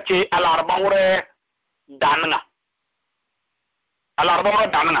kindali makache alarba wore danna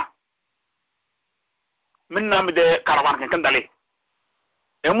minna mi de caravan kindali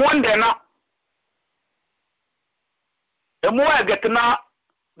e monde na e mo agatna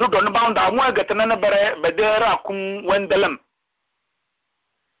do don baunda mo agatna na bare bedera kum wendalam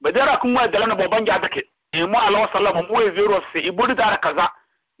bedera kum wendalam bo banja dake e mo Allah sallallahu mo e zero si ibudi dara kaza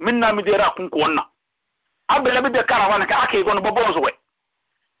minna mi dera kum ko wonna abela bi de caravan ka ake gon bo bonzo we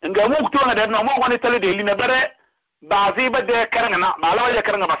nga mo kuto na de no mo woni tele de lina bare bazi ba de karanga ba lawa ya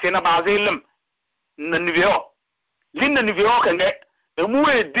karanga ba sena bazi lim na niveo linna niveo kange e mo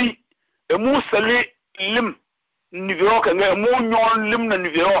e di e mo sali lim niveo kange e mo nyon lim na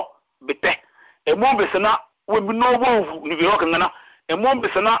niveo bete e mo besana we bi no bo niveo kange na e mo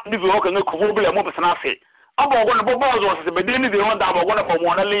besana niveo kange ko bo bele mo besana se abo go na bo bo zo se be de niveo da abo go na ko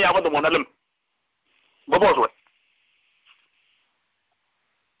mo na lin ya bo do mo na lim bo bo zo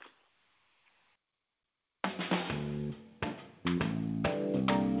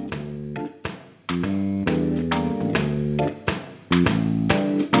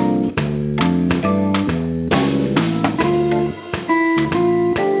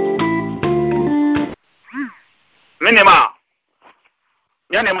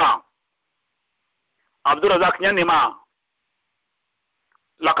Nyanema Abdourazak Nyanema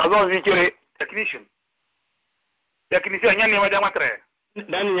la kazon zikire technicien Nyanema jamatre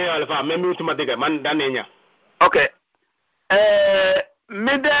dani nya alfa même utuma diga man dani nya okay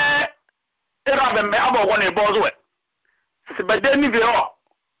mide irabe me abo woni bozwe se bade ni vero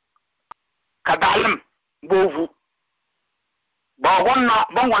kadalim bovu ba wonna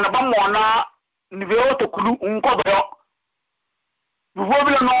ba mona ni vero to kulu nkodo Vous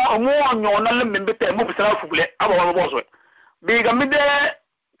voulez non, moi on a le même bétail, moi ça foule, abo wa bozo. Biga mide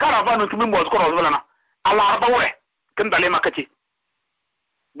caravane tu mimbo ko rozolana. Ala bawe ken dale makati.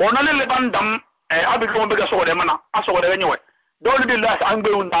 Bonale le bandam abi ko be ga so de mana, aso de nyewe. Dole de la angbe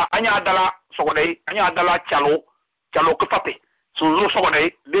unda anya dala so de, anya dala chalo ko fate. So so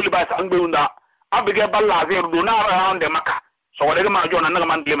de le ba sa angbe unda abi ga balla zero do na ande maka. So de ma jona na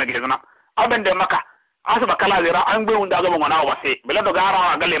man de me gezana. Abende maka. Asaba kala zira an gbe unda ga ngona wase bela do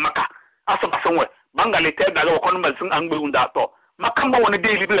gara ga le maka asaba sanwe bangale te da ga kon mal sun an gbe unda to makamba woni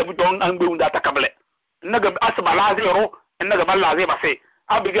de li bela bu don an gbe unda takable naga asaba la zero naga balla zai base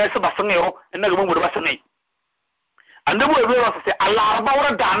abiga asaba sanero naga mu da basanai annabu e bewa se Allah ba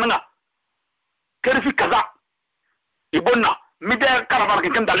wara danna karfi kaza ibonna mide kala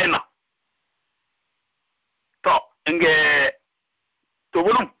barkin kan dalena to inge to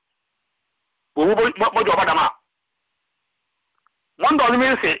bunum bo joba dama mon do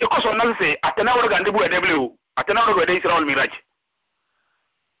mi se e ko so na se atena wor gande bu edeblewu atena wor go de Israel miraj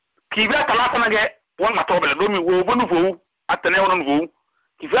ki ba kala ta nage won ma tobele do mi wo bonu fo atena won fo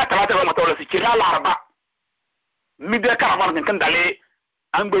ki ba kala ta won ma tobele si kila larba mi de kala war kan dale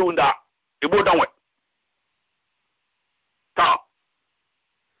an gbe unda ibo danwe ta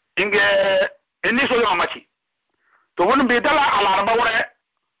inge eni so yo machi to won be dala alarba wore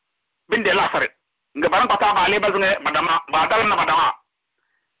binde la sare nga baran pata ba le bazne madama ba dal na madama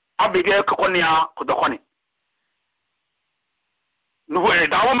abige ko konya ko do koni nugo e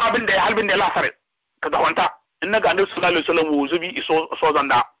dawo ma binde hal binde la sare ka do wanta inna ga annabi sallallahu alaihi wasallam wuzubi iso so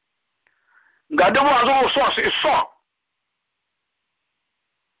zanda ga da wa zo so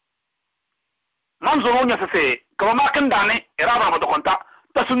man zo nya sase kama ma kan dane iraba ma do konta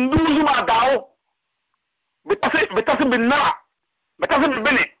tasunduzu ma dawo bitasi binna bitasi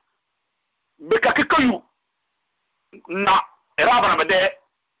bibene bikakikayu na iraba na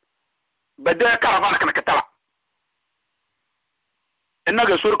bade karavana kana katala inna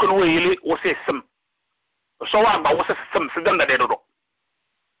ga sur kun wayili wose sim so wa ba wose sim sidan da dedo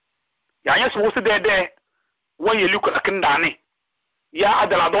ya yesu wose dede wayili ko akin dane ya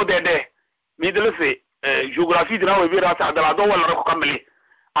adala do dede mi delese géographie dina we bira ta adala do wala ko kameli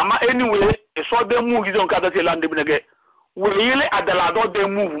amma anyway so de mu gizon ka da te lande binage wayili adala do de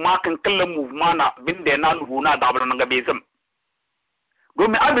mouvement kan kala mouvement na binde na lu na da bana nga bezam do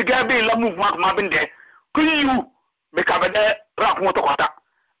me abiga be la mouvement ma binde kuyu be ka bade rap mo to kwata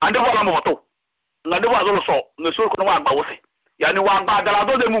ande wala mo to ngade wa zo so ne so ko wa gba wose yani wa gba adala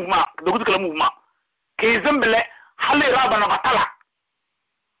do de mouvement do kutu kala mouvement ke zembele hale raba na batala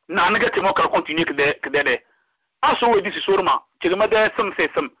na nga te mo ka continue ke de aso we disi sorma chegma de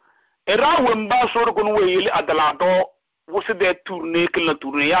sem era wemba sor ko no weyeli adala do wose de tourner kala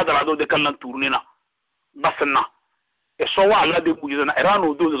tourner ya adala do de kala tourner na basna e so wa la de mujiza na era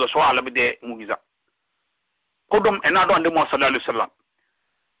no do so wa la de mujiza kodum ena do ande mo sallallahu alaihi wasallam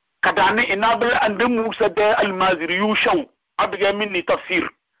kadane ena bal ande musa de almaziri yushaw abiga minni tafsir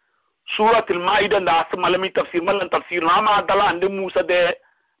surat al-maida da asmalami tafsir malan tafsir na ma dala ande musa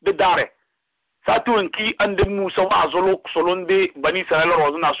de dare satu enki ande musa wa zolo solonde bani israël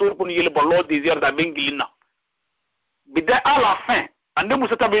rozna sur kun yele bollo désir da bengilina bida à la fin ande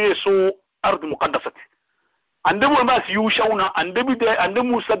musa tabe so ard muqaddasat ande mo mas yushawna ande bide ande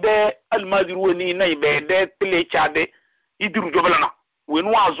musa de almazir woni nay be de tele chade idiru jobalana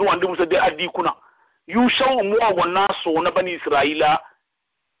wenu azu ande musa de adikuna yushaw mo wonna so na bani israila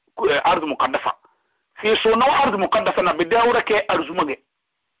ard muqaddasa fi so na ard muqaddasa na bidawra ke arzumage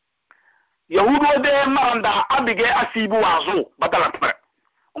yahudu de maranda abige asibu wazo badala tmara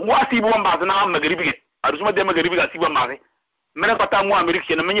ngo asibu wamba zana magharibi arzuma de magharibi asibu wamba mena pata mu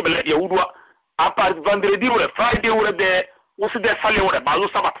amerika na menyi bele yahudu a part vendredi ou friday ou de wosi de sale ou bazo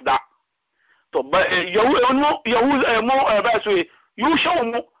sabat da to yahudu mo ba so yushaw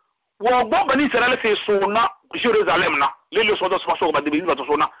mo wo bo bani israel fe so na jerusalem na lele so do so ba de bi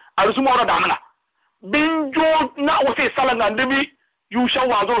so na arzuma ora da na binjo na wosi sala na debi yushaw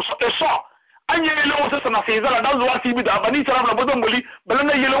wazo so anye yele wose sana sezala dan zuwa tibi da bani tara na bodon goli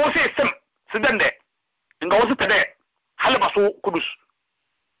balana yele wose sem sidande nga wose tede halba so kudus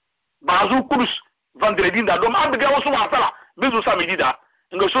bazu kudus vendredi da dom abiga wose wa sala bizu samedi da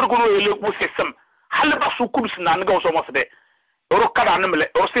nga sur ko yele wose sem halba so kudus na nga wose mo sede ro kada namle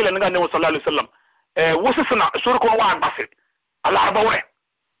ro sele nga ne sallallahu alaihi wasallam wose sana sur ko wa basir ala arbawe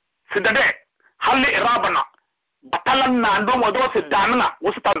sidande halle irabana batalan na ndo mo do se danna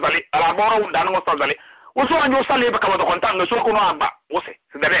wosu tanzali ala boro danna wosu tanzali wosu anjo sale baka wado konta nga sur ko no aba wose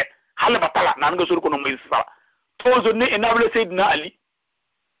sidare hal batala na nga sur ko no mo isa to zo ne enable sayyidina ali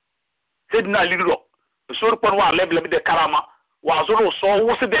do sur ko wa leble de karama wa zuru so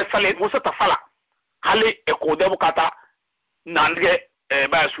wosu de sale wosu ta sala hale e ko de bukata na nge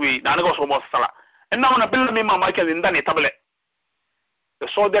ba suwi na nga so mo sala enna ona bil mi mama ke ndani table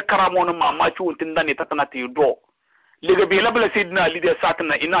so de karamo no mama ci wontin ndani tatana ti do lega be labla sidna ali de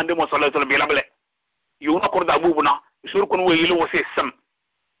satna ina ande mo sallallahu alaihi wasallam be labla yuna korda bubuna sur kun wayilo wose sam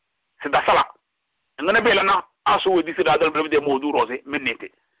sida sala ngana be lana aso wodi sida dal be de modu rose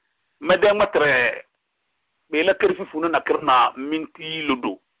menete mede matre be la kerfi funu na kirna minti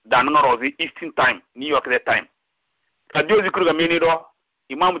ludo dan nga rose eastern time new york that time radio zikru ga meni do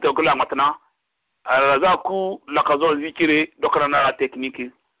imam tawkula matna razaku lakazo zikire dokara na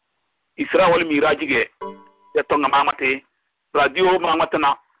technique isra wal mirajige ya tonga mamate radio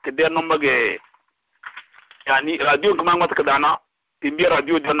mamatana kede nomba ge yani radio mamata kadana timbi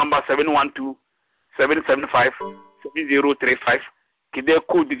radio de number 712 775 7035 kede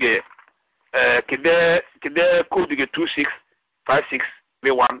code ge kede code ge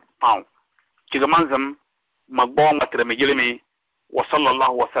 265631 pound kigamanzam magbon matre mejelemi wa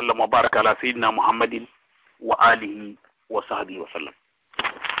sallallahu wa sallam wa baraka ala sayyidina muhammadin wa alihi wa sahbihi wa sallam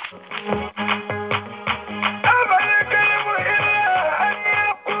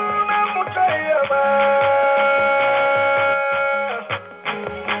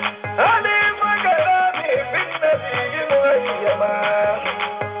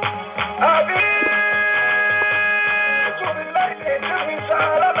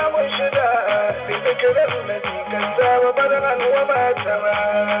الذي كذب بدرا وما سوى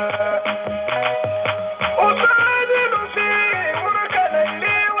أصادر في برك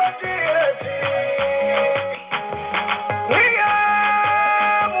ليلي وجيرتي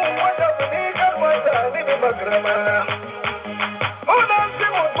نيام وتضليك الوزان بمكرمة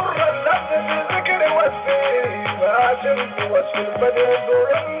أنظم ضر اللفظ بالذكر والسير وأعشر بوصف البدر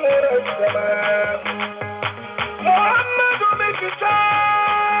دورا مرسما محمد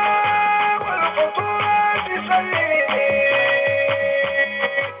بكتاب الخطوات سيدي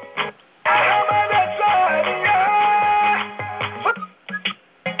أحمد الثانية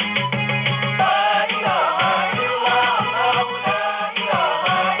لا إله إلا الله لا إله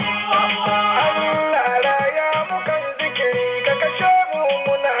إلا الله لا يا مكان ذكري ككشام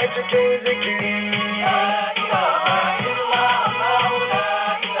مناجك ذكري لا إله إلا الله لا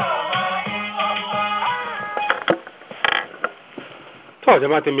إله إلا الله. To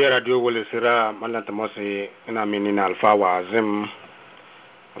jama'atin mai radio wale sira mallanta masu ina menina alfa wa zim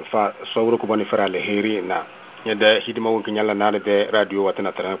alfa sauro ku bani fara alheri na yadda hidima wankin yalla na da radio wata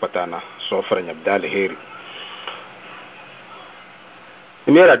na taran patana so fara nyabda alheri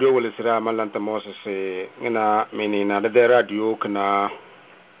mai radio wale sira mallanta masu se ina menina da radio kana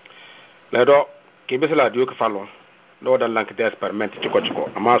lado ke bisa radio ka falo do da lank da experiment chiko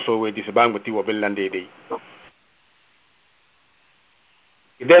amma so we disi bangati wo billande dai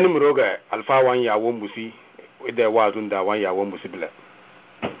idan numero ga alfa wan yawo musi da wazun da wan yawo musi bila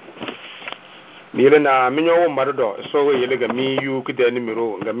nile na minyo wo mardo so we yele ga mi yu ki da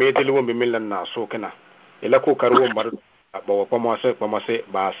numero ga metel wo be millan na so kana ila ko karwo mardo ba wo pamase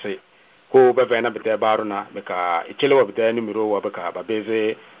ba se ko be vena be da baruna be ka ikele wo be da numero wo be ka ba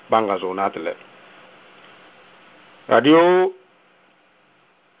beze banga zona tele radio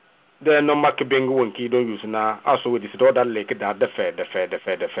de no mak bengu wonki don yusuna aso we disido dal le ke da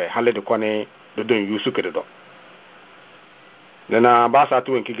defe halle de kone do don yusu ke do dana ba sa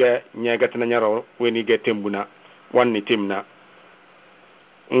tu wonki ge nyega tana nyaro weni ge tembuna wanni timna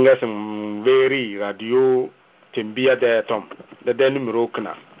ngasum veri radio tembia de tom de numero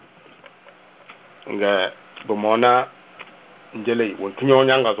kana nga bomona njele wonki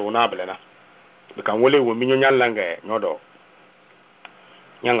nyonya nga zo na belena be kan wole wo minyo nyallanga nyodo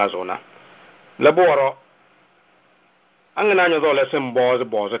nyanga zona laboro angana nyo dole sem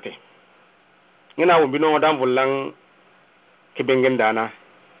bozete ngina wo bino dan vulang kibengen dana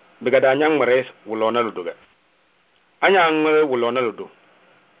biga da nyang mare wulona luduga anya ngare wulona ludu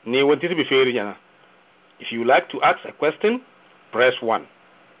ni wonti bi feri nyana. If you like to ask a question, press 1,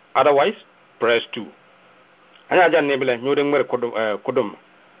 otherwise press 2. Anya jan ne bele nyoden ngare kodum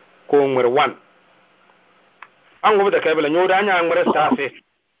ko ngare 1 ango da kabela nyoda anya ngare stase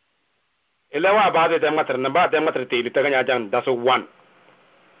elewa ba da matar na ba da matar te ta ganya jan da so 1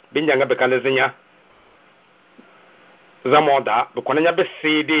 binjanga be kan zinya zamoda be konanya be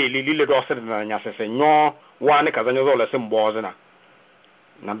cd lili do sir na nya sese nyo wani kazanyo zo la sim bozina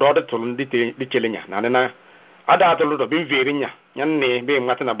na do da tulun di chelinya na ada to do bin verinya nyanne be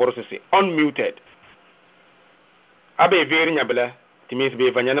mata na borosese unmuted abe verinya bele timis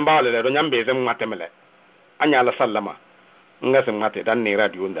be vanya na ba le do nyambe zem matemele anya la sallama ngase mate dan ne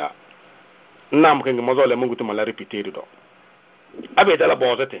radio nda nam ke mo zole mungu tuma la repeated do abe dala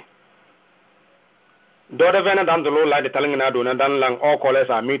bozete do de vena dan do la de talingna do na dan lang all callers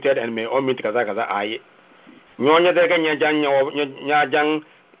are muted and may omit kaza aye nyonya de ganya nya jang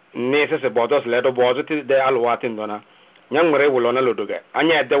ne se bodos le do bozete de alwatin dona nyang mure wulona lo doge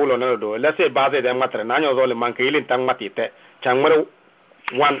anya de wulona lo do la se base de matre na nyo zole man ke ilin tang matite chang mure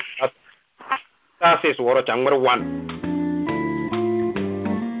 1 ta se so woro chang mure 1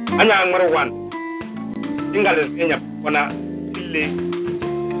 anya mure 1 ingale enya kona ille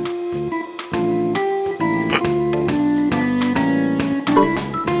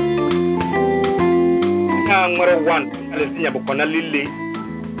anya mure 1 ingale enya kona lille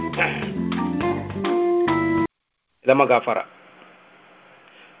lama gafara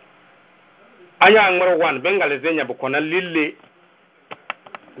anya mure 1 bengale enya kona lille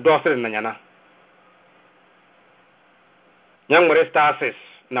dosre na nyana nyang mure stasis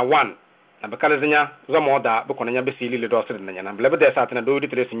na 1 na bakala zinya zamo da bu kono nya be sili le do sir na nyana blebe de satina do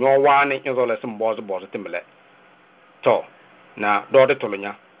ditre si nyo wani nzo le sim bozo timbele to na do de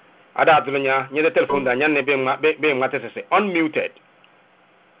tolunya ada tolunya nye de telephone da nyanne be ngate sese unmuted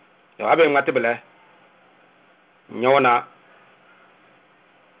yo abe ngate bele nyona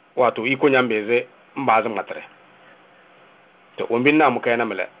wato iko nyambeze mbazo ngatre to ombinna mu kayna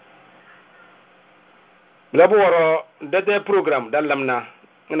mele blabo woro de program dalamna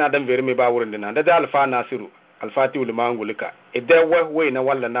ngana dan veri me ba wurin dina da alfa nasiru alfati ul mangulika ide we na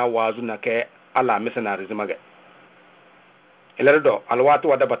walla na wazu na ke ala misana rizmaga elerdo alwatu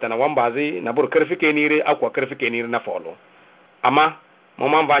wada batana wambazi na bur karfi kenire akwa karfi kenire na folo ama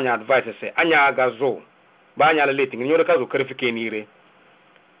mama vanya advice se anya gazo banya la leting nyoda kazo karfi kenire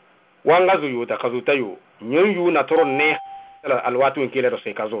wanga zu yuta kazo tayo nyon yu na toron ne alwatu nkele do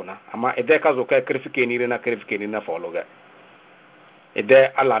se kazo na ama ede kazo ka karfi kenire na folo ga ede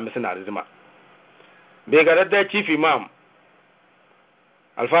ala misana rizma be ga da chief imam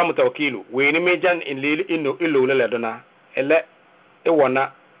alfa mutawkilu weni mejan in lili inno illo la dona ele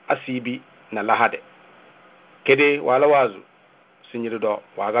ewona asibi na lahade kede wala wazu sinyiri do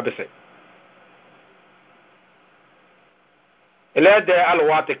waga bese ele de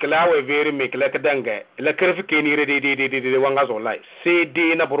alwate klawe veri mekle kadanga ele kerfi kenire de wanga zo lai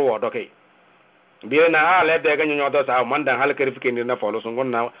cd na buru wodo kai biye na ale de ga nyonyo do sa mandan hal kerfi kenire na folo sungon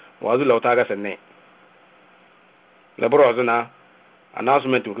na wazu lawta ga senne le buru zuna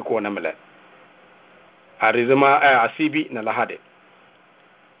announcement ko na mele arizuma asibi na lahade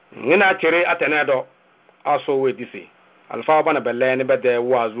ngina chere atenedo aso we disi alfa bana belle be de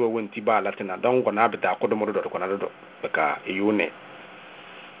wazu wonti ba latina don ko na bita ko do mo do ko na do baka yune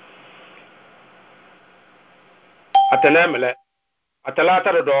atenemele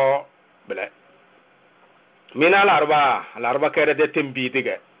atalata do bele mina larba kere de tembi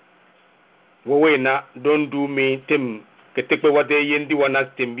dige wo we na don du mi tem ketekpe wade yendi wana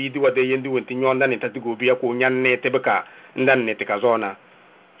tembi di wade yendi wonti nyonda ni tatigo biya ko nyanne tebeka ndan ne tikazona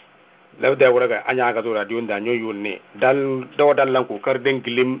lawda wuraga anya ga zo radio nda nyoyu ne dal do dallan ko kar den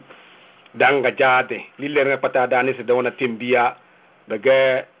gilim danga jade lille re pata dani se dawna tembiya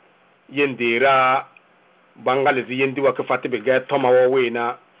daga yendira bangal zi yendi wa ka fatibe ga toma wo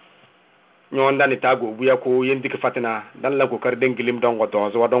wena nyonda ni tago buya ko yendi ka fatina dallan ko kar den gilim dongo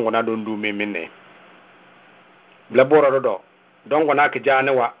to so dongo na don du memenne blabora do dongo na ka jane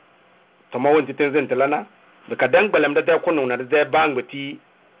wa toma wonti tenzen telana be ka dang balam da kunu na da bangati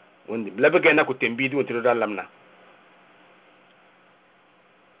wondi blabe na ko tembi di wonti do dalamna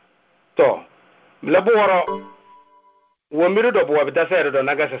to blabora wo miru do bo be da sere do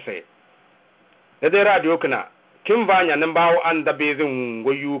naga sese de radio kana kim vanya nan bawo an da bezin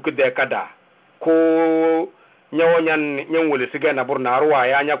goyu ku de kada ko nyawanyan nyanwole siga na burna ruwa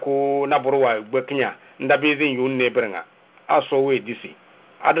ya nya ko na burwa gbeknya nda bezin yun ne birnga aso we disi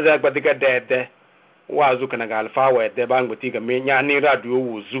adada gbadiga de wazu kana ga alfa wa de bangbati ga me nya ni radio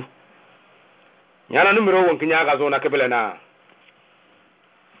wuzu nyana numero won kinya ga zo na kebele na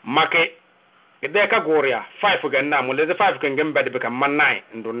make de ka goria 5 ga na mu le 5 kan gambe de kan man 9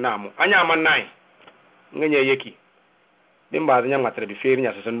 ndun na mu anya man 9 nganye yeki dimba nya ngatre bi feri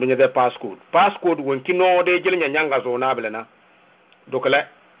nya sasan dunya de passcode won kino de jil nya nyanga zo na bele na dokale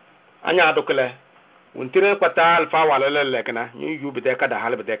anya dokale won tire kwata alfa wala le kana nyu yubi de ka da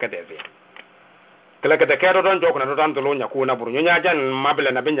halbe de ka de ze kala ka de ka do don jokna do dan do nya ko na buru nya jan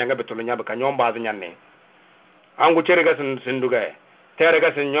mabele na binya ngabe to nya be ka nyomba nya ne angu chere ga sin duga tere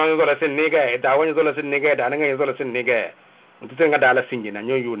ga sin nyon zo la sin ni ga da won zo la sin ni ga da nga zo la sin ni ga mutu nga da la singi na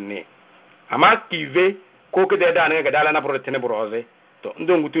nyo yun ne ama kive ko ke da nga ga da la na buru tene buroze to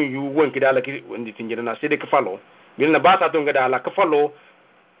ndo ngutu yu won ki da la ki wondi tinjira na sede ka falo bil na ba ta to nga da la ka falo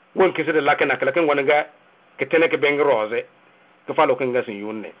won ki sede la kana kala kan wona ga ke tene ke beng roze ka falo kan ga sin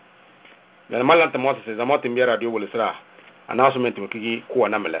yun ne yana malanta mota se zamota mi radio wala sira announcement ko ki ko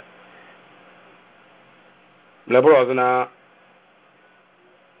na mele la buroze na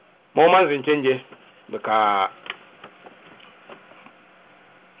moman zin canje baka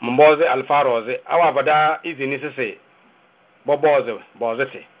mboze alfaroze awa bada izini sese boze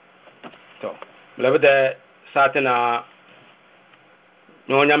te to labda satina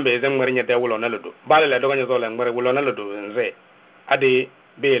nyonyambe zan marinya da wulo na ludo bale la doga nyazo la ngare wulo na ludo nze ade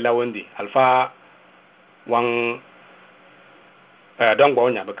be lawondi alfa wan dongbo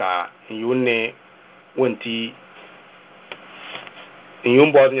nya baka yunne wonti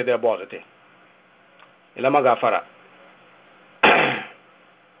yun boze nya da boze te ila magafara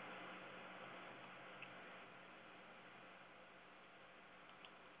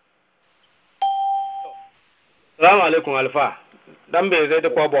Assalamu alaikum alfa dan be zai da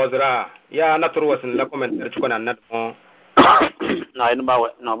ko bozira ya na turu wasin la comment da cikona na mo na ina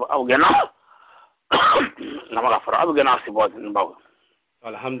bawa na abu gana na magafara abu gana si boz in bawa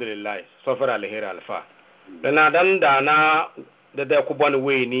alhamdulillah sofara alheri alfa dana dan dana da ku bon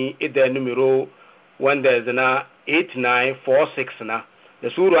we ni ida numero wanda zina 8946 na da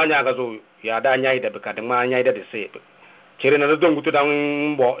suru anya ga zo ya da anya da bika da ma anya da sai kire na don gutu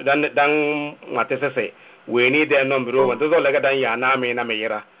dan bo dan mate sese we ni da numero wanda zo laga dan ya na me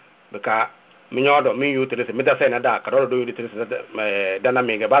yira bika mi nyodo mi yutre se mi da sai na da ka do yutre se da na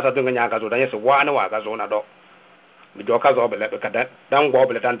mi ga ba sa to nya ga zo da yeso wa na wa ga zo na do mi do ka zo bele ka da dan go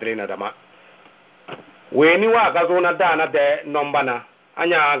bele tan tre na da ma we ni wa ga zo na da na de nomba na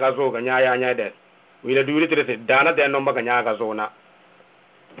anya ga zo ga nya ya nya de we le du yutre se da na de nomba ga nya ga zo na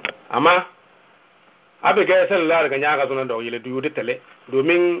amma abiga sallar ga nya ga zo na do yele du yutre tele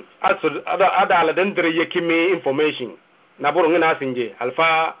domin ada ala dan dire yake me information na buru ngina sinje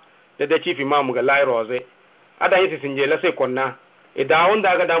alfa da chief imam ga lai roze ada yiti sinje la se konna e da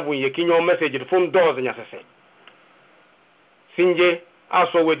onda ga dan bun yake nyo message fun doz nya sase sinje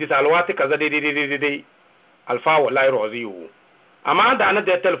aso we di salwati kaza de alfa wa lai roze yu amma da na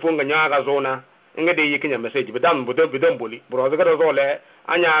da telephone ga nya ga zo na nga de yake nya message bidan boli bro ga do zo le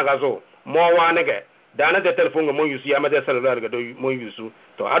anya ga zo mo wa ne ga dana da telephone ga mo yusu ya ma da cellular ga do mo yusu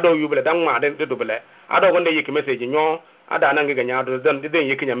to ado yu bele dan ma den do bele ado gonde yiki message nyo ada nan ga nya do dan den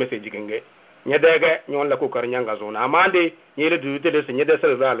yiki nya message genge nya da ga nyon la ko kar nya ga zo na amma de nyele du de se nya da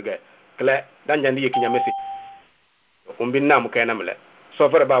cellular ga kle dan jan yiki nya message ko bin na mu kai na mele so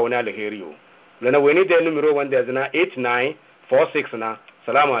far ba wani alheriyo lana wani da numero wanda zina 8946 na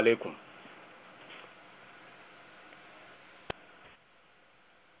salamu alaikum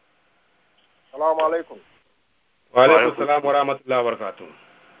Assalamu alaikum. Wa alaikum salam wa rahmatullahi wa barakatuh.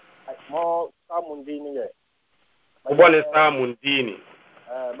 Mo samun dini ye. Ubone samun dini.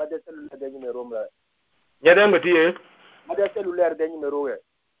 Made cellulaire de numéro mla. Nyade mbetiye? Made cellulaire de numéro ye.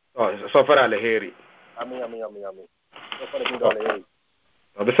 So fara alheri. Amin. So fara bindo alheri.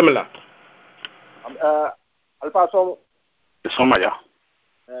 Bismillah. Alpha som Somaya.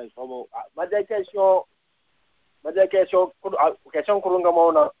 Somo. Made question kurunga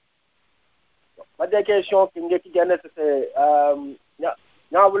mona. Made question kinge ki gane se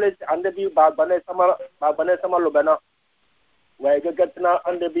nya wule ande bi ba bane sama lobena wa ga gatna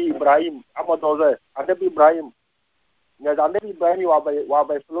ande bi Ibrahim amadoze ande bi Ibrahim nya ande bi Ibrahim wa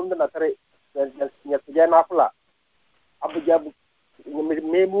ba fulum na tare nya tiga na fula abja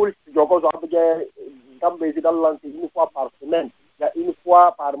me mul jogo zo abja gambe di dalan une fois par semaine ya une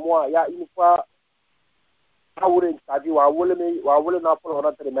fois par mois ya une fois awure tabi wa wule na fula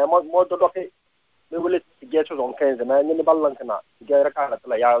na tare me mo dodoke me wule tiga so on 15 na ni ballan kana tiga raka na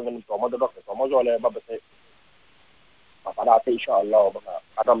tala ya ngin to mo dodoke to mo jole babate pada ate inshallah baka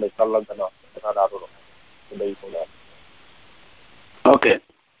adam me sallan kana da do dai ko la okay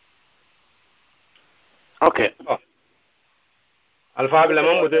Alfa bila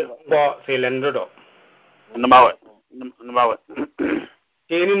mamude bo silendo do numawe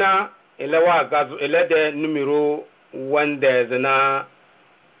tinina elewa gazu elede numero wanda zina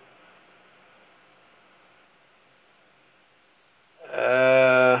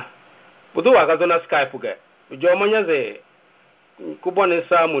budu wa gazu na Skype ga jo manya ze kubone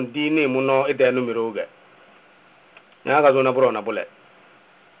samun dini muno ide numero ga na gazu na bro na bule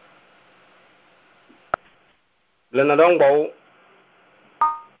lena don gbawo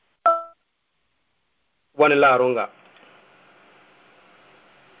wani larunga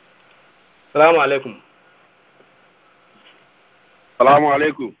salamu alaikum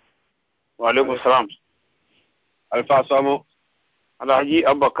wa alaikum salam Alpha Somo Alhaji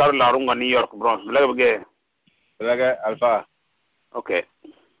Abubakar larunga New York bro Laga Alpha okay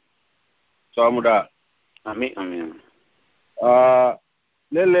Somo da amin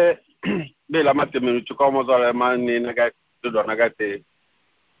lele be la matemi chukomo zole mani naga do naga te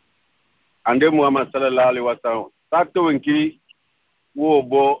ande Muhammad sallallahu alaihi wasallam takto winki wo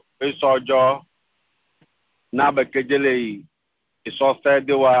bo isojo na ba kejele iso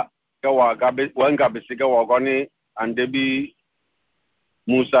fede wa gawa gabe wanga bisiga wogoni ande bi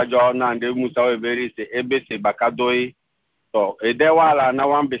Musa jo na ande Musa we beri se ebese bakadoi to ede wala na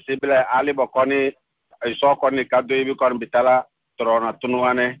wan bisibile ali bokoni iso koni kadoi bi kon bitala trona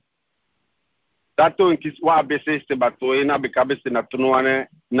tunuane tato nki wa bese se batoi na bikabese na tunuane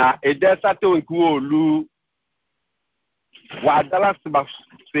na ede sato nki olu wa dala se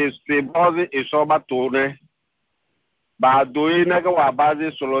bozi iso batone ba doi na ga wa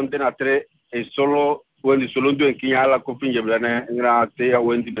bazi solonde na tre solo wendi solondo nki yala ko finje blane ngra te ya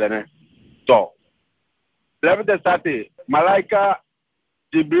wendi blane to lebe sate malaika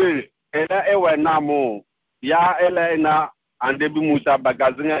Jibril ela ewe namo ya ela na ande bi Musa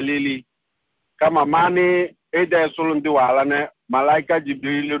bagazinga lili kama mani ede solondi wala ne malaika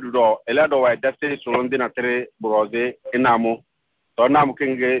Jibril do ela do wa dase solondi na tre broze inamo to namu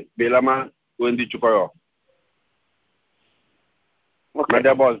kenge belama wendi chukoyo okay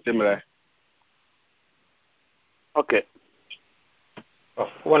da boss timle okay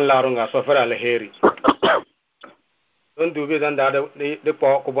wan larunga so fara alheri don dubi dan da de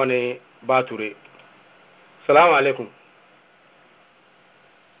po ko bone bature salamu alaikum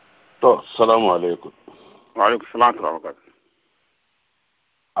to salamu alaikum wa alaikum salam wa rahmatullah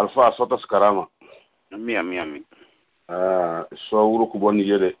alfa sotas karama ami so wuro ko bonni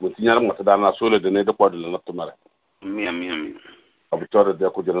yede mo tinyar mo tada na sole de ne de podle na tumare ami abutore de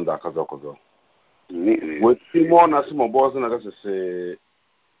ko jena da kazo ko zo ni wo ti mo na simo boss na ga se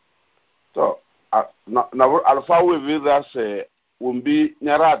to na alfa we visa se wumbi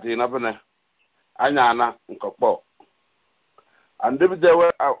nyarati na bene anyana nkokpo ande bi de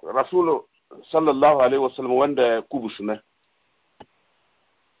rasulu sallallahu alaihi wasallam wanda kubusune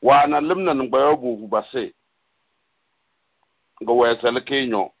wa na limna ngbayo bu base go wesel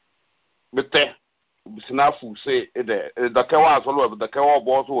kenyo bete bisina fu se ede da kawa so lo da kawa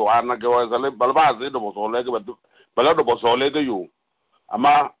bo so wa na go wesel balba ze do bo so le ga bala do bo so le ga yo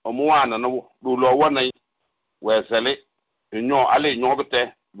ama omuwana no do lo wona wesel enyo ale nyo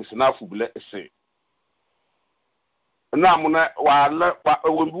bete bisina fu bele se na muna wala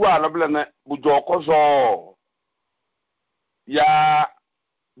wumbu wala bele na bu joko zo ya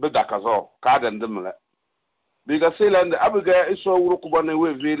bedaka zo ka da ndimle biga selande abiga iso wuro kubane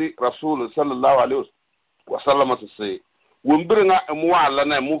we veri rasul sallallahu alaihi wasallam to say wumbirnga mu wala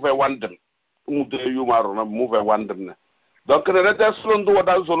na mu ve wandem mu de yumaro na mu ve wandem na donc ne da slon do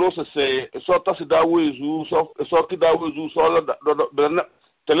da zolo se so tasi da wezu so ki da wezu so do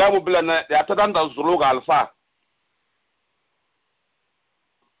telamu bilana ya tadanda zolo ga alfa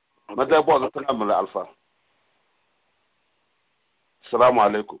mata bo da telamu alfa assalamu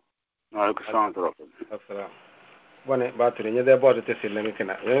alaikum wa alaikum salam wa rahmatullah bone bature nyede bodo te sille mi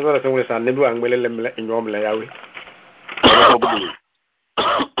kina ne go so san ne duang mele lemle nyom la yawi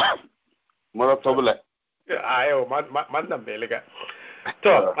mara tobule ayo man na belega to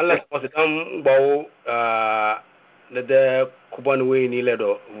Allah ko dam bawo ne de kubon we ni le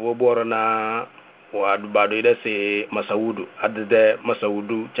do wo borona wa dubado ida se masaudu adde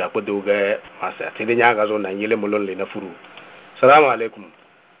masaudu cha ko doga masa te de nyaga zo na yele molon le na furu assalamu alaikum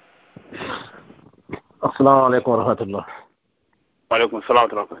السلام عليكم ورحمة الله. وعليكم السلام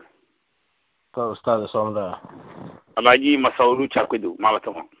ورحمة الله. أستاذ صامدا. الله يجي مسؤول شاكدو ما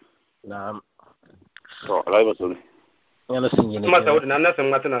بتمام. نعم. الله يبارك. أنا سنجني. مسؤول نانا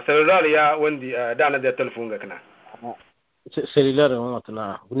سمعتنا سيلولار يا وندي دانا ده تلفون كنا. سيلولار ما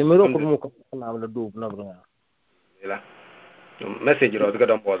تنا. نمرو كم كنا عمل دوب نبرنا. لا. مسج رود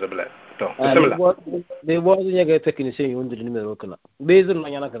كده مبوز بلا. تو. بسم الله. بيبوز يجي تكنيسي يوندي نمرو كنا. بيزن ما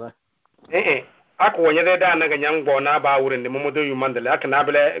يانا كنا. ako wonya de da na ga nyang bo na ba wurin de momodo yu mandale aka na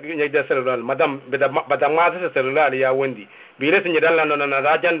bele nya de celular madam bada ma ta celular ya wondi bi re tin dan lan na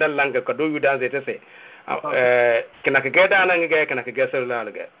da jan dan langa ka do yu dan zai ta se kina ka ga da na ga kina ka ga celular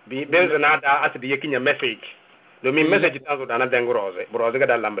ga bi ben na da asidi yake nya message do mi message tan so da na den groze broze ga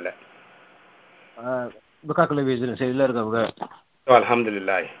da lambele baka kala bezin celular ga to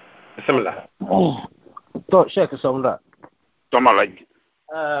alhamdulillah bismillah to sheikh somda to malaj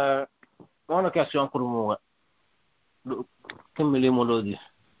una question pour moi kimili molodi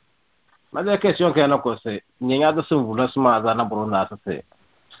ma da question ke na ko se nyanya da sun vula sma za na buruna se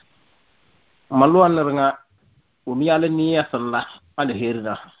malwan nga umi ala niya salla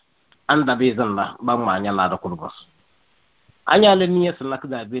alherina anda be zanna ba ma nya la da kurbas anya la niya salla ka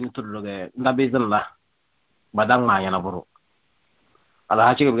be ni tulloge nda be zanna badang ma nya na buru ala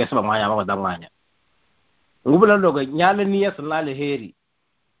ha ci ga ba ma nya ba badang ma nya ngubula loge nya la niya salla alheri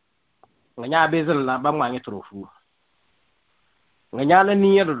nganya bezin la ba ma trofu nganya la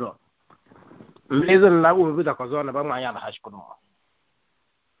niya do bezin la u bi da ko zona ba ma ya la hash kuno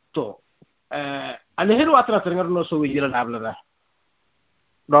to alheru atra trengar no so wi la abla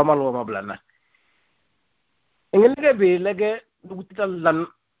do mal wo mabla na ngel be lege dugtital lan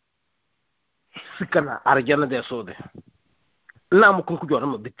sikana arjana de sode na mu kun ku jora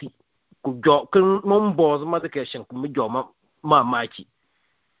ma bitti ku jo kun mom boz ma de keshen ku mi jo ma machi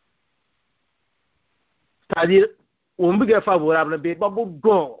c'est-à-dire on biga favorable be babu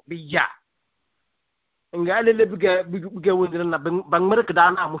do biya ngale le biga wondina na bang marka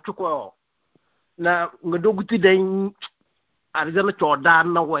dana mu ko na nga doguti den arjana to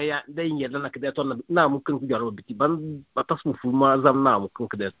dan na waya den yella na kede to na mu kan ku jaro biti ban batasmu fu ma zam na mu kan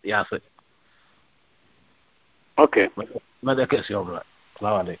kede ya se okay ma da question la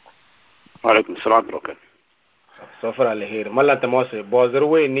assalamu alaikum wa alaikum salam okay so fara alheri mallanta mose bozar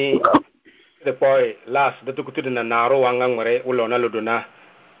we ni de poi las de tukutu na naro wanga ngore ulo na luduna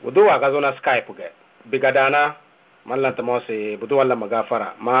wudu wa gazo na skype ge bigadana mallanta mose budu wala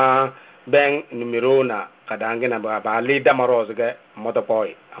magafara ma ben numero na kadange na ba li damaroz ge moto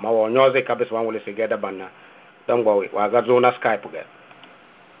poi ama wo nyoze kabis wan wole se ge da banna don go wa gazo na skype ge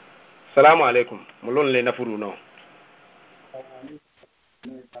Assalamu alaikum. Mulun le na furu no.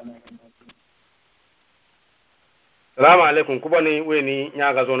 Assalamu alaikum. Kubani weni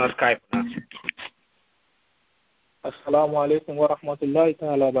nyaga zona Skype na. Assalamu alaikum wa rahmatullahi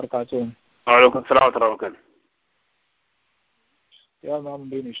ta'ala wa barakatuh. Wa alaikum assalam wa rahmatullahi. Ya mam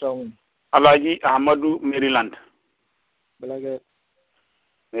bin Shawun. Alaji Ahmadu Maryland. Belage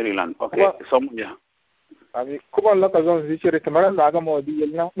Maryland. Okay. Somuja. Abi kuba la ka zon zikiri kamara da ga mo di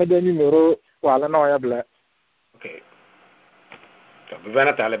yelna me de numero wala no ya bla. Okay. To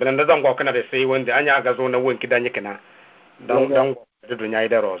bana tale bana da zango kana da sai wanda anya ga zo na wonki dan yake na. Dan da dunya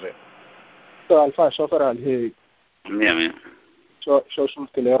ida rose. To alfa shofar alhe. Mia. So shun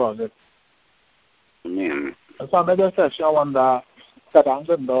tele rose. Mia. Alfa me da sa shawanda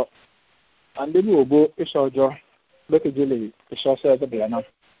kadanga ndo. Ande bi obo isojo beke jele isose da bla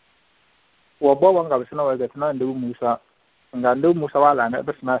wo bo wanga bisina wa gatina ndu Musa nga ndu Musa wala na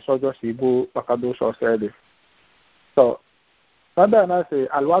bisina sojo sibu bakado so sede so sada na se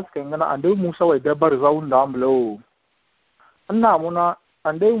alwas kengana ndu Musa wa da bar zaunda amlo anna muna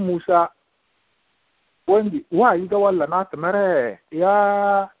ndu Musa wandi wa yi ga walla na tamare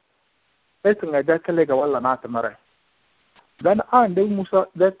ya etinga da tele ga walla na tamare dan ndu Musa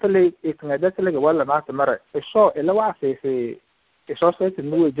da tele etinga da tele ga walla na tamare so elawa se iso se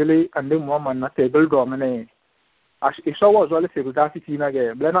tinu jele ande Muhammad na table do mene as iso was wala se da fitina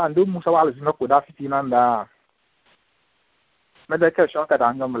ge blana ande Musa wala zina ko da fitina nda meda ka shaka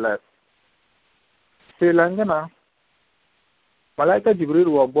da ngamle se langana malaika Jibril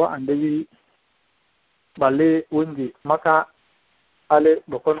wo bo ande wi bale wondi maka ale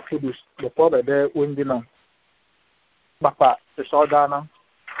do kon kidus do ko be de wondi na bapa iso dana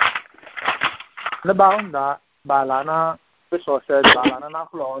na baunda balana so said balana na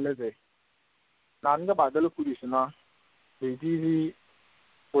flo leze nanga badal kudisina be divi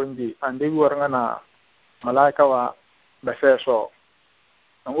wondi ande woranga na malaika wa befeso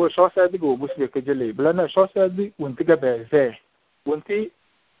ngo so said go busbe kejele blana so said wonti ga beze wonti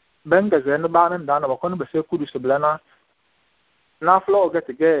benga zen banan dana ba kon be se kudus blana na flo ga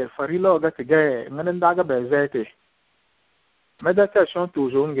tege farilo ga tege nganen daga beze te meditation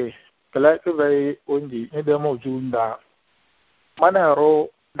tuzunge kala ke vai wondi ne de mo junda mana ro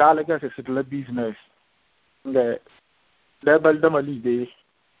dalega se sitla business nga lebal da malide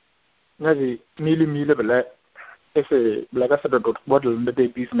ngazi mili bele ese blaga sa dot bodel de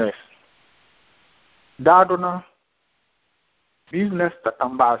business dadona business ta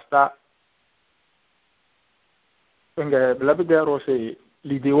ambasta nga blaga de ro se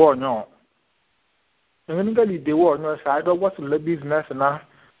lide wo nyo nga lide wo nyo sa do what the business na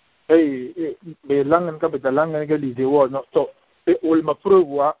be langan ka be langan ga lide wo nyo to ulma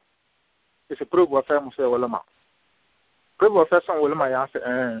preuve se preuve fa mo se wala ma preuve fa son wala ma ya se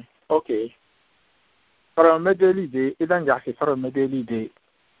okay para medeli de idan ja se para medeli de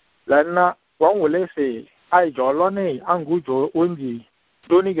lana wan wala se ai jolo ne angu jo onji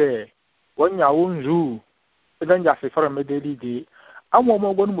doni ge wanya wonju idan ja se para medeli de amo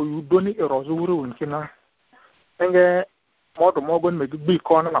mo gon mo yu doni erozo wuro wonkina enge modo mo gon me bi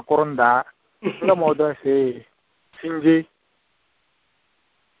ko na koronda nga modo se sinje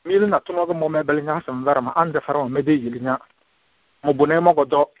mil na tuno go mo me belnya sam varama ande faro me de yilinya mo bune mo go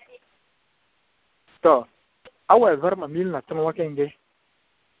do to awa varma mil na tuno wakenge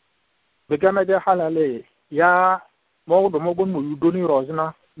be gama de halale ya mo do mo gon mo yudoni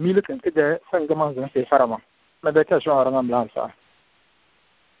rozna mil kan ke de sanga man zan se farama me de ka so aranga mlansa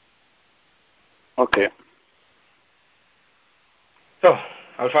okay so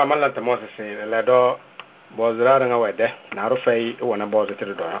alfa malanta moses se la do bozara nga wede na rufai wona bozo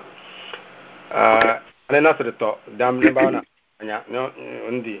tido do ane nasir to dam ne bauna anya no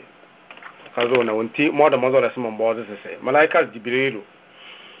undi kazo na unti moda mazo da simon bozo se malaika jibrilu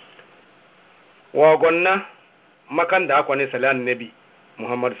wa gonna makan da akwani salan nabi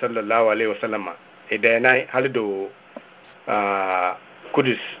muhammad sallallahu alaihi wasallam idana halido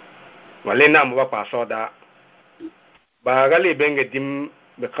kudus wale na mu ba kwaso da ba gali benge dim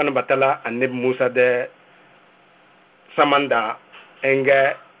be kan batala annabi musa de samanda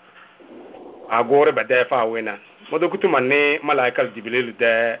enga agore ba de fa wena modo kutu manne malaikal jibril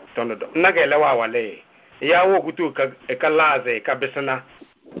de tondo naga lewa wale ya wo kutu ka laze ka besana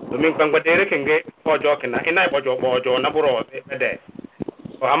domin kan gwadere kenge ojo kina ina bojo na buro de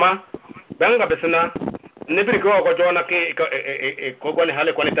o ama banga besana ne bi ko ojo na ke ko goni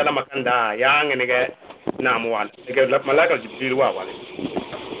hale ko ni tala makanda ya ngene ge na mu wal ke malaikal jibril wa wale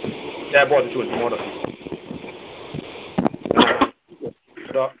ya bo tu modo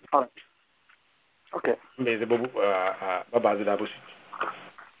okay mbeze bobu baba zida busi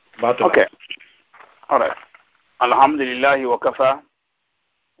Okay. All right. Alhamdulillah wa kafa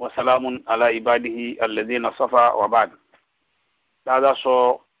wa salamun ala ibadihi alladhina safa wa ba'd. Dada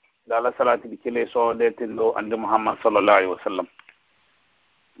so dala salati bikile so de tindo ande Muhammad sallallahu alaihi wasallam.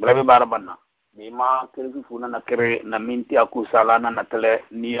 Brabe barabanna. Bima kirfi funa na kere na minti akusala na tele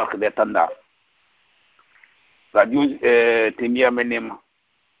New York de tanda. Radio temia menema.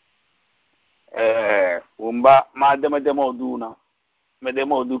 Umba ma de mawduna. Mede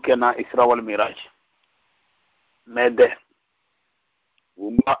mawdu kena Isra wal Miraj. Mede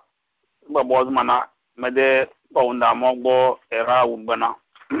umba boz mana mede paunda mogbo era umbana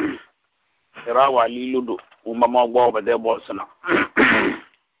era wali ludo umba mogbo bede bolsana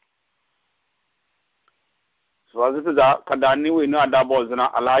so azita da kadani we no ada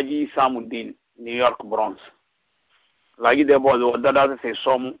bolsana Alhaji Samuddin New York Bronx Alhaji de boz wadada se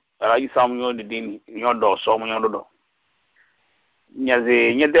som Alhaji Samu yo de din yo do som yo do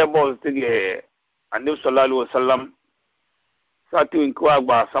nyaze nyede boz tige ande sallallahu alaihi wasallam satu inkwa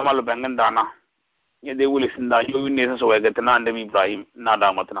gba samal bangan dana nyede wuli sinda yo ne so wega tana ande Ibrahim na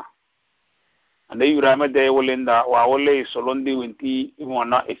da matna ande Ibrahim de wolinda wa wolle solondi winti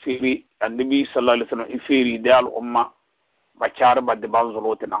imona efiri ande bi sallallahu alaihi wasallam efiri dal umma bachar badde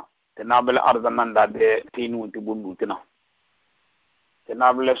banzolotina tenabel arzanan da de tinu winti bundutina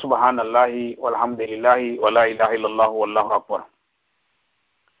tenabel subhanallahi walhamdulillahi wala ilaha illallah wallahu akbar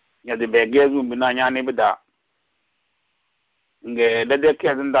nyade be gezu bina nyane bida nge dade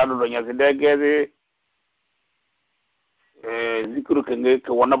kezin dalu do nyade de gezi zikru kenge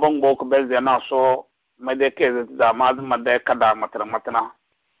ke wona bongo ko belze na so mede kezin da madu made kada matana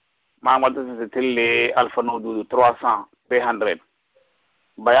ma madu se tille alfa no du 300 300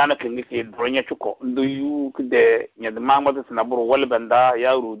 bayana kenge ke dronya chuko ndu yu kide nyade ma madu na buru wal banda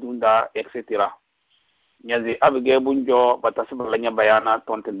ya rudunda etc nyazi abige bunjo batasba lanya bayana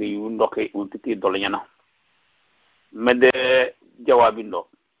tonte de yu ndoke untiti dolanyana mede jawabindo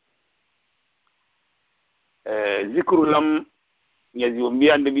zikru lam nyazi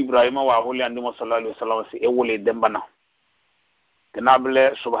umbi ande Ibrahim wa holi ande sallallahu alaihi wasallam si ewole dembana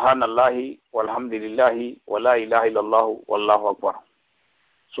kanable subhanallahi walhamdulillahi wala ilaha illallah wallahu akbar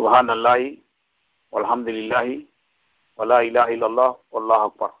subhanallahi walhamdulillahi wala ilaha illallah wallahu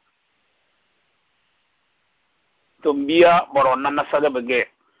akbar tumbia boronna na saga bege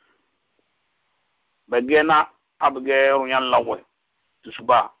na abge runyan lawe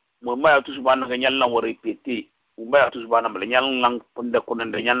tusuba mo maya tusuba na ganyan lan wori peti umba tusuba na mala nyan lan punda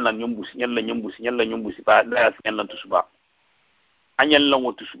kunan da nyan lan nyumbusi ba da nyan lan tusuba anyan lan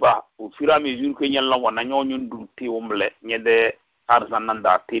wo tusuba o fira me jur ko nyan lan wana nyonyun du te womle nyede arzan nan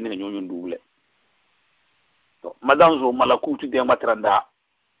da te ni nyonyun duble to madan zo malakutu de matranda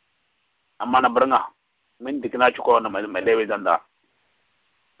amana branga min dikna chuko na malewe danda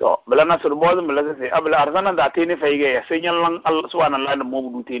to bala na sur boz mala se abla arzana da tini fayge se nyalan Allah subhanahu na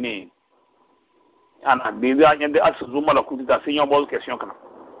mobudu tini ana bibi anya de asu mala kuti da se nyobol question kana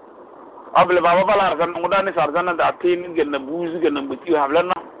abla baba bala arzana ngudani arzana da tini genna buzu genna buti habla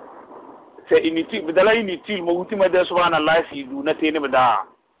na se initi bidala initi mobuti ma de subhanahu fi du na tini bada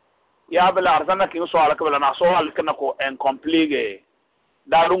ya abla arzana kin so ala kabla na so al kana ko incomplete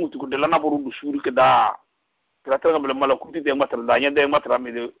da lungu tuku de lana buru du shuri ke da tratra ngam mala kuti de matra da nya de matra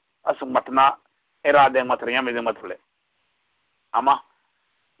mi de asum matna era de matra nya mi de matrle ama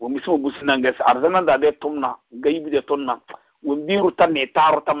wo miso busina nges arzana da de tumna gaybi de tonna wo biru tanne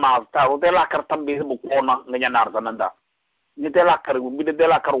taru tamma taru de la kar tambe bu kona nganya arzana da ni de la kar wo bi de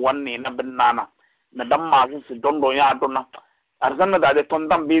la kar wanne na benana na damma su dondo ya donna arzana da de ton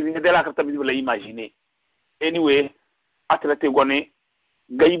dam be ni de la kar tambe la imaginer anyway atlete goni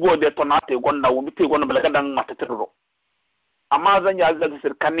gaybo de tonate gonda wo bitte gonda bala kadan matatiro amma zan ya zaga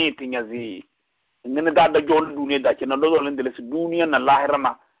sir kaneti nyazi ngene da jon duniya da ke na do len de duniya na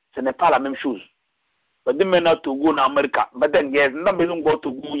lahirana ce n'est pas la même chose ba dimme na Togo na America ba dan gez ndam be ngo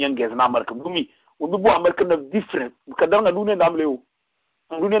Togo nyen gez na America bumi wo bi bo America na different ka danga duniya da amlew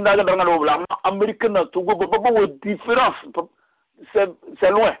duniya da danga do bla America na Togo ba wo différence c'est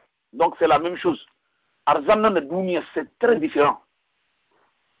loin donc c'est la même chose arzana na duniya c'est très différent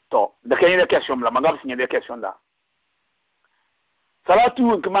to da kay des questions la magam signé des questions da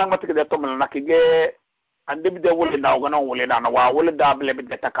salatu kuma matka da to mal nakige ande bi de wole da gona wole da na wa wole da ble bi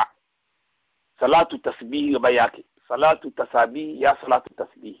taka salatu tasbih ba yake salatu tasabih ya salatu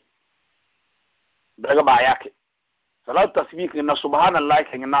tasbih daga ba yake salatu tasbih na subhanallahi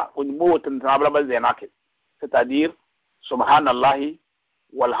kana on motin tabla ba zainake c'est-à-dire subhanallahi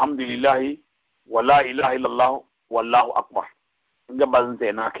walhamdulillahi wala ilaha illallah wallahu akbar nga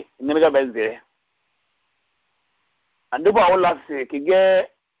bazze nake nga bazze ande ba wala se kige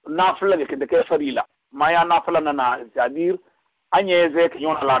nafila ke de ke farila maya nafila na c'est-à-dire anyeze ke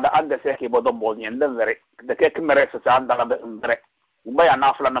yon la da ande se ke bodon bol nyen den zere de ke kemere sa anda da ndere ubaya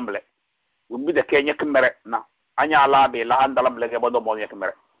nafila namle ubi de ke nyekemere na anya la be la anda lamle ke bodon bol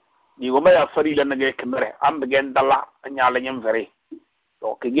nyekemere ni ubaya farila na ke kemere am gen dalla anya la nyem zere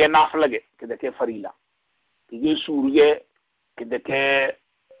to ke ge nafila ke de ke farila ke ge surge ke de ke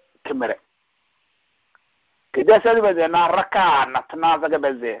kemere ke de sa be na raka na tana zaga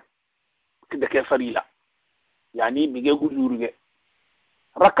beze ke de ke farila yani bige gujurge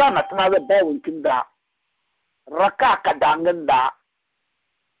raka na tana da bawun kinda raka ka danganda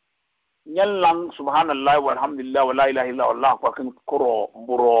nyallang subhanallah walhamdulillah wala ilaha illa allah ko kan koro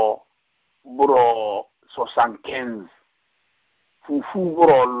buro 75 fufu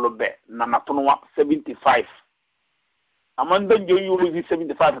buro lobe na natunwa 75 amanda joyuru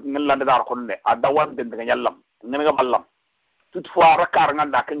 75 ngalla da ko ne adawan den daga nyallam ngene ballam toutefois raka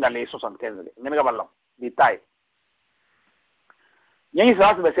nganda kan ngale 75 ngene ballam di tay ñi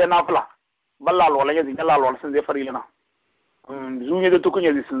sa be se na fla balla wala ñi la lol sen de farila na zuñe de to ko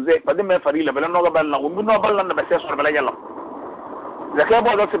ñi sen ze ba de me farila bela no ga balla ko no balla na be se so bela yalla la ke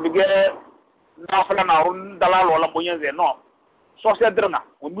bo do se bige na fla na run dalal wala bo ñi ze no so se drna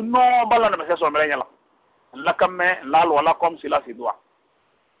ko no balla na be se so bela yalla la kamme la wala comme si la si doit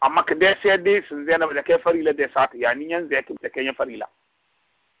amma ke de se de sen ze na be ke farila de sat ya ni ñen ze ke ñi farila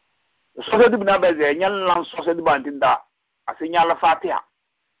so se dibna be ze ñan lan so se dibantinda asinya la fatiha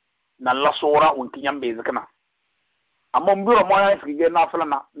na la sura un kinyam be zakana amma mbiro mo ya fige na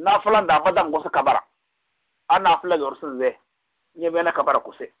fala da badan go kabara ana fala ga ursun ze nye be na kabara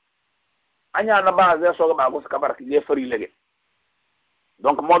kuse anya na ba ze so ga go kabara ki fari lege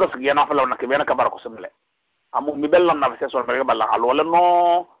donc mo do fige na fala na ke be na kabara kuse mele amma mi bellon na fe so be balla hal wala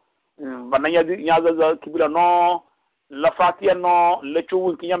no bananya di nyaza za kibila no la fatiha no le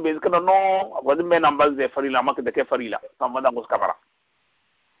chuwul kinyam be zakana no wadi me na mbal ze fari la mak de ke fari la tam badan go kabara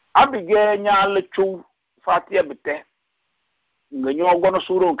abige nya le chuw fatiha bite nga ñoo gono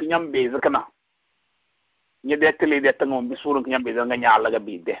suro ki ñam be zakana ñi de tele de tango bi suro ki ñam be nga ñaala ga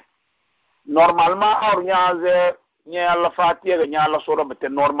bi de normalement or ñaaze ñaala fatiha ga ñaala suro bete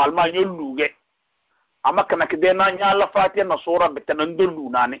normalement ñu luge amaka nak de na ñaala fatiha na suro bete na ndulu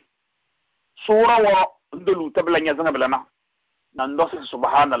nani suro wo ndulu tabla ñazanga belana nan do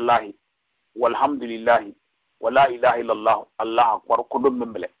subhanallah walhamdulillah wala ilaha illallah allah akbar kudum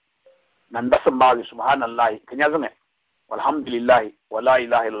mbele nan da sambaali subhanallah kanyazanga walhamdulillah wala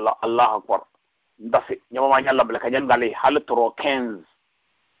ilaha illallah allah akbar ndafe nyama ma nyalla bla kanyan ngale halatro 15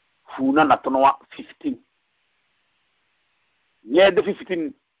 funa na tonwa 15 nye de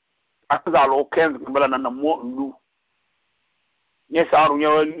 15 akzalo 15 bala na mo lu nye saru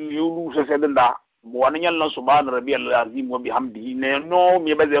nyawa yulu se sedenda bo wan nyalla subhan rabbiyal azim wa bihamdihi ne no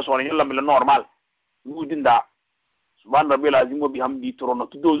mi baze so nyalla bla normal lu dinda subhan rabbiyal azim wa bihamdihi torono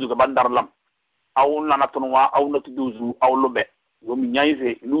tudozu ga bandar lam aw na tonwa aw na tudozu aw lobe yo mi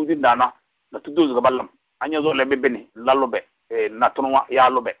nyaise lu dinda na tudozu ga ballam anya zo le bebeni la lobe na tonwa ya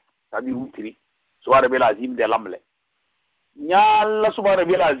lobe tadi wutiri subhan rabbiyal azim de lamle nyalla subhan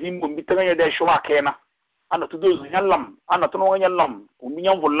rabbiyal azim bo mi tanga de shwa kena ana tudozu nyallam ana tonwa nyallam o mi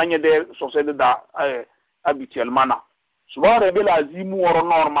nyam volanya de société da habituellement na subhan rabbiyal azim woro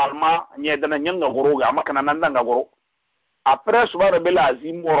normalement nyedana nyanga goro ga makana nan nga goro après subhan rabbiyal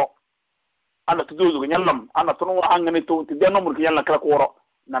azim woro ana tudozu nyallam ana tonwa angane to ti de nomur ki nyalla kala ko woro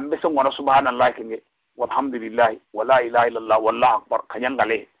nambe so ngona subhanallah kenge walhamdulillah wala ilaha illallah wallahu akbar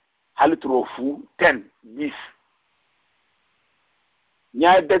kanyangale halitro fu 10 10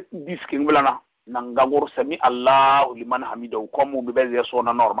 nya de 10 king bulana nangagor sami allah liman hamidahu comme be beze so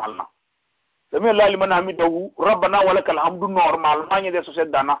na normal na sami allah liman hamidahu rabbana walakal hamdu normal ma nya de so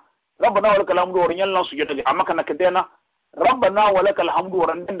sedana rabbana walakal hamdu wor nyalla sujada ga amaka na kedena rabbana walakal hamdu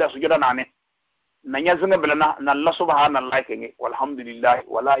wor ndenda sujada nane na nyazanga belana na allah subhanallah kenge walhamdulillah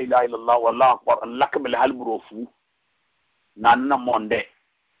wala ilaha illallah wallahu akbar allah bil halburofu nanna monde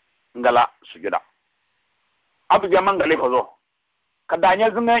ngala sujada abu jaman ngale ko zo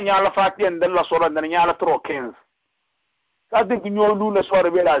kadanya zanga nyala fatiyan dalla sura dan nyala tro 15 kadi gnolu na sura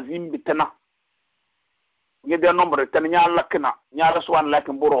be lazim bitana ngede nombre tan nyala kana nyala swan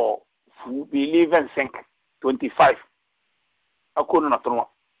lakin buro fu bi 25 25 akunu na tro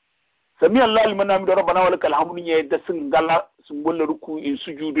sami allah liman hamidu rabbana walakal hamdu nye da sun gala sun bolle ruku in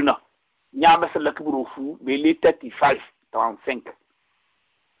sujuduna nyama salak buro fu be 35 35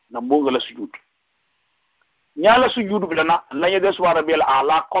 na mbongala sujud nyala sujudu bilana lanya de swara bel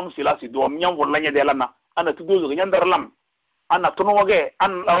ala comme si la si do nyam wol lanya de lana ana tudo zo nyandar lam ana tuno wage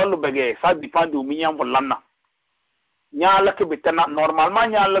an lawlu bege sa dipandi mi nyam wol lanna nyala ke bitana normalement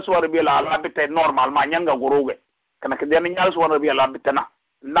nyala suwar bi la ala bitay normalement nyanga goroge kana ke den nyala suwar bi la bitana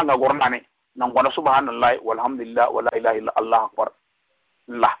nanga gornane nan gona subhanallahi walhamdulillah wala ilaha illa allah akbar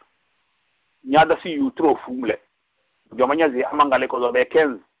la nyada si yutro fumle joma nyazi amangale ko do be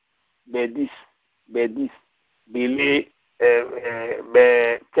 15 be 10 be 10 be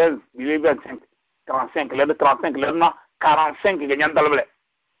 15 be 25 35 le 35 le na 45 ga nyandal ble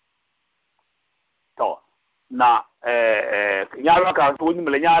to na nyaala ka to ni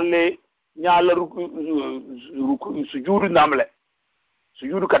mele nyaala ruku sujudu namle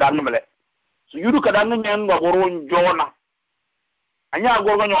sujudu kadang mele sujudu kadang nyanga goron jona anya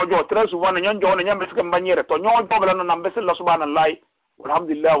gorgo nyojo tre subhana nyon jona nyambe suka mbanyere to nyojo bala no nambe sella subhanallahi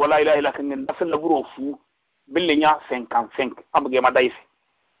walhamdulillah wala ilaha illa kan ndasalla buro fu bille nya 55 abge madayse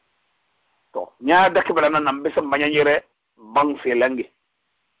to nya dak bala no nambe sam mbanyere bang felange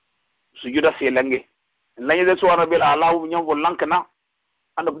sujuda felange lañu de suwana bil alaw ñam ko lankana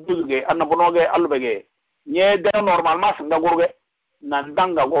anda bujuge anda bonoge albege ñe de normalement nga gorge na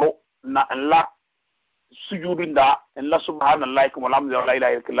ndanga goro na la sujudu nda la subhanallahi wa alhamdulillahi la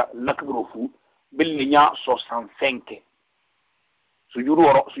ilaha illa lakbru fu bil nya 65 sujudu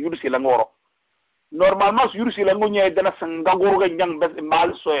woro sujudu sila ngoro normalement sujudu sila ngo ñe de na nga gorge ñang be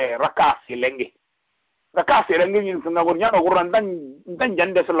mal so raka silenge raka silenge ñi nga gor ñano gor ndan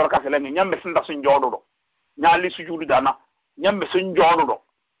jande so raka silenge ñam be sinda sun jodo nyali sujudu dana nyambe sun jodo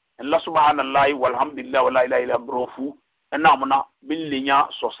Allah subhanallahi walhamdulillah wala ilaha illa brofu enamuna billinya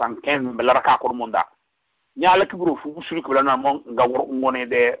 75 belaraka ko munda nyala ki brofu busuri ko lana mon ngawor ngone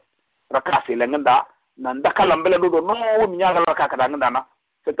de rakasi la nganda nan dakala mbele do no mi nyaga raka kada nganda na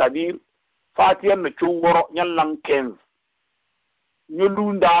c'est-à-dire fatiha no chungoro nyalang 15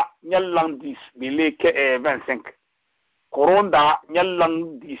 nyolunda nyalang 10 bile ke 25 koronda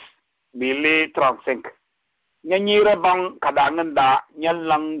nyalang 10 bile 35 nyanyira bang kadangan da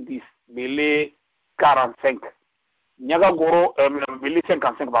nyalang 10 bile 45 nyaga goro bile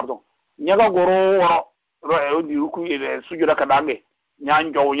 55 pardon nyaga goro ro di ku sujuda kadange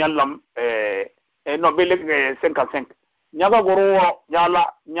nyanjo nyalam no bile 55 nyaga goro nyala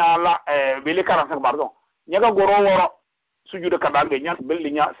bile 45 pardon nyaga goro woro sujuda kadange nyal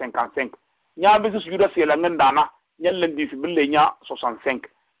bile nya 55 nya bi sujuda sela ngandana nyalan 10 bile nya 65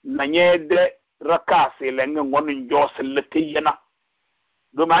 na nyede raka selenga ngonin jo selletiyana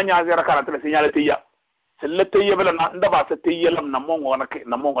do ma nya zira kala tele sinyala tiya selletiya bela na ndaba sa tiya lam na mongo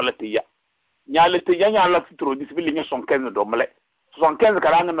na mongo la tiya nya le tiya nya la tro disibili nya 75 do male 75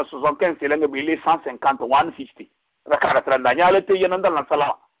 kala nga na 75 selenga bili 150 150 raka la tele nya le tiya nan dal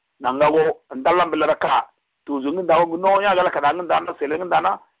sala na ngago ndalam bela raka to zungu dawo no nya gala kada nga na selenga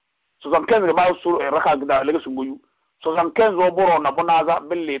dana 75 ba su raka gida le sunguyu 75 o boro na bonaza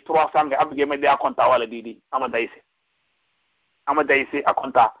belle 300 abge me dia konta wala didi ama daise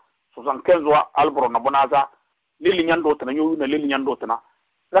akonta 75 wa alboro na bonaza lili nyando tana nyu na lili nyando tana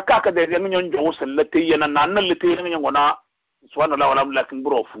raka ka de nyon jo sallate yana nan lete yana ngona subhanallahi walhamdulillah kin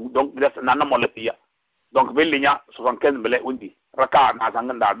boro fu donc des nan mo latiya donc belle nya 75 bele undi raka na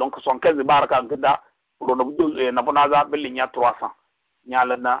zanganda donc 75 baraka ngada boro na bonaza belle nya 300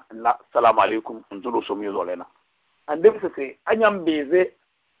 nyala na la assalamu alaikum nzulu so mi zolena ande se anyam beze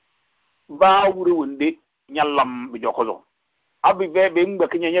ba wuri wunde nyallam bi jokozo abi be ngba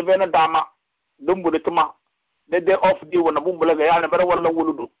kenya nye be na dama dumbu de tuma de off di wona bumbula ga yana bara wala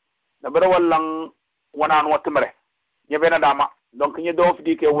wuludu na bara wala wana no tumre nye be na dama donc nye do off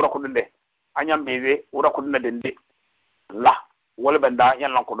di ke wura ko dunde anyam beze wura ko dunde dende la wala benda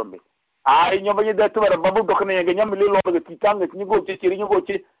nyallan ko dombe ay nyoba nye de tumre babu dokne nye nyam li lo ga titanga nye go ci ci go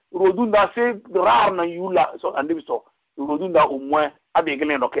ci rodunda c'est rare na yula so andi so rodunda au moins abe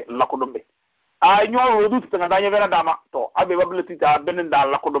gele no ke la ko dombe a nyo rodu tanga danya bena dama to abe bableti ta benen da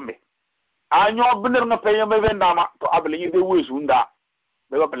la ko dombe a nyo bener na penya be ben dama to abe le yede wesu nda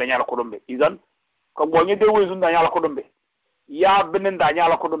be bable nya la ko dombe izan ko bo nye de wesu nda nya la ko dombe ya benen da nya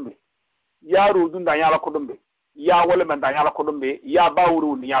la ko dombe ya rodunda nya la ko dombe ya wala men da nya la ko dombe ya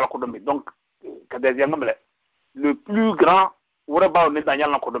bawru nya la ko dombe donc kade yangam le plus grand wora baw ne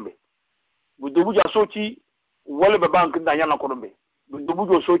danyal na ko dombe bu dubu ja soci wala be bank danyal na ko dombe bu dubu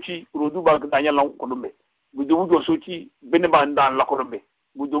jo soci rodu bank danyal na ko dombe bu dubu jo soci bene ba ndan la ko dombe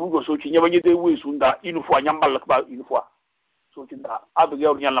bu dubu jo soci nyaba nyede wesu nda une fois nyambal la ba une fois soci nda abu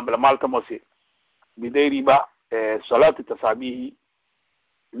gawr nyal na bala malta mose bi de riba salatu tasabihi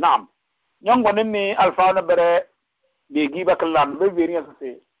nam nyango ne alfa na bere de giba kallan be veriya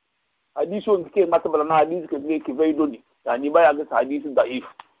se hadiso ke matabala na hadis ke vey doni yani baya ga hadisi da'if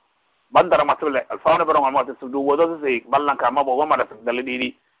bandara matule alfaana baron ma ta sudu wodo se ballan ka ma bo ma da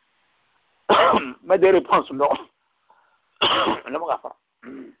dalili ma de réponse no na magafa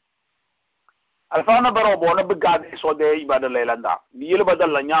alfana baro bona bigade so de ibada lelanda biyel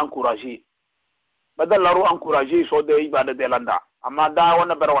badal la nya encourager badal la ru encourager so de ibada de landa amma da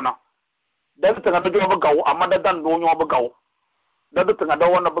wona barona da ta ga do gaw amma da dan do nyo gaw da ta ga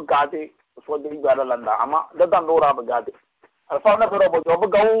wona bigade so de ibada landa amma da dan do ra bigade alfana baro bo do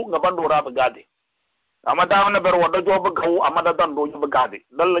gaw nga bando ra bigade amma da wona baro da jo gaw amma da dan do nyo bigade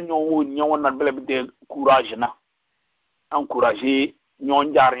dal la nyo nyo wona bele de courage na encourager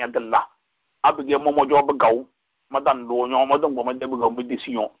nyon jar nya dalla abige momo job gaw madan do nyo madan go mande gaw bi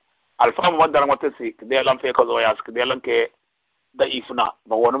decision alfa mo dar ngote se de lam fe ko zoyas de lan ke da ifna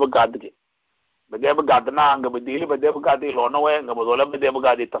ba wona ba gadde be de ba gadde na nga be dili be de ba gadde lo no we nga bo le be de ba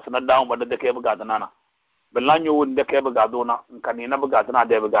gadde tasna daw ba de ke ba gadde na be la nyu won de ke ba gaddo na kan na ba gadde na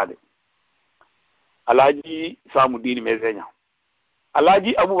de ba gadde alaji samu dini me zenya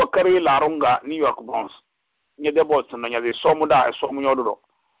alaji abubakar laronga New York Bronx nye de bot no nya de somu da somu nyodo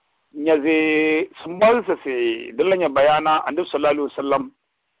nyaze small se dalanya bayana annabi sallallahu alaihi wasallam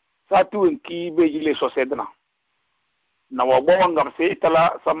satu ki be jile so sedna na wa bo wangam se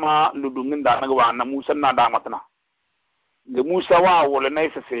tala sama ludungin da naga wa na musa na da matna de musa wa wala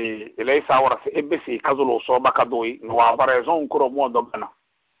nay se ilay sawara se ebesi kazulo so baka doy no wa barazon kuro mo do bana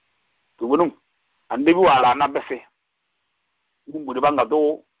tubunum annabi wala na bese umbu de banga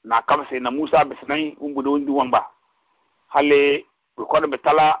do na kamse na musa besnai umbu do ndi wamba hale ko be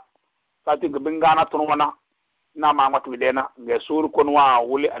tala sati gabingana tunwana na ma matu dena ga sur konwa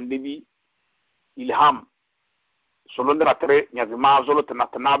wuli andibi ilham solondra tere nyazima zolo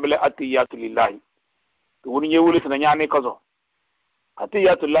tanabele atiyatu lillahi to woni yewuli tan nyane kazo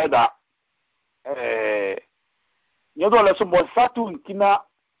atiyatu lillahi da nyodo la sumbo satu kina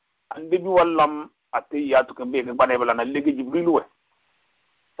andibi wallam atiyatu kambe ga bane bala na legi jibrilu we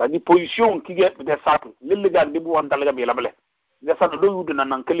tadi position kige de satu lille ga andibi wan dalaga be labale de sa do yudu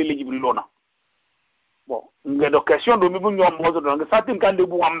nan kele le jibril na bon ngedo question do mi bu ñom mo do nga satin kan de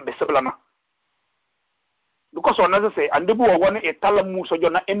bu wam be seblana du ko so na se ande bu wona e tala muso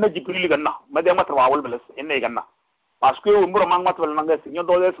jona en jibril ganna ma de matra wawol beles en ganna parce que o mburo mang matra nga se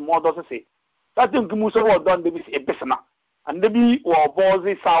ñodo les mo do se satin ki muso wo don de bi e besna ande bi wo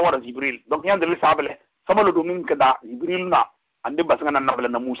bozi sawara jibril donc ñande le sabele sama lo do min ka da jibril na ande basanga nan nabla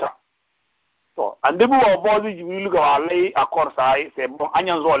na musa to ande bu wo bozi jibril ga walay accord sai c'est bon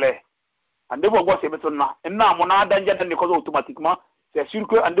anyan zole ande bu go se betonna enna mo na danja dan ko automatiquement c'est sûr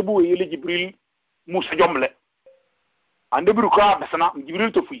que ande bu yele jibril musa jomle ande bu ko besna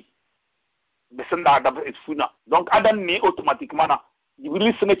jibril to fi besanda da funa donc adan ni automatiquement na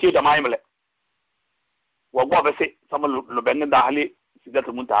jibril sene ci da maymle wo go be se sama lo ben da hali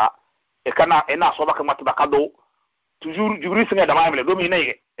sidatu munta e kana ena so baka matu bakado toujours jibril sene da maymle do mi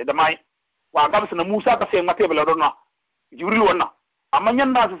nege e da may wa gam na musa ka se mate bela donna jibril wonna amma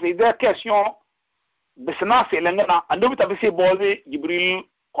nyanda se de question besna se lenga ando bi tabi se boze jibril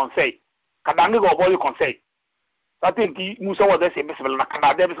conseil kadange go boze conseil satin ki musa wa de se besbela na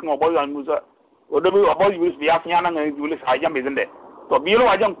kada de bis ngo boze musa o do bi o boze jibril bi afnya na ngi jibril sa jam bezende to bi lo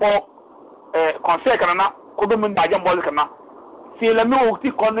wajam ko conseil kana ko do min da jam boze kana se la no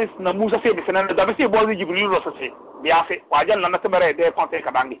ti konis na musa se besna da bi se boze jibril ro se bi afi wajal na tabare de conseil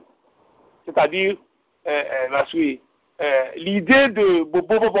kadange c'est-à-dire l'idée de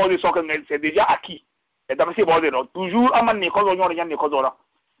bobo de son c'est déjà acquis et d'abord c'est bon non toujours amani ko zo nyoro nyanni ko zo la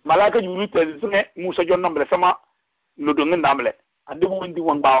malaka juru te zune musa jon nambre sama no do ngin namle ande mo ndi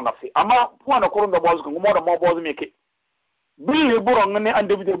won baaw ngafsi ama po na ko ndo boz ko mo do mo boz meke bi buro ngene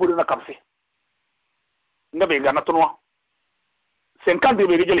ande bi de buro na kapsi ngabe ga na tunwa 50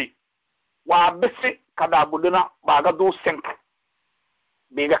 be jeli wa besse kada buduna ba ga do 5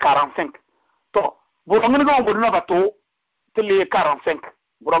 be ga 45 to buro ngene go buduna ba to tele 45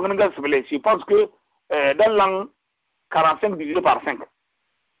 buro ngene ga sibele je pense que dans l'an 45 divisé par 5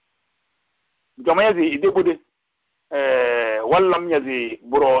 joma yazi ide bude wallam yazi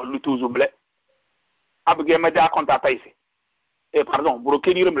buro lutuzu ble abge ma da konta taisi pardon buro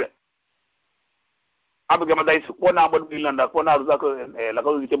kenire ble abge ma daisi ko na bod bilanda ko na ruza ko la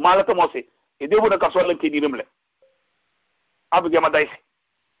ko dite malata mosi ide bude ka so la kenire ble abge ma daisi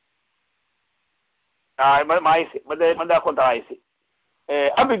ma isi ma da konta aisi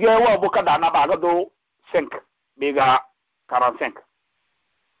abge wa boka da na ba ga do 5 bega 45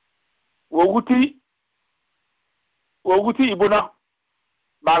 woguti ibuna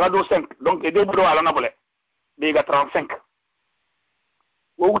baga do 5 donc ede budo ala na bole bega 35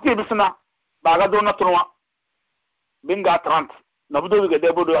 woguti bisna baga do na 3 binga 30 na budo bega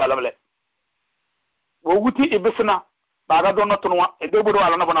de budo ala bole woguti ibisna baga do na 3 ede budo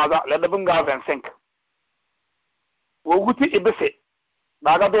ala na bonaga le de binga 25 wo wuti ibese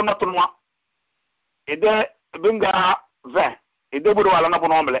baga do na tunwa ide binga 20 ide budu wala na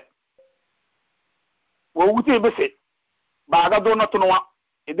bono mele wo wuti ibese baga do na tunwa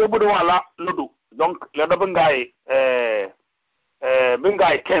ide budu wala ludu donc le do binga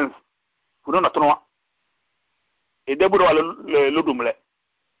binga 15 budu na tunwa ide budu wala ludu mele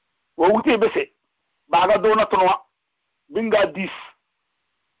wo wuti ibese baga do na tunwa binga 10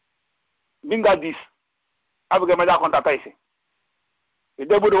 abuge ma da kontata isi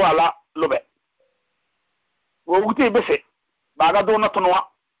ide budu wala lobe wo wuti bese baga do na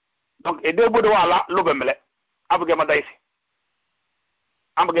tunwa donc ide budu wala lobe mele abuge ma da isi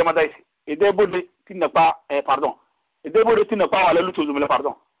ide budu tinna pa pardon ide budu tinna pa wala lutu mele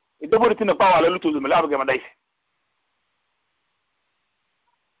pardon ide budu tinna pa wala lutu mele abuge ma da isi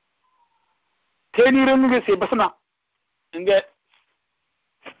teni renige se basna nge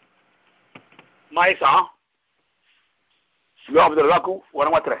maisa yo abdulaku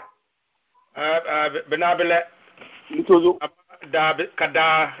wana matre binabile litozo da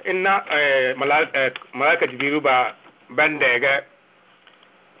kada inna malaka jibiru ba bandega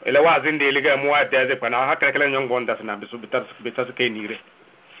ila wazin de liga muwa da zai kana haka kala nyon gonda sana bisu bitas ke nire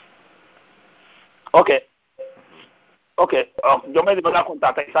okay jomay de bala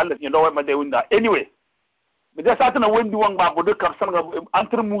kontata isalle ni do ma de wunda anyway be da satana wendi won ba bodu kam san ga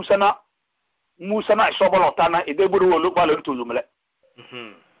entre musa na sobolo tana ide buru wolu bala litozo mele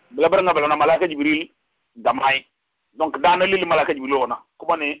bla baranga bala na malaka jibril damay donc dana lili malaka jibril wona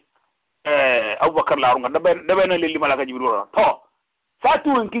kuma ne abubakar la runga dabe na lili malaka jibril wona to satu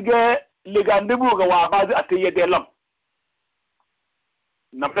wanki ga ligande bu ga wa bazi ateye de lam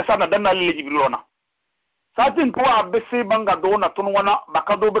na pesa na dana lili jibril wona satin ko abese banga do na tunwana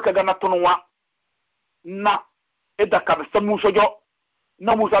bakado be kaga na tunwa na eda ka samu sojo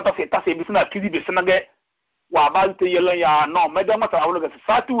na musa ta se bisna kidi be sanage wa bazi te yelan ya no meda mata awlo ga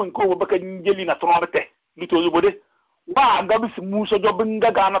satu wanki ko baka njeli na tunwa bete lito zubode wa ga bis musa jo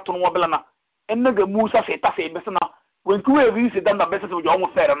binga ga na tunwa belana enga musa se ta se bisna wanki we ri se danda bese so jo mo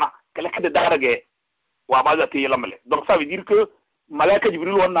fere na kala kede darage wa bazi te yelan male donc ça veut dire que malaika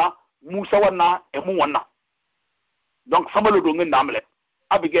jibril wana musa wana e mu wana donc famalo do ngin namle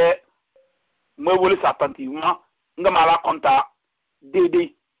abige mo woli satantima nga mala konta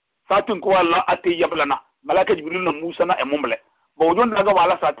dede satun ko wala ate yablana malaka jibril na musa na emumle bo jon daga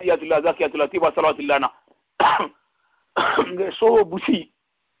wala satiyatullah zakiyatullah tiba salawatullah na nge so busi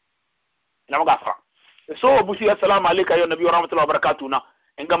na magafa so busi assalamu alayka ya nabi wa rahmatullahi wa barakatuh na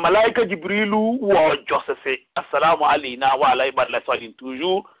nga malaika jibrilu wo josese assalamu alayna wa ala ibadillah salihin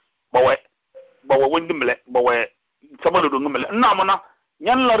toujours bawe wondimle bawe sabalo do ngumele na mona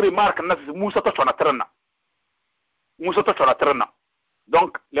nyan la remarque na musa to chona terna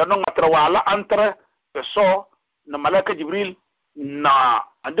donc le no matra wala entre so na malaka jibril na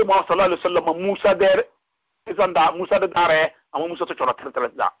ande mo sallallahu alaihi wasallam musa der izanda musa de dare ama musa to chona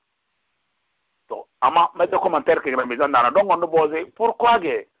terna to ama me de commentaire que me zanda na donc on boze pourquoi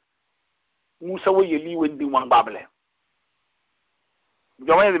ge musa wo yeli wendi wan bable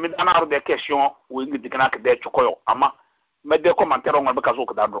jomay mi dana ro des questions wo ngi dikana ke de chokoyo ama me de commentaire on ba kazo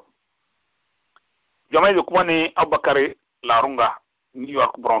ko dado jomay ko woni abakari la runga New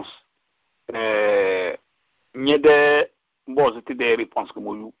York Bronx nyede mboz ti de réponse ko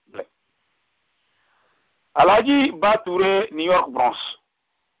moyu ble alaji bature New York Bronx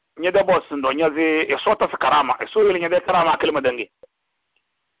nyede boss ndo nyaze e sota fa karama e so yele nyede karama kelma dangi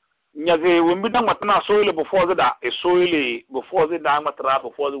nyaze wumbi dang matna so yele bo foze da e so yele bo foze da matra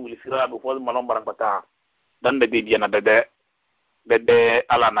bo foze wuli sira bo foze malom barang bata dan de diana de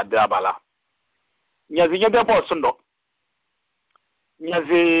ala na dabala nyaze nyede boss ndo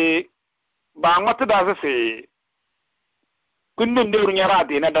nyaze ba ngata da se kunde nderu nyara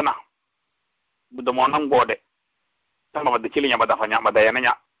de na dana bu do monan gode tamba de kili nyaba da fa nyama da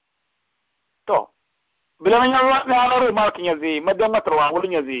yana to bilana nyala na re mark nyaze madanga tarwa wulu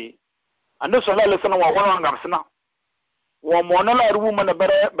nyaze ande sallallahu alaihi wasallam wa wala ngamsina wa mona la rubu mana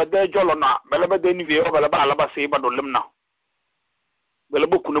bare bade jolona bele bade ni veo bele ba alaba se ba do limna bele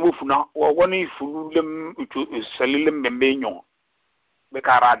bu kuna bu funa wa woni fululem utu salilem membe nyon be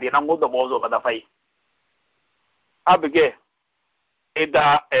kara de nango do bozo bada fay abige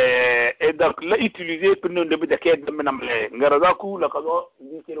eda la utiliser pour nous de ke de menamle ngara ku la kazo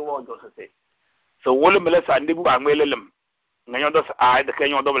dikiro wo do se so wole mele sa ndibu ba ngelelem ngayo do sa de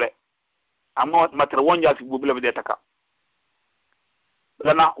kenyo doble amma matra wonja fi bubule be de taka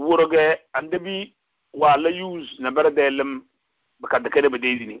lana wuroge andebi wa la use na berdelem baka de kede be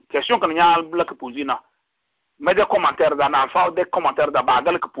de dini question kan nyaal blak posina mede commentaire da na fa de commentaire da ba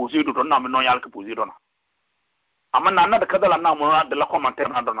gal ke poser do na no yal ke poser do na amma na da kadala na mu da la commentaire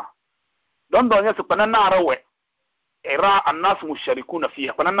na dona don ya su panan na rawe era annas musharikuna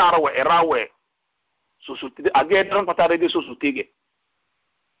fiha panan na rawe era we susuti age dran patare de susutige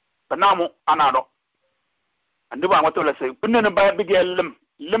panamu anado andi ba mato la sai punne ba bigel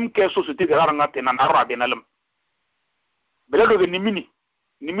lim ke susutige raranga tenan arra de na lim belado ge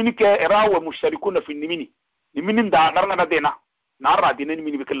nimini ke era we musharikuna fi nimini da daranga da dena na arra de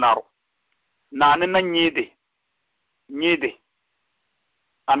nimini bikil naro na nan nyede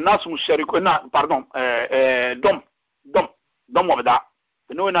annas musharikuna pardon dom wabda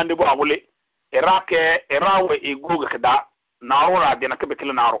no na ndebo awole erawe egoga kada narora de na kebe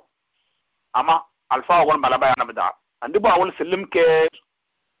kila naro ama alfa wal malaba ya nabda ndebo awole selim ke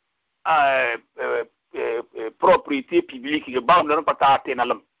propriété publique ge baam na pata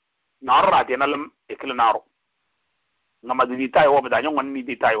tenalam narora de nalam ekila naro ngama di tay wabda nyon ni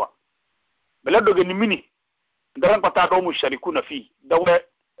di tay wa belado ge ni mini ndaran pata do musharikuna fi dawe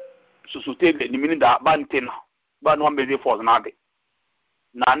société ni mini da bantena ba no ambe de force na de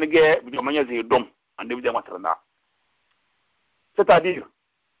na nige jomanya ze dom ande bi jama tarna c'est-à-dire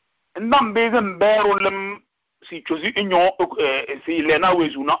ndam be zan bero lem si chozi inyo si lena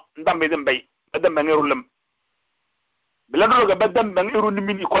wezuna ndam be zan bay adam bangero lem bilado ga badam bangero ni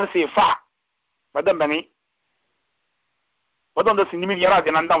min ikon se fa badam bangi badam da sinimi yara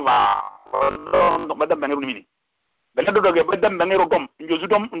de nan dam va badam bangero ni min bilado ga badam bangero dom njozu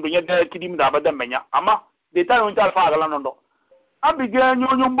dom ndunya de kidim da badam banya ama de tayo ntal fa gala nondo abige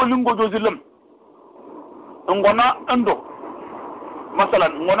nyonyo mbolingo jozilem ngona ndo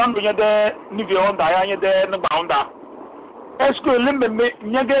masalan ngona ndunya de nive onda ya nya de ngba onda est ce que lembe me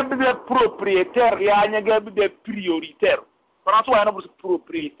nyage bi de propriétaire ya nyage bi de prioritaire françois ya na bur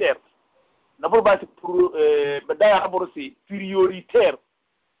propriétaire na bur ba pour bedaya na bur si prioritaire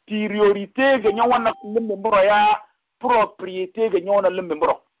ge nyawana lembe mboro ya propriété ge nyona lembe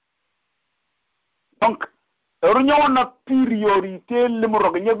mboro donc na priorité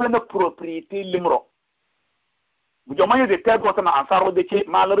limro ge na propriété limro bu jomanye de tête wata na ansaro de ke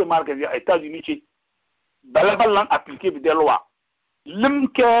malere marque ya États-Unis ci balabalan appliquer bi de loi lim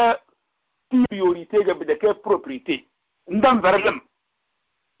ke priorité ge bi de ke propriété ndam verlem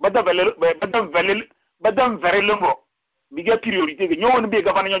badam verlem ro bi ge priorité ge nyawon bi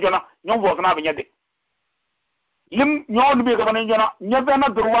ga bana jona nyom vo na bi nyade lim nyawon bi ga bana jona nyabe na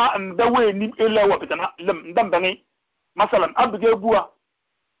droit ndawe ni ele wa bitana lim ndam bangi masalan abige buwa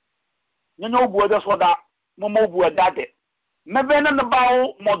nyanyo buwa da soda mo buwa dade mebe na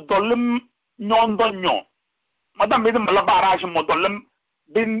bawo modolim nyondo nyo madam be mala barrage modolim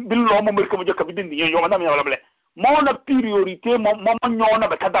bin lo mo merko mo jokka bidin ni yo madam ya wala mo na priorité mo nyona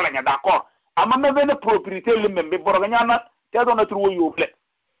be kadala nya d'accord ama mebe na propriété limbe boroga nyana te do na tru yo ble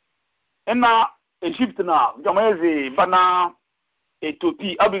ena Egypte na jamaeze bana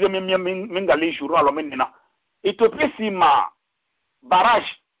Ethiopie abige mingali juru alo menina Ethiopie si ma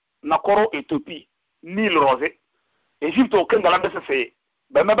barrage na koro Ethiopie Nil Rosé Egypte o kengala bese se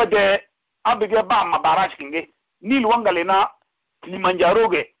be mebe de abige ba ma barrage kinge Nil wangale na Kilimanjaro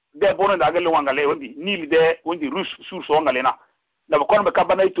ge de bono da gele wangale wondi Nil de wondi source wangale na ba kon be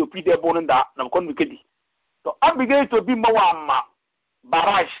kabana Ethiopie de bono da na kon be kedi to abige Ethiopie ma wa ma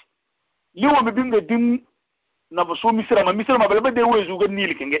barrage liwo be binga dim na ba so misira ma bele de wezu ga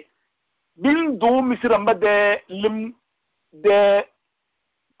Nil kinge bin do misira mba de lim de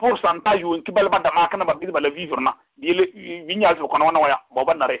pourcentage won kibal ba da makana ba bi ba la vivre na di le vinyal ko kono waya bo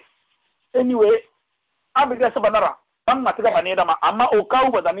ba nare anyway abiga sabanara tan matiga bane dama amma o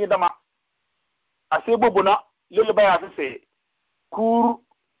kawu ba dane dama ase bobuna le ba ya se cour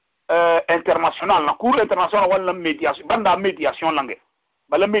international na cour international wala médiation banda médiation langue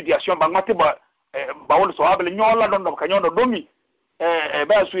bala médiation ba ngati ba wol so abele nyola don ka nyodo domi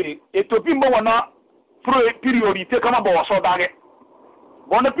ba suiri Ethiopie mo wana priorité kama bo so dage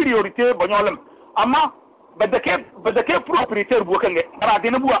bona priorité bo nyolam amma badake propriétaire bu kange bara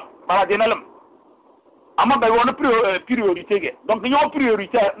dena lam amma ba wona priorité ge donc ñoo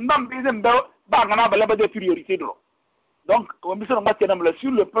priorité ndam bi dem ba ngana bala ba de priorité do donc on bi so ngati nam la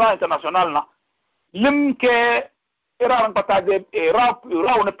sur le plan international na lim ke era ran pataje era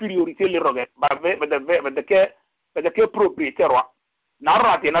una priorité le roge ba badake propriétaire wa na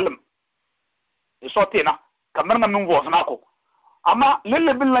rate na lam so tena kamar na min vos na ko amma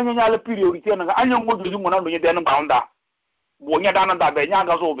lele bin la nya la priorité na anya ngodo ju ngona ndo den baunda bo nya dana da be nya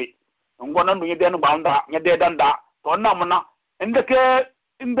ga so be ngona ndo den baunda nya de danda to na mona indeke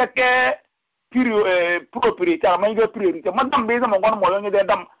propriété ma ngi priorité madam be ma ngona mo nya de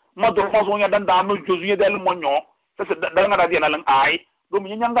dam ma do mo so nya danda no jozu nya del mo nyo se da nga da dia na lang ai do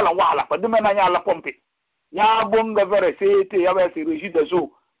mi nya ngala wala pa de me na nya la pompe nya bonga vere sete ya ba se reji de zo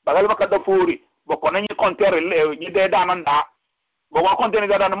bagal ba kada fori bo ko nanyi kontere ni de dananda bo wa kontere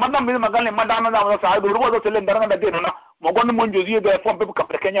da dan madam mi magal ne madam da sa do rubo do sele ndara da de na mo gon mo njozi be pompe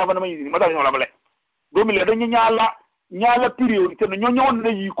ka kenya va na mi madam nyola bale do mi le do nyala priorité no nyonyon na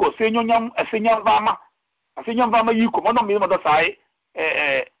yiko se nyonyam se nyam vama yiko madam mi do sai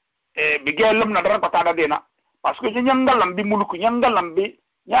bigelum na dara patada de na parce que nyangalam bi muluku nyangalam bi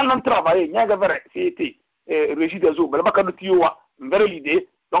nyalan travailler nyaga vere c'était régie des eaux bala bakadu tiwa mbere l'idée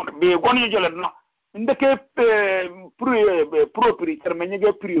donc be goni jole na ndeke propriétaire mais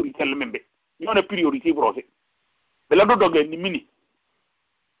nyega priorité le membe ñone priorité brosé bela do doge ni mini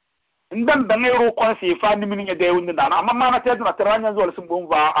ndam da ngero conseil fa ni mini de windi dana amma mana tedu na teranya zol sum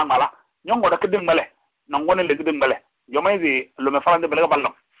va amala nyongo da kedem male na ngone le kedem male jomay zi lo me falande bela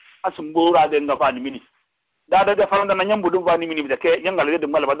ballam asum bora de nga fa ni mini da falande na nyambu dum fa ni mini de ke nyangale de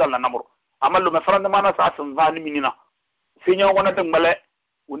male badal na namro amallo me falande mana sa asum va ni mini na sinyo wona de male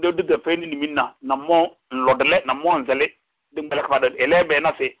wonde de fe ni minna na mo lodele na mo nzele de male fa de elebe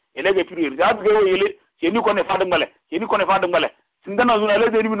na se elebe priorité ab ge yele ni ko ne fa de male sindana zuna le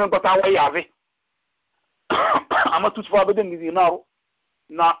de ni minna ko ta wa yave ama tout fa be de ngi naro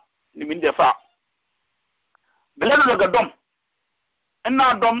na ni min de fa belelo ga dom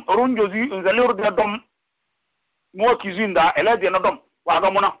enna dom runjozi nzale de dom mo kizinda elebe na dom wa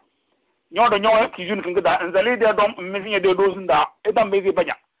ga mona nyodo nyoy kijun kinga da nzali de dom mesinye de dozinda edam bezi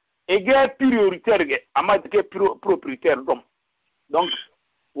banya ege prioritaire ge ama de propriétaire dom donc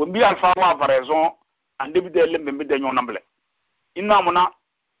wombi alfa wa raison en début de lembe de nyon namble inna mona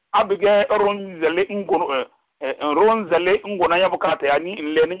abige ronzale ngono ya bukata ya ni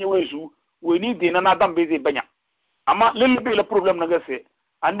le ne wezu weni de na dam bezi banya ama lele le problème na gase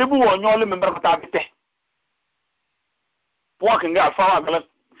en début wo nyole member kata bite pour kinga alfa wa gala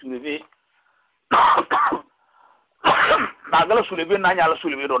soulever bagala soulever na nyala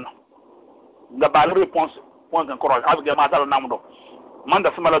soulever don da bal réponse point encore avec ma dal namdo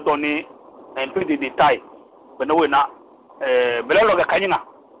manda smala donner un peu de détails bena wena belalo ga kanyina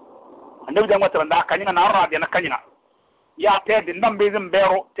ande bi ngata nda kanyina na ra de na kanyina ya tede ndambe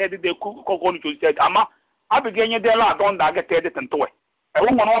zembero tede de ko gonu tede ama abige nye de la don da ga tede tantowe e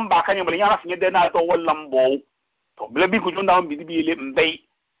won won ba kanyina bele nyara finye de na to wallam bo to bele bi ko jonda on bi le mbey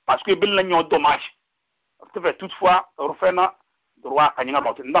parce que bil na ñoo dommage te fait toutefois refena droit kanyina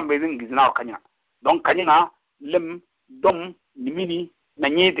lot ndambe zin gizina kanyina donc kanyina lem dom ni mini na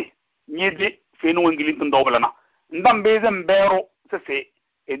nyede fenu ngili tun dobala na ndambe zin bero se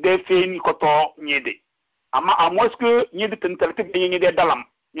e de feni koto nyede ama à moins que nyede tun talte be nyede dalam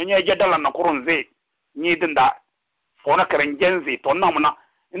nyede dalam na koronze nyede nda fona karen genze to namna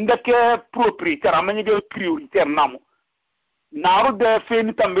ndake propriétaire ama nyede prioritaire namu naru de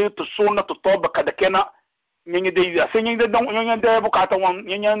feni tambe to sona to toba kada kena nyenye de ya senye de don nyenye de bukata won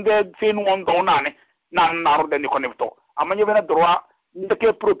nyenye de feni won don nane nan naru de ni konebto ama nyebe na droit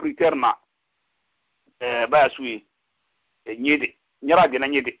ndake propriétaire na ba suyi nyede nyara de na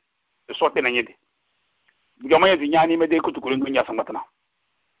nyede sote na nyede joma yezi nyani me de kutukuru nya sangatana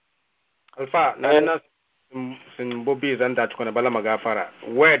alfa na sin bobi zanda tukuna bala magafara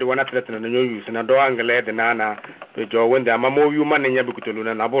word wana tletna na nyoyu sina do angle de nana pe jo wende ama mo yu man nya bikutulu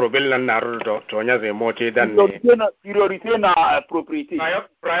na boro bel na ro to nya ze mo che dan priorité na propriété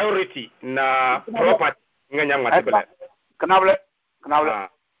priority na property nganya ngatebele kanable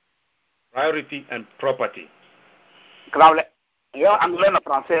priority and property kanable ya anglais na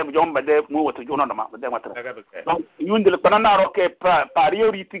français bu jom bade mo woto jono dama bade matra donc yundel panana ro ke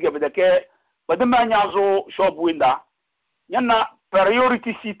priority ge bade ke badama nyazo shop winda nyana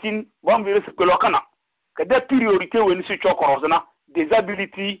priority sitting bon vire se kolokana kada priorité weni si chokorozna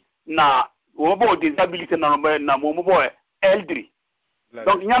disability na wobo disability na momo elderly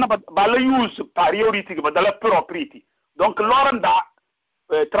donc nyana bala use priority ke badala propriété donc loranda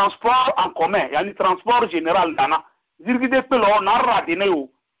transport en commun yani transport général dana zirgide pelo na radine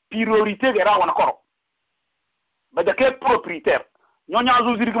priorité ge ra wana koro badake propriétaire nyonya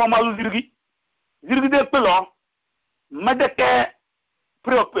zo zirgi mama zirgi de pelo medeke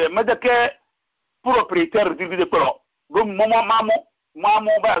propriétaire de pelo go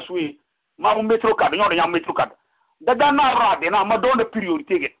mamo ba suyi mamo metro card nyodo nyam metro card daga na rade na ma don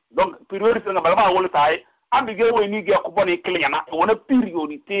priorité ge donc priorité nga balma wala tay abige woni ge ko boni client wona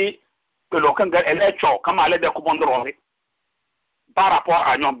priorité pelo kan ga elecho kama ale de ko bondoro par rapport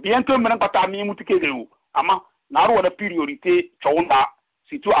à ñom bien que menen pata mi mutike de ama na ro wona priorité chonda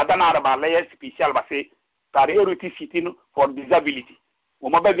surtout à Danaraba, l'air spécial, parce que priority sitting for disability. On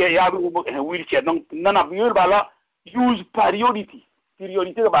m'a dit qu'il y a un wheelchair. Donc, non, use priority.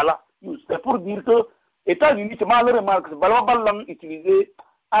 Priorité, use. C'est pour dire que États-Unis te mal remarque balwa ballang utiliser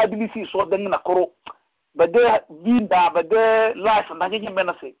ability so dang na koro bade binda bade life na nyenye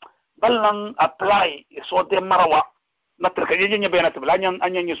bena se ballang apply so de marawa na terka nyenye bena te balanya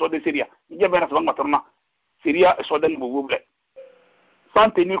anyenye so de Syria nyenye bena te bang materna Syria so dang bububle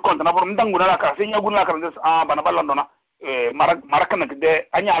sans tenir compte na borom dangu na ka senya gun la ka bana ballan dona marakana de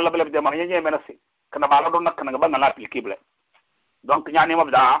anya alla bele de mar nyenye bena se kana bala dona kana banga la applicable donc nyani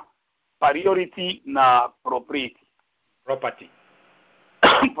mabda priority na property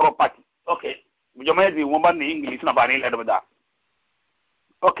property okay mujamezi womba ni english na bani le da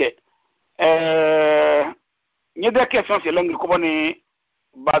okay nyede question c'est langue ko boni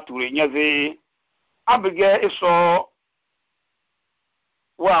bature nyaze abige iso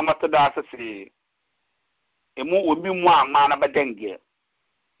wa matada sase emu obi mu ama na badenge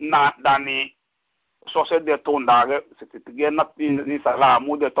na dani so de tondaga c'était na ni sala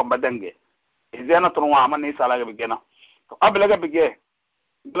mu de tomba denge ezena tonwa ama ni sala ga bigena to abele ga bige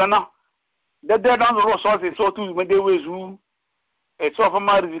blana de dans le so c'est surtout me de wezu et so fa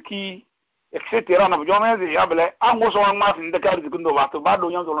marziki etc na bjomezi abele ango so ma fin de ka riziki ndo ba to ba do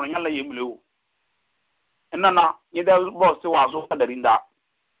nyanzo no nyalla yemlewo enana ni da boss wa so kadarinda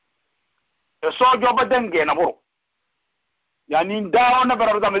e so joba denge na boro yani dawo na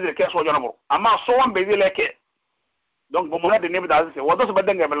bara da mezir ke so jona boro amma so won be leke donc bo mo de ne da se wodo so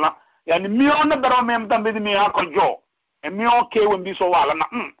badenge belna yani miyo na bara mem tambe mi ha ko jo e miyo ke won bi so wala na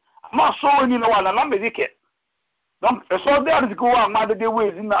amma so ni la wala lambe dike donc e so de arziko wa ma de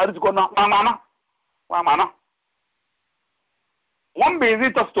wezi na arziko na wa mana won be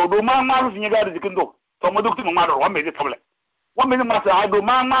zi to sto do ma fi nyaga arziko ndo to mo dokti mo ma do won be zi table won be zi ma sa do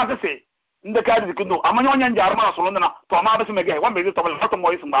ma se nde ka arziki ndo amma nyonya njar ma so londana to ma ba se mege won be zi table to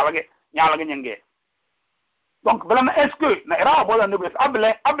mo isu balage nyala ge nyenge donc bela est-ce que na era bo da ne bes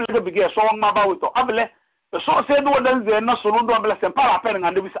able ga bige so ma ba wito able so se do dan ze na so ndo able c'est pas la peine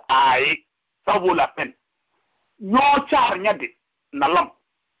ngande bis ai ça vaut la peine nyo char nyade na lam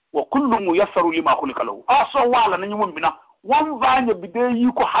wa kullu muyassaru lima khuliqa lahu aso wala na nyum bina wan vanya bide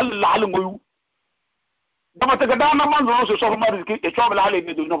yi ko halal ngoyu dama taga dana man so so ma rizki e chobla hale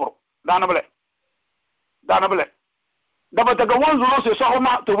be do nobro dana bele dama taga wan so so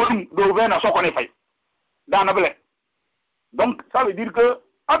ma to won do bena so ko ne fay dana bele donc ça veut dire que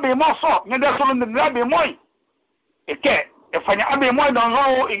abe mo so nyade so ndo abe moy e ke e fanya abe moy dans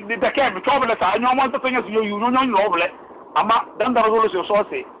zo de take bi chobla ta nyomo to fanya su yu nyo nyo bele ama dan da zo so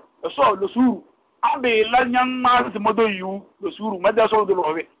so le suru abe la nyang ma se modo yu le suru ma da so de lo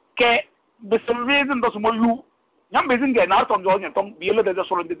ke be service ndo so mo yu nyam be zinga na tom zo nyam bi le de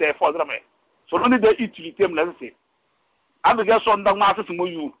so de fo dra me so lo de utilité me la se abe ga so ndak ma se mo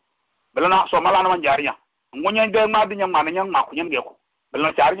yu bela na so mala na man jariya ngonya de ma de nyam ma ku nyam ge ko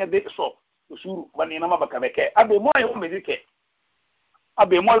bela jariya de so suru bani na ma baka beke abe mo yo me dike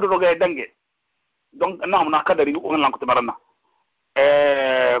abe mo do ga dange donc na na kadari ko lan ko tabarana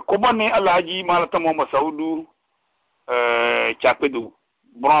ko bonni alhaji malata mo masaudu chapedu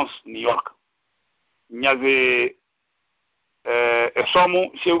bronze new york nyaze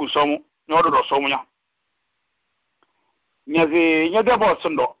somu shewu somu nyodo do somu nya nyaze nyade bo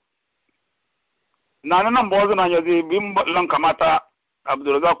sundo nana mbozo na nyaze bim lan kamata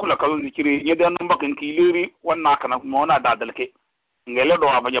abdurrazak kula kalon zikiri nyade nan bakin kiliri wannan kana mo na dadalke ngele do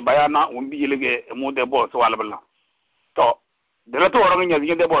abanya bayana wumbi yelege mu de bo so wala balla to de la to woro nyaze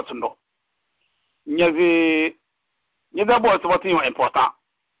nyade bo sundo nyaze nyade bo so wati important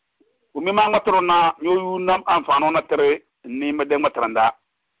umi ma ngatro na nyoyu nam anfano na tere ni me de matranda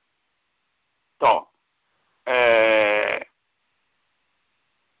to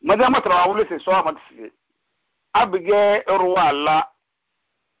madama tra wule se so amati abige ruwala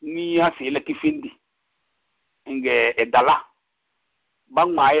ni ya se la kifindi nge edala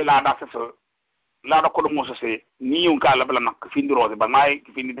bang mai la da se la da ko mo se ni yun ka la bla na kifindi rose bang mai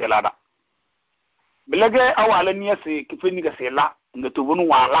kifindi de la da bilage awala ni ya se kifindi ga se la nge to bunu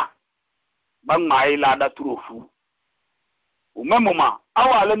wala bang mai la da trofu o memo ma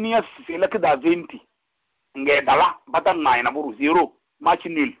awala ni ya se la da 20 nge dala batan mai na buru 0 match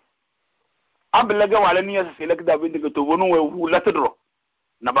nul ablaga wala ni ya se la da 20 nge to bunu wu la tedro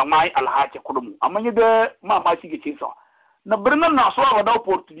na ba mai alhaji kudumu amma ni da ma shi ke so na birnin na so wa da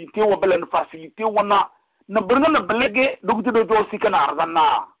opportunity wa balan facility wana na birnin na balage dugdu do si kana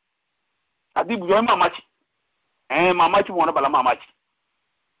arzanna adibu yo mama shi mama shi wona bala mama shi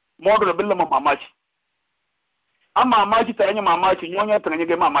modo da billa mama shi amma mama shi taranya mama shi nyonya taranya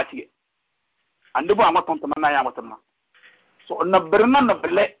ga mama shi ande bo amaton tan na ya matanna so na birnin na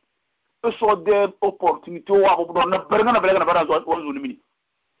bale so de opportunity wa bo na birnin na bale na bara zo mini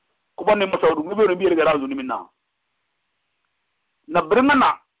ko bonne masawdu ngi be biere gara zuni minna na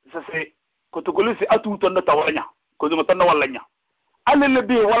bremana sase ko to golisi atu ton da tawanya ko dum tan wallanya alele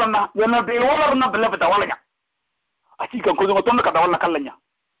be wala na yana be wala na bele beta wala nya ati kan ko dum ton ka da wala kallanya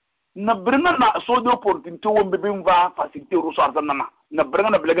na bremana so de opportunité wombe be mva facilité ruso arzanna na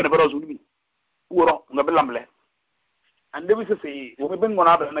bremana bele ga bero zuni woro nga belamle ande bi sase wo be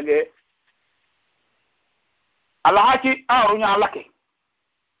ngona da nage alhaji arunya lake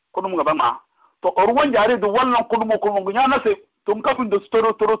kodum nga bama to orwan jare do wallan kodum nyana se tum ka bundo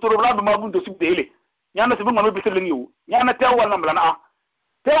toro la do ma bundo sibdele nyana se bama be seleng yu nyana te wallan blana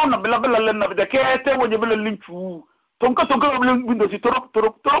te wonna bela len na de ke te woje bela linchu tum ka bundo si toro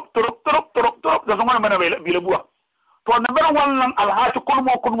da ngona mana bela buwa to na bela wallan alhaji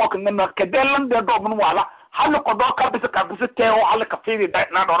kodum kan na ke delan de do mun wala hal ko do ka bisa te o hal ka fi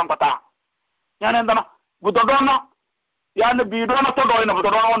na do ran pata nyana ndana budodona yana bidona to doyna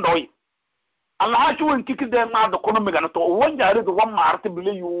budodona won doy Allah ha chuwen kikide ma do kono mi gana to won jare do won marti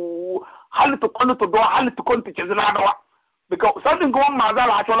bile yu hal to kono to do hal to konti chezla do because something go ma za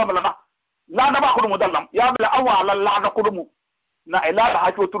la chola bala la da ba ko mo dallam ya bala awala la da ko mu na ila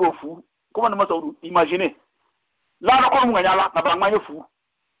ha cho turo fu kuma na masaudu imagine la da ko mu ngala na ba ma fu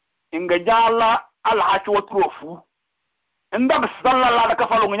inga jala al ha cho turo fu inda bisalla la da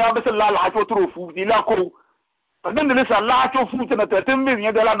kafalo nya bisalla la ha cho turo fu dila ko padan ne sa la cho fu tana tembe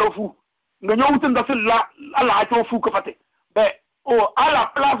nya de la do fu nga ñowtin da la ala cho fu ko fate be o à la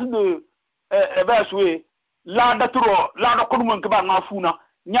place de ben soué la da tro la da ko mon ko ba nga fu na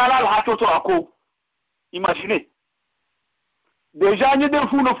ñala la cho tro ko imaginez déjà ñe de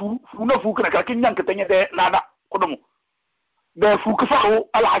fu na fu ko ka kin ñank te ñe de la da ko dum be fu ko fa o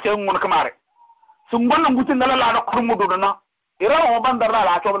ala cha ngon ko mare su ngon ngutin la da ko mo do na ira o bandar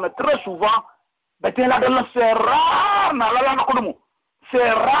la cho na très souvent be te la de la c'est rare na la ko dum c'est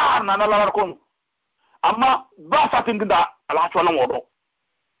rare na la ko amma ba sa tinda ala chwa wodo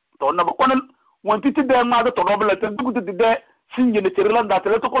to na ba konen wonti ti de ma do to do bele te dugu ti de sinje ne tirla da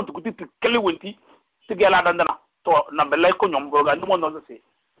tele to ko ti kele wonti ti gela dandana to na bele ko nyom go ga ni mo no se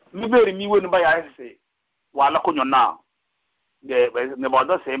mi beri mi woni ba ya se wala ko nyonna de ne ba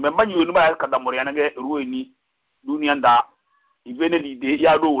do se me ba ni woni ba ka da mori na ge ruwe ni duniya da ibene lide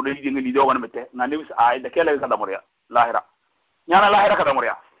ya do wona lide ngi lide wona mete na ne bis ay de kele ka da mori lahira nyana lahira ka da mori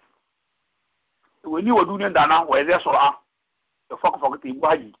woni wa duniya da na wa ze so a e foko ti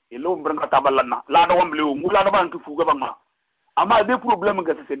baji e lo mbran ka tabalana la da wamble o mula da ban tu fuga banga amma des problèmes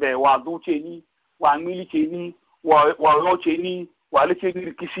ga se be wa du cheni wa ngili cheni wa lo cheni wa le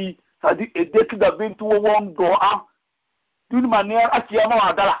cheni kisi ça dit et dès que da bentu won do a d'une manière akiyama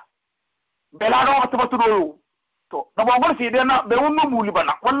wa dala bela do ta batudo to na bo ngol si de na be wonno muli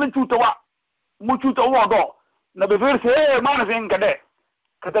bana wallan cutawa mu cutawa do na be verse ma na sen kade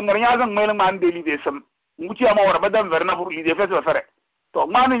kata ngariya zan mai man deli de sam nguci ama wara badam verna fur li de fese fere to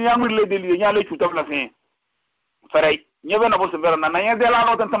man ni yamri le deli nya le cuta bla sen fere nyebe na bo se verna na nya de la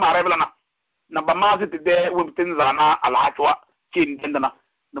no tan tamare bla na ba ma se de won tin zana al hachwa kin dendana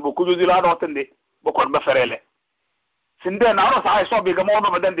na bo kuju dila do tan de bo kon ba fere le sinde na ro sa so be ga mo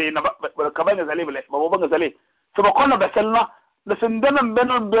do badan de na ka ba nga zale bele ba bo nga zale so bo kon ba selna na sinde nan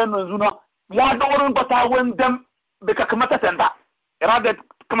benon zuna ya do woron ko ta won dem be ka kamata tanda irade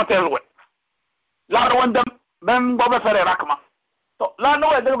kama telwe la rawandam ben bobe fere rakma to la no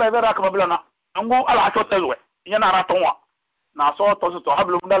e de be rakma bilana ngu ala to telwe yana ratonwa na so to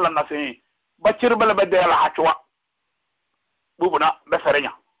hablu ndalla na se bacir bala be de la hachwa bubuna be fere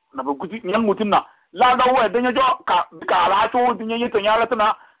nya na bu guti nyang mutinna la da we de nyo ka ala hachwa di nyi to nyala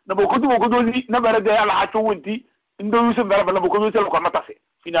tana na bu guti ni na bere de ala hachwa wonti ndo yusu bere bala bu ko yusu ko matase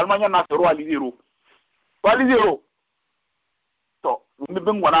finalement nya na so wali zero to mi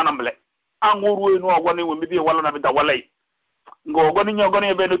bin wana nan bele an woru no woni wo mi bi wala na bi da walai ngo goni nyo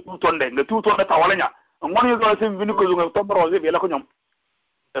goni be no tutonde nga tutonde ta wala nya ngoni go se vinu ko ngo to broze be la ko nyom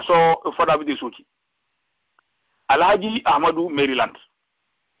e so foda bi di suki Alhaji Ahmadu Maryland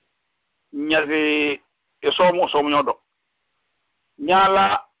nyaze e so mo nyodo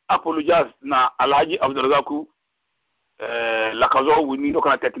nyala apologize na Alhaji Abdurrazaku la kazo woni do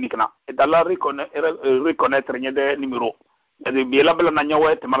kana technique na e dalla reconnaître nyede numéro de biela bela na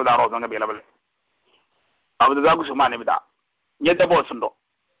nyawe te mala da rozo nga biela bela abdu zagu sumane bida nyede bo sundo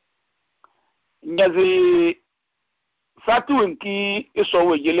nyazi satu enki iso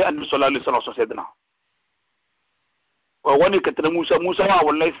we jele an sallallahu alaihi wasallam sedna wa woni katana musa wa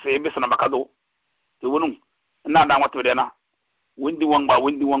wallahi se be sana makado te wonu na da wato de na windi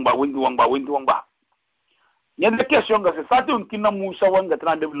wangba nyede question ga se satu enki na musa wanga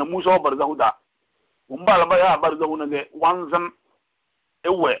tana de na musa barzahuda umbala ba ya barzahu na ge wanzan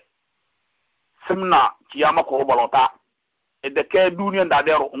ewe simna kiyama ko bolota e de ke duniya da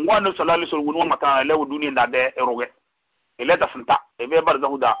dero ngwan sallallahu alaihi wasallam won mata le duniya da de eroge ele ta santa e be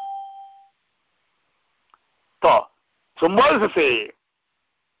barzahu da to sumbol se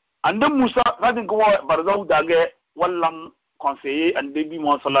ande musa kadin ko barzahu da ge wallan conseiller ande bi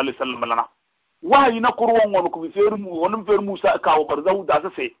mo sallallahu alaihi wasallam lana wayi na kurwon won ko bi feru mu won feru musa ka wo barzahu da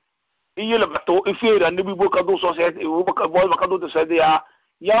se iyele bato e feru ande bi boka do so se e boka do to se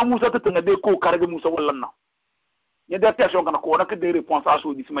ya musa ta tanga de ko karge musa wallan na ne da question kana ko na ke de réponse à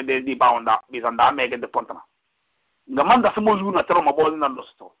so di sima de baunda bi zanda mege de pontana ngaman da samo juna tero ma bol nan do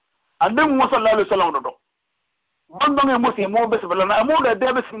sto ande mu sallallahu alaihi wasallam do bando nge mo se mo be sebelana mo de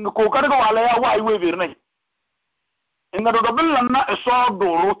be sin ko karge wala ya wa we bir nay inga do billan na so do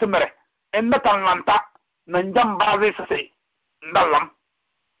ro temere en na talanta nan jam baze se ndalam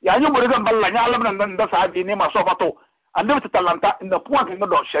ya nyu mo de balla nya lam nan da sa bi ne ma so fato ande bi talanta inda point ke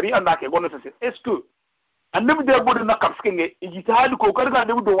do sharia nda ke gono se est ce que ande bi de bodu na kapske nge ijtihad ko karga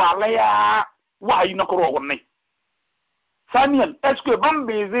ande do wala ya wahi na ko ro gonne saniyan est ce que ban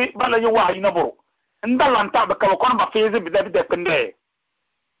beze bala ya wahi na boro ndalanta ba ka ko ba feze bi de pende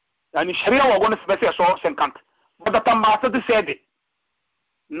yani sharia wa gono se so 50 bada tamba sa de sede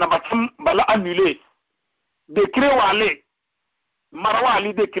na batum bala annuler décret wale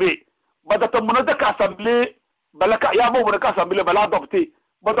marawali décret bada tamuna de assemblée bala ka ya bo ka assemblée bala adopter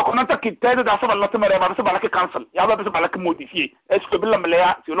bada ko nanta kitede da sa bala temere ba sa bala ke cancel ya ba sa bala ke modifier est ce que billa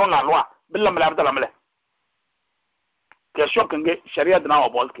mlaya selon la loi billa mlaya da la mlaya question kenge sharia dana wa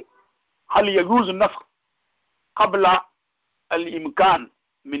bolke hal yajuz an-nasakh qabla al-imkan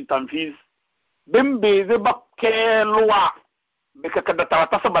min tanfiz bembe ba ke loi be ka kada ta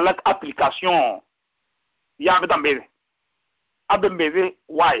sa bala application ya be dambe abembeze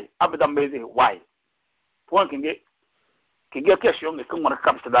why abdambeze why point kenge question nge kan warka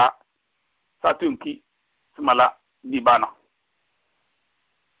kapsa da satunki simala dibana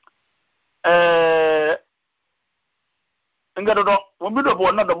ngado do wombi do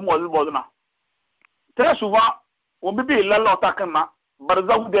bona do mo na très souvent wombi bi lalla ta kanna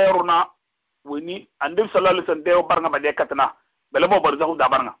barzahu de runa woni ande sallallahu alaihi wasallam de barnga ba de katna bele mo barzahu da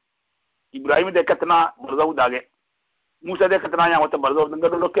barnga ibrahim de katna barzahu da ge musa de katna nya wata barzahu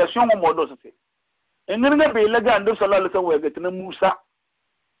ngado do question mo do se engir nga be laga ande sallallahu alaihi wasallam we gatna musa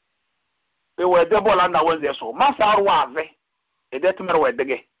e we de bola na wonze so ma faru ave e de tumer we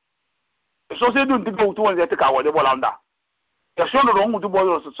dege so se dun digo tu wonze te ka we de bola nda question do ngu du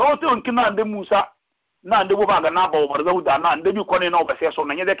bola so te on kina ande musa na ande bo baga na ba barzahu da na ande bi kone no ba se so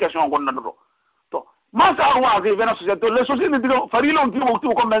na nye de question gon na do to ma faru ave vena so se to le so se digo farilo on ti wo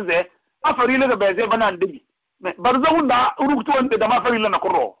tu ko menze a farilo ga be ze bana ande bi mais barzahu da ruktu on de da ma farilo na ko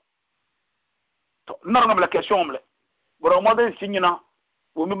ro nar ngam la question mle boro mo de signina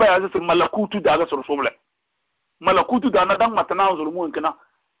wo mi baya zasu malakutu da ga suru somle malakutu da na dan matana zulmu nkina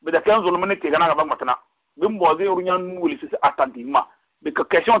be da kan zulmu ne te gana ga ban matana bim bo ze urunyan wuli se attentivement be que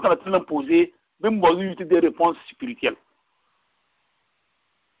question ta na poser bim bo ze uti des réponses spirituelles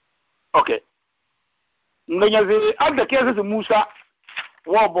OK nganya ze anda ke ze Musa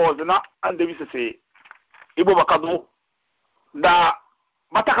wo bo zina anda bi se ibo bakado da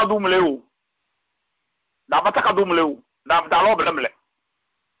matakadu mlewu da bataka dumlew da lo belemle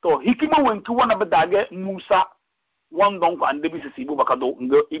to hikima wanki wana bedage Musa wan don ko ande bi sisi bu bakado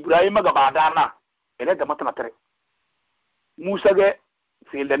ngo Ibrahim ga badana ele da matana tere Musa ge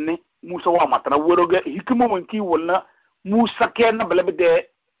selenni Musa wa matana woroge hikima wanki wala Musa ke na belebe de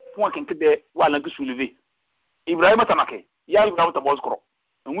point ken de wala ki soulever Ibrahim tanake ya Ibrahim ta bozkro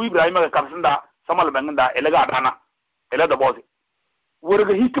ngu Ibrahim ga kamsinda samal bengda ele ga dana ele da bozi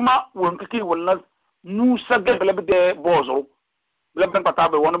woroge hikima wanki ki wala Musa ge belebe de bozo belebe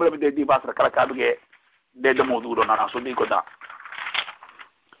patabe wono belebe de di basra kala ka duge de modudo na so di ko da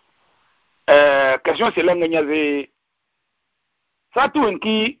question c'est l'engagement de satu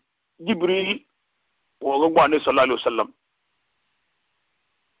enki Jibril wo go gwa ne sallallahu alaihi wasallam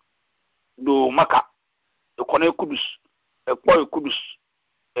do Maka e kone Kudus e koy Kudus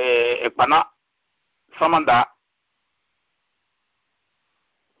e pana samanda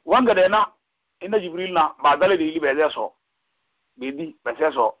wanga de na ina Jibril na ba dale de libe de so be di be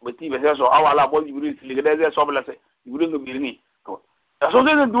so be awala bo Jibril libe de so bla se Jibril no birni to so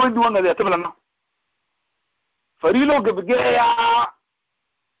de duwe nga de tabla na farilo ge be ya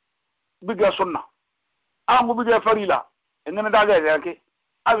biga sunna amu biga farila ngene daga de ke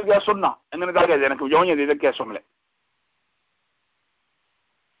abiga sunna ngene daga de ke jonye de ke somle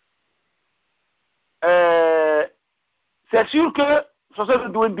c'est sûr que so se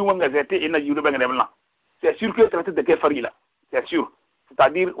duwe nga de te ina Jibril be ngene bla c'est sûr que traité de ke farila c'est sûr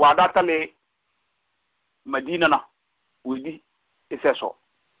c'est-à-dire wada tale Madina na widi iseso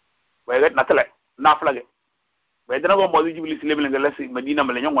wayga natale naflage waydana go modi jibli silebel ngala si Madina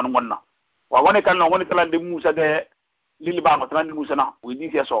male nyon ngonna wa woni kan no woni tala de Musa de lili ba tala de Musa na widi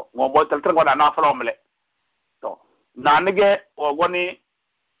iseso ngo bo tal tan ngona nafla male to nanige o goni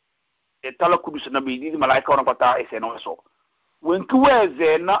e tala kudus na bi di malaika on pata e seno so wen ku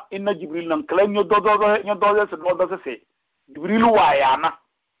weze na inna Jibril nan kala nyo do se Jibril wa yana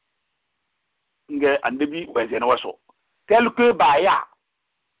nge andebi weze na waso tel que baya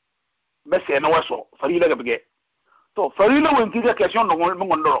bese na waso farila ga bige to farila wen kiga question no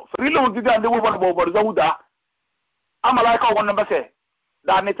ngondo farila wen kiga ande bo zawuda amalaika ko non bese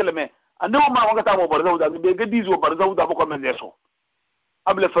da ne teleme ande wo ma wanga ta bo zawuda be ga dizo bar zawuda ko men deso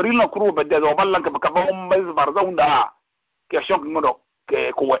able farila kuru be de do ballan ka ba mbay bar zawuda question ngodo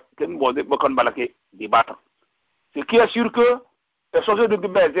ke ko ke mbode bo kon balake di bata c'est qui est sûr que les sociétés de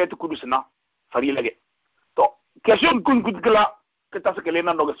base te kudusna farila ge to question kun kudkala ke ta se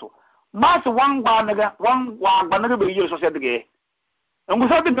kelena no geso mas wan ba naga be yele société ge ngu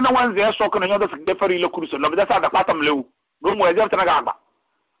sa de na wan ze so kana nyoda se de farila kuduso lo da sa da patam lew do mo ejer tana ga ba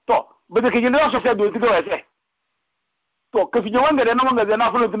to be de ke yele société do tigo ese to ke fi wanga de na wanga de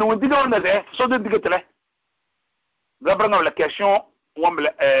na fulo de won tigo wanga de so de tigo tele gabranga la question wamble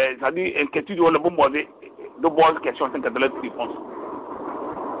ça dit inquiétude wala bo mo de bonnes questions tant que de la réponse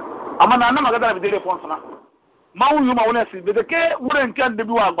amana na magada be réponse na mawu yuma wona si be de ke wuren kan de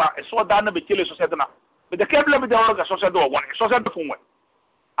bi wa gba so da na be kele société na be de ke bla be de wora société do won société funwe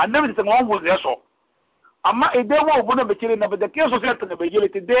annabi te ngom wo ze so amma e de wo bo na be kele na be de ke société na be yele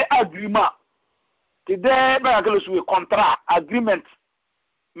te de agreement te de ba ka le su contrat agreement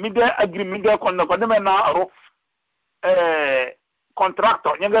mi de agreement de kon ko de na ro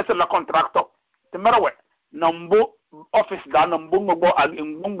contractor nyanga se la contractor te marawe nambo office da nambo ngbo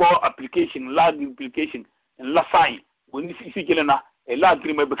application la application la sign woni si kele na e la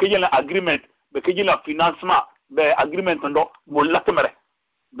agreement be kele agreement be kele financement be agreement ndo mo la temere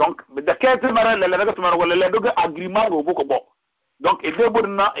donc be de kete mara le daga temere wala le doga agreement go boko bo donc e de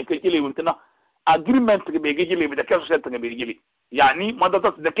bodna e kele wintna agreement be kele be de kele société be kele yani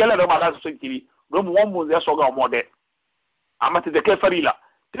madata de kele do mala société do mo mo ze so ga mo de amati de ke farila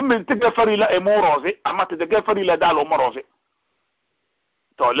timmi tege farila e mo rose amati de ke farila dalo mo rose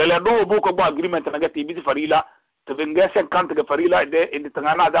to lele do bu ko ba agreement na gati bi farila to venga 50 ke farila de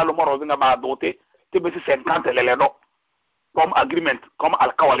tangana dalo mo rose nga ba dote te be 50 lele do comme agreement comme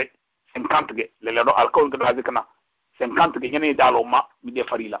alkawale 50 ke lele do alkawale da zikana 50 ke nyene dalo ma bi de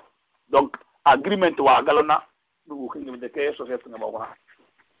farila donc agreement wa galona du ko ngi de ke société nga ba wa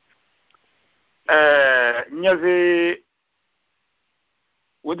nyaze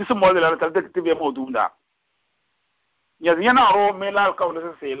wodi se model la tal de tebe mo dunda yana ro me la ka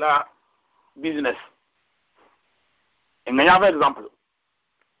wala se la business nga ya exemple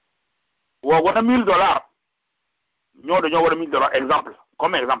wo wona $1000 nyodo nyo wona $1000 exemple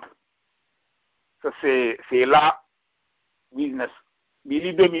comme exemple ça c'est la business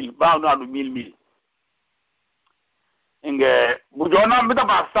bili 2000 ba no adu 1000 nge bujona mbita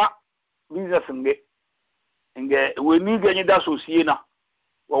basa business nge weni ganyi da associé na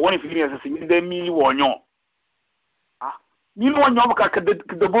woni fini asa sin de mili wonyo ah mili wonyo ka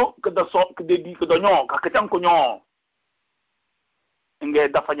kedebo keda so kededi kedonyo ka ketan ko nyo nge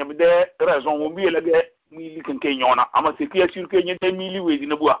da fanya bi de raison wo bi lege mili kan ke nyona ama se ki assure ke nyede mili wedi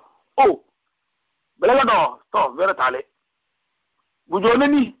na bua oh belega do to vera tale bu jona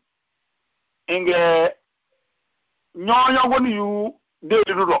ni nge nyoyo woni yu de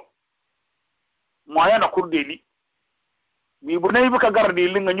do moya na kurdeli bi bu nay baka gardi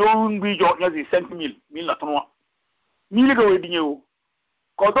li nga ñow bi jo ñasi 5000 1000 la 3 1000 ga wedi ñew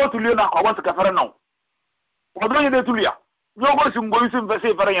ko do tulio na ko wonta ka fara naw ko do ñede tulia ñogo sim ngoy sim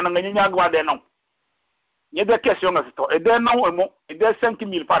fesse fara ñana nga ñaag wa de naw ñede question nga to e de naw e mo e de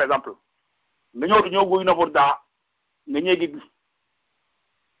 5000 par exemple nga ñogo ina borda nga ñegi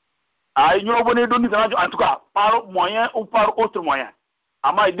ay ñogo ne do ni tan en tout cas par moyen ou par autre moyen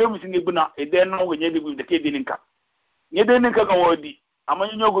ama e de mi singi buna e de naw nga ñedi bu de ke dininka nyede ne ka wodi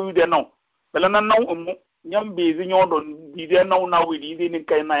amanya nyogo wi de naw bela na naw mu nyam be zi nyodo di de naw na wi di ne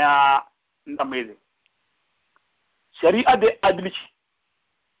kay na ya ndameze sharia de adlici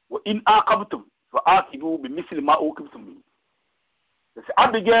wa in aqabtum fa aqibu bi misli ma uqibtum bi c'est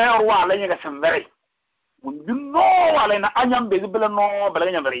adje wa la nyega sambere mun dinno wala na anyam be bela no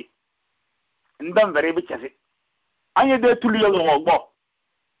bela nyam bere ndam bere bi chase anye de tuliyo ngo gbo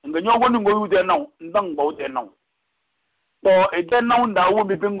nga nyogo ni ngo wi de naw ndang gbo de naw to e den naw nda wo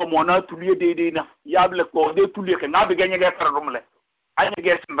mi bengo mo na tuliye de na yable ko de tuliye ke na be ganye ga farumle anya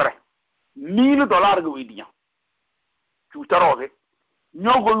ge sembre $1,000 go idinya chutarose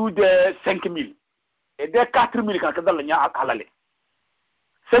nyogo yude 5,000 et de 4,000 kan kadal nya halale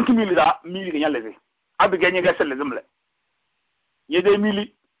 5,000 da 1,000 nya leze abi ganye ga sel zemle ye de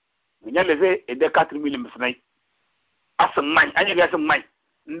 1,000 nya leze et de 4,000 msnay asmay anya ga asmay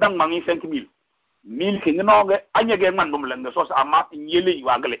ndang mangi 5,000 1,000 ke ngoge anya ga man bum lenga sos ama nyele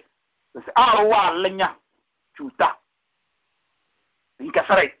yiwagale c'est wa lenya chuta inka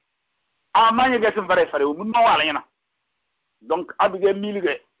saray amanya ga sim bare fare mun no wala yana donc abige 1,000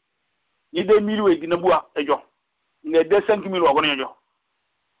 ge ni 2,000 we dina bua e jo ne de 5,000 wa gono jo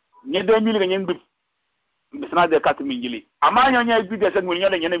ni 2,000 ge nyen bib bisna de 4,000 jili amanya nya bi de 5,000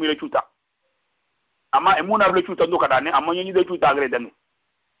 nyale nyane mi le chuta ama e muna le chuta ndo kada ne amanya ni de chuta gre dangi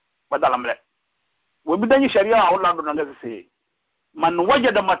badalam le wo bi dañi sharia hollando na ngasi se man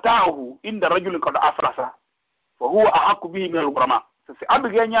wajada mata'ahu inda rajulin qad afrasa fa huwa ahqqu bihi min al-ghurama se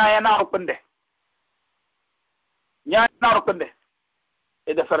abige nyaaya na rokende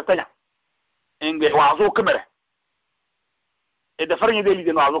e da fartanya inge wazo kamere e da farnya de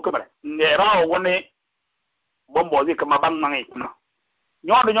lide wazo kamere nge rawo woni bombo zi kama bang mangi na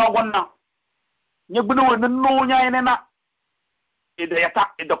nyodo nyogonna nyegbuno woni no nyaaya na e da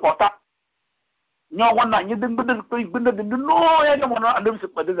yata e da kota nyogonna nyedeng bedeng toy bende de no ya jamono andem se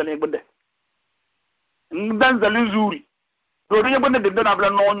ba de zale bende ndan zale zuri do de bende de na bla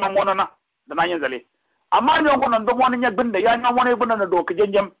no nyomono na dana yen zale amma nyogonna ndo mo nya bende ya nyomono bende na do ke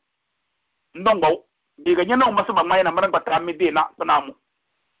jenjem ndongo diga nyeno masu ba mai na maran bata mi de na tanamu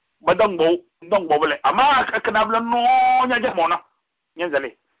badangbo ndongo bele amma kana bla no nya jamono yen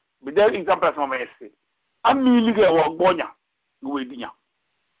zale bi de exemple sama esse ammi lige wo gonya ngwe dinya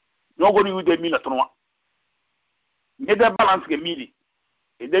nyogo ni ude 1,003 ngede balance ke 1,000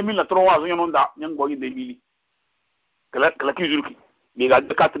 e 2,003 azo nyonda nyango yi 2,000 kala ki jurki ni ga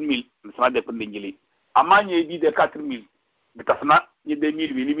 4,000 misma de pende ngili amanye di de 4,000 bitasna ni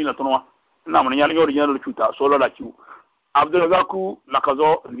 2,000 bi 1,003 na mon nyal nyori nyalo chuta solo la ciu Abdul Zaku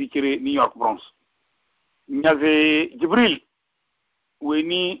lakazo zikiri New York Bronx nyaze Jibril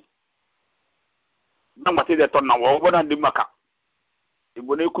weni nangate de tonna wo bona di maka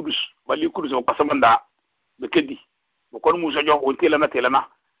ibone kudus bali kudus ko pasamanda be kedi ko kon musa jo won telana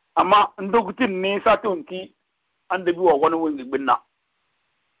amma ndogutin ni satonki ande bi wo wona woni binna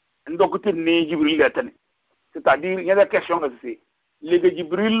ndogutin ni Jibril la tane c'est-à-dire il y a des questions que c'est les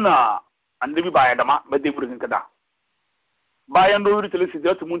Jibril na ande bi baye dama ba debru kada bayan do yuri tele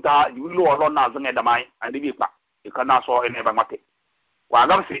sidatu munta Jibril wo na zanga dama ande bi pa e kana so ene ba mate wa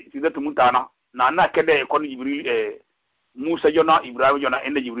gam sidatu munta na kede kon Jibril Musa jona Ibrahim jona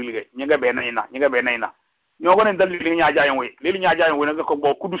ende Jibril ge nyanga be na nyogo ne dalil nya jaayon we leli nya jaayon we nga ko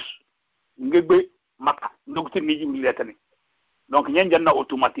bo kudus ngegbe maka ndogti ni Jibril etani donc nyen janna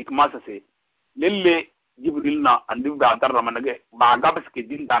automatiquement ça c'est lelle Jibril na andi ba darra manage ba gabas ke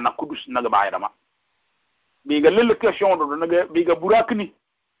din dana kudus naga ba yama bi ga lelle question do naga bi ga burakni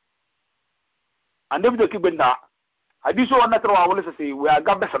ande bi ki benda hadiso wana tarwa wala ça c'est wa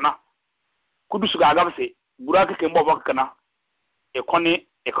gabas na kudus ga gabas buraki ke mbo bakana e koni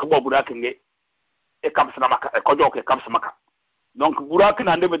e ko bo buraki nge e kamsana maka e ko joke kamsana maka donc buraki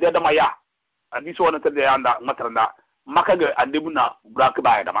na ndebe de dama ya andi so wona tede anda matranda maka ga andebu na buraki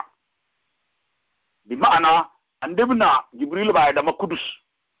ba ya dama bi maana andebu na Jibril ba ya dama kudus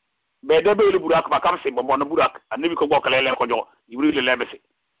be de be le buraki ba kamse bo na buraki andebi ko bokale le ko jo Jibril le bese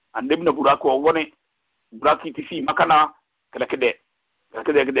andebu na buraki o woni buraki ti fi makana kala kede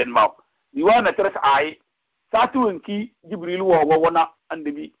kede mbaw di wana tres ay satuwenki Jibril wo wona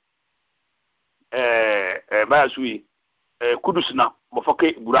andebi ba suyi kudusna bo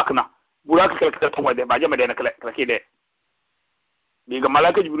fokke burakna kala to wade ba jama de na kala kide diga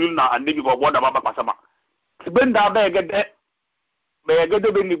malaka Jibril na andebi bo boda ba pasama benda be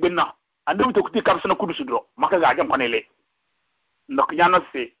gede be ni benna andebi to kuti kamsana kudus do maka ga jam konele ndok nyana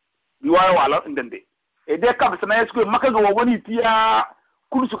se bi wala ndende e de kamsana yesko maka ga woni tiya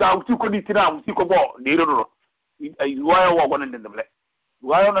kudus ga uti ko di tira uti ko bo de ro ay wayo wo gonen ndemle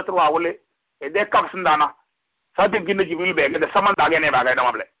wayo na tro wole e de kaps ndana sa de ginne Jibril be de sama da gene ba ga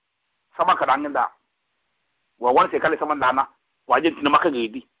damable sama ka dangenda wa won se kale sama ndana waje tin maka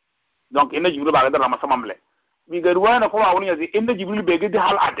gedi donc ene Jibril ba ga dara sama mle bi ga wayo na ko wa woni yazi ene Jibril be gedi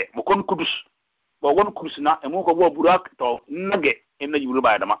hal ade mo kon kudus bo gon kudus na e mo ko bo burak to nage ene Jibril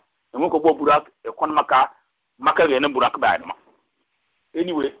ba dama e mo ko bo burak e kon maka ga ene burak ba dama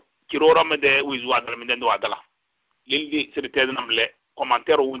anyway kirora me de wizu adala me de wadala lindi c'est namle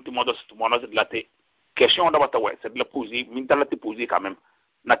commentaire wunti modeste laté question d'abata ouais c'est de la poser min dalati poser quand même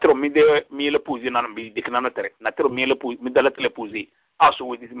natero mi le poser nan bi dikna na tere natero mi le poser mi dalati le poser aso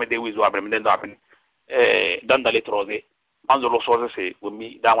we dis me de wizo abre me den do apni dan dale troze manzo lo soze se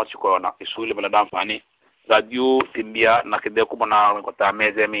wumi dama ci ko na isule bala dan fani radio timbia na kede ko na ko ta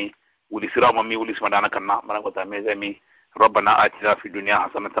mezemi wuli sirama mi wuli smadana kanna man ko ta mezemi ربنا آتنا في الدنيا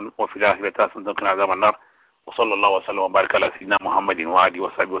حسنة وفي الآخرة حسنة وقنا عذاب النار وصلى الله وسلم وبارك على سيدنا محمد وآله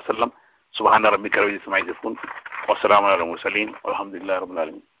وصحبه وسلم سبحان ربك رب العزة عما يصفون والسلام على المرسلين والحمد لله رب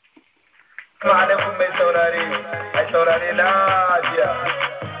العالمين. وعليكم أي سوراري لا جيا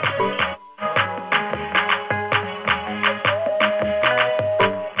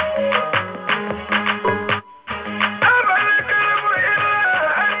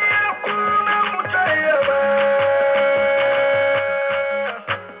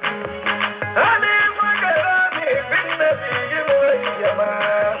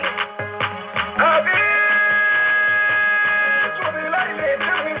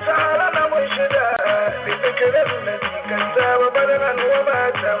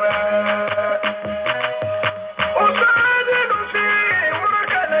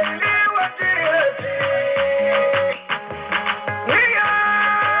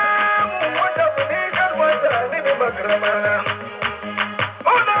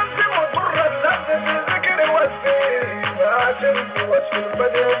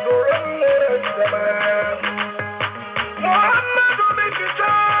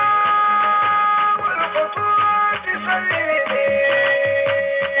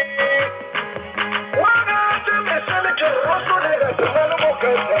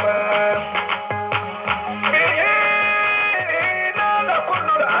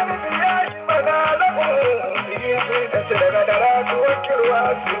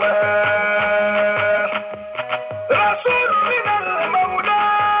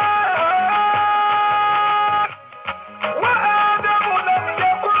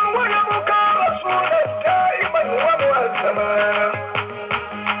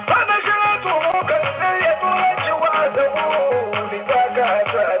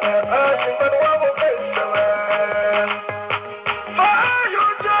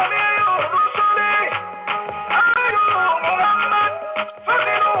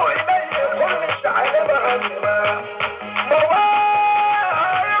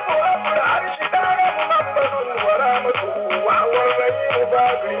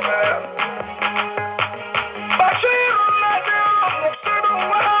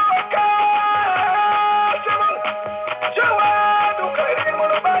جواد كريم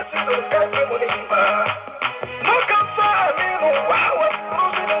باسط الكف منيبا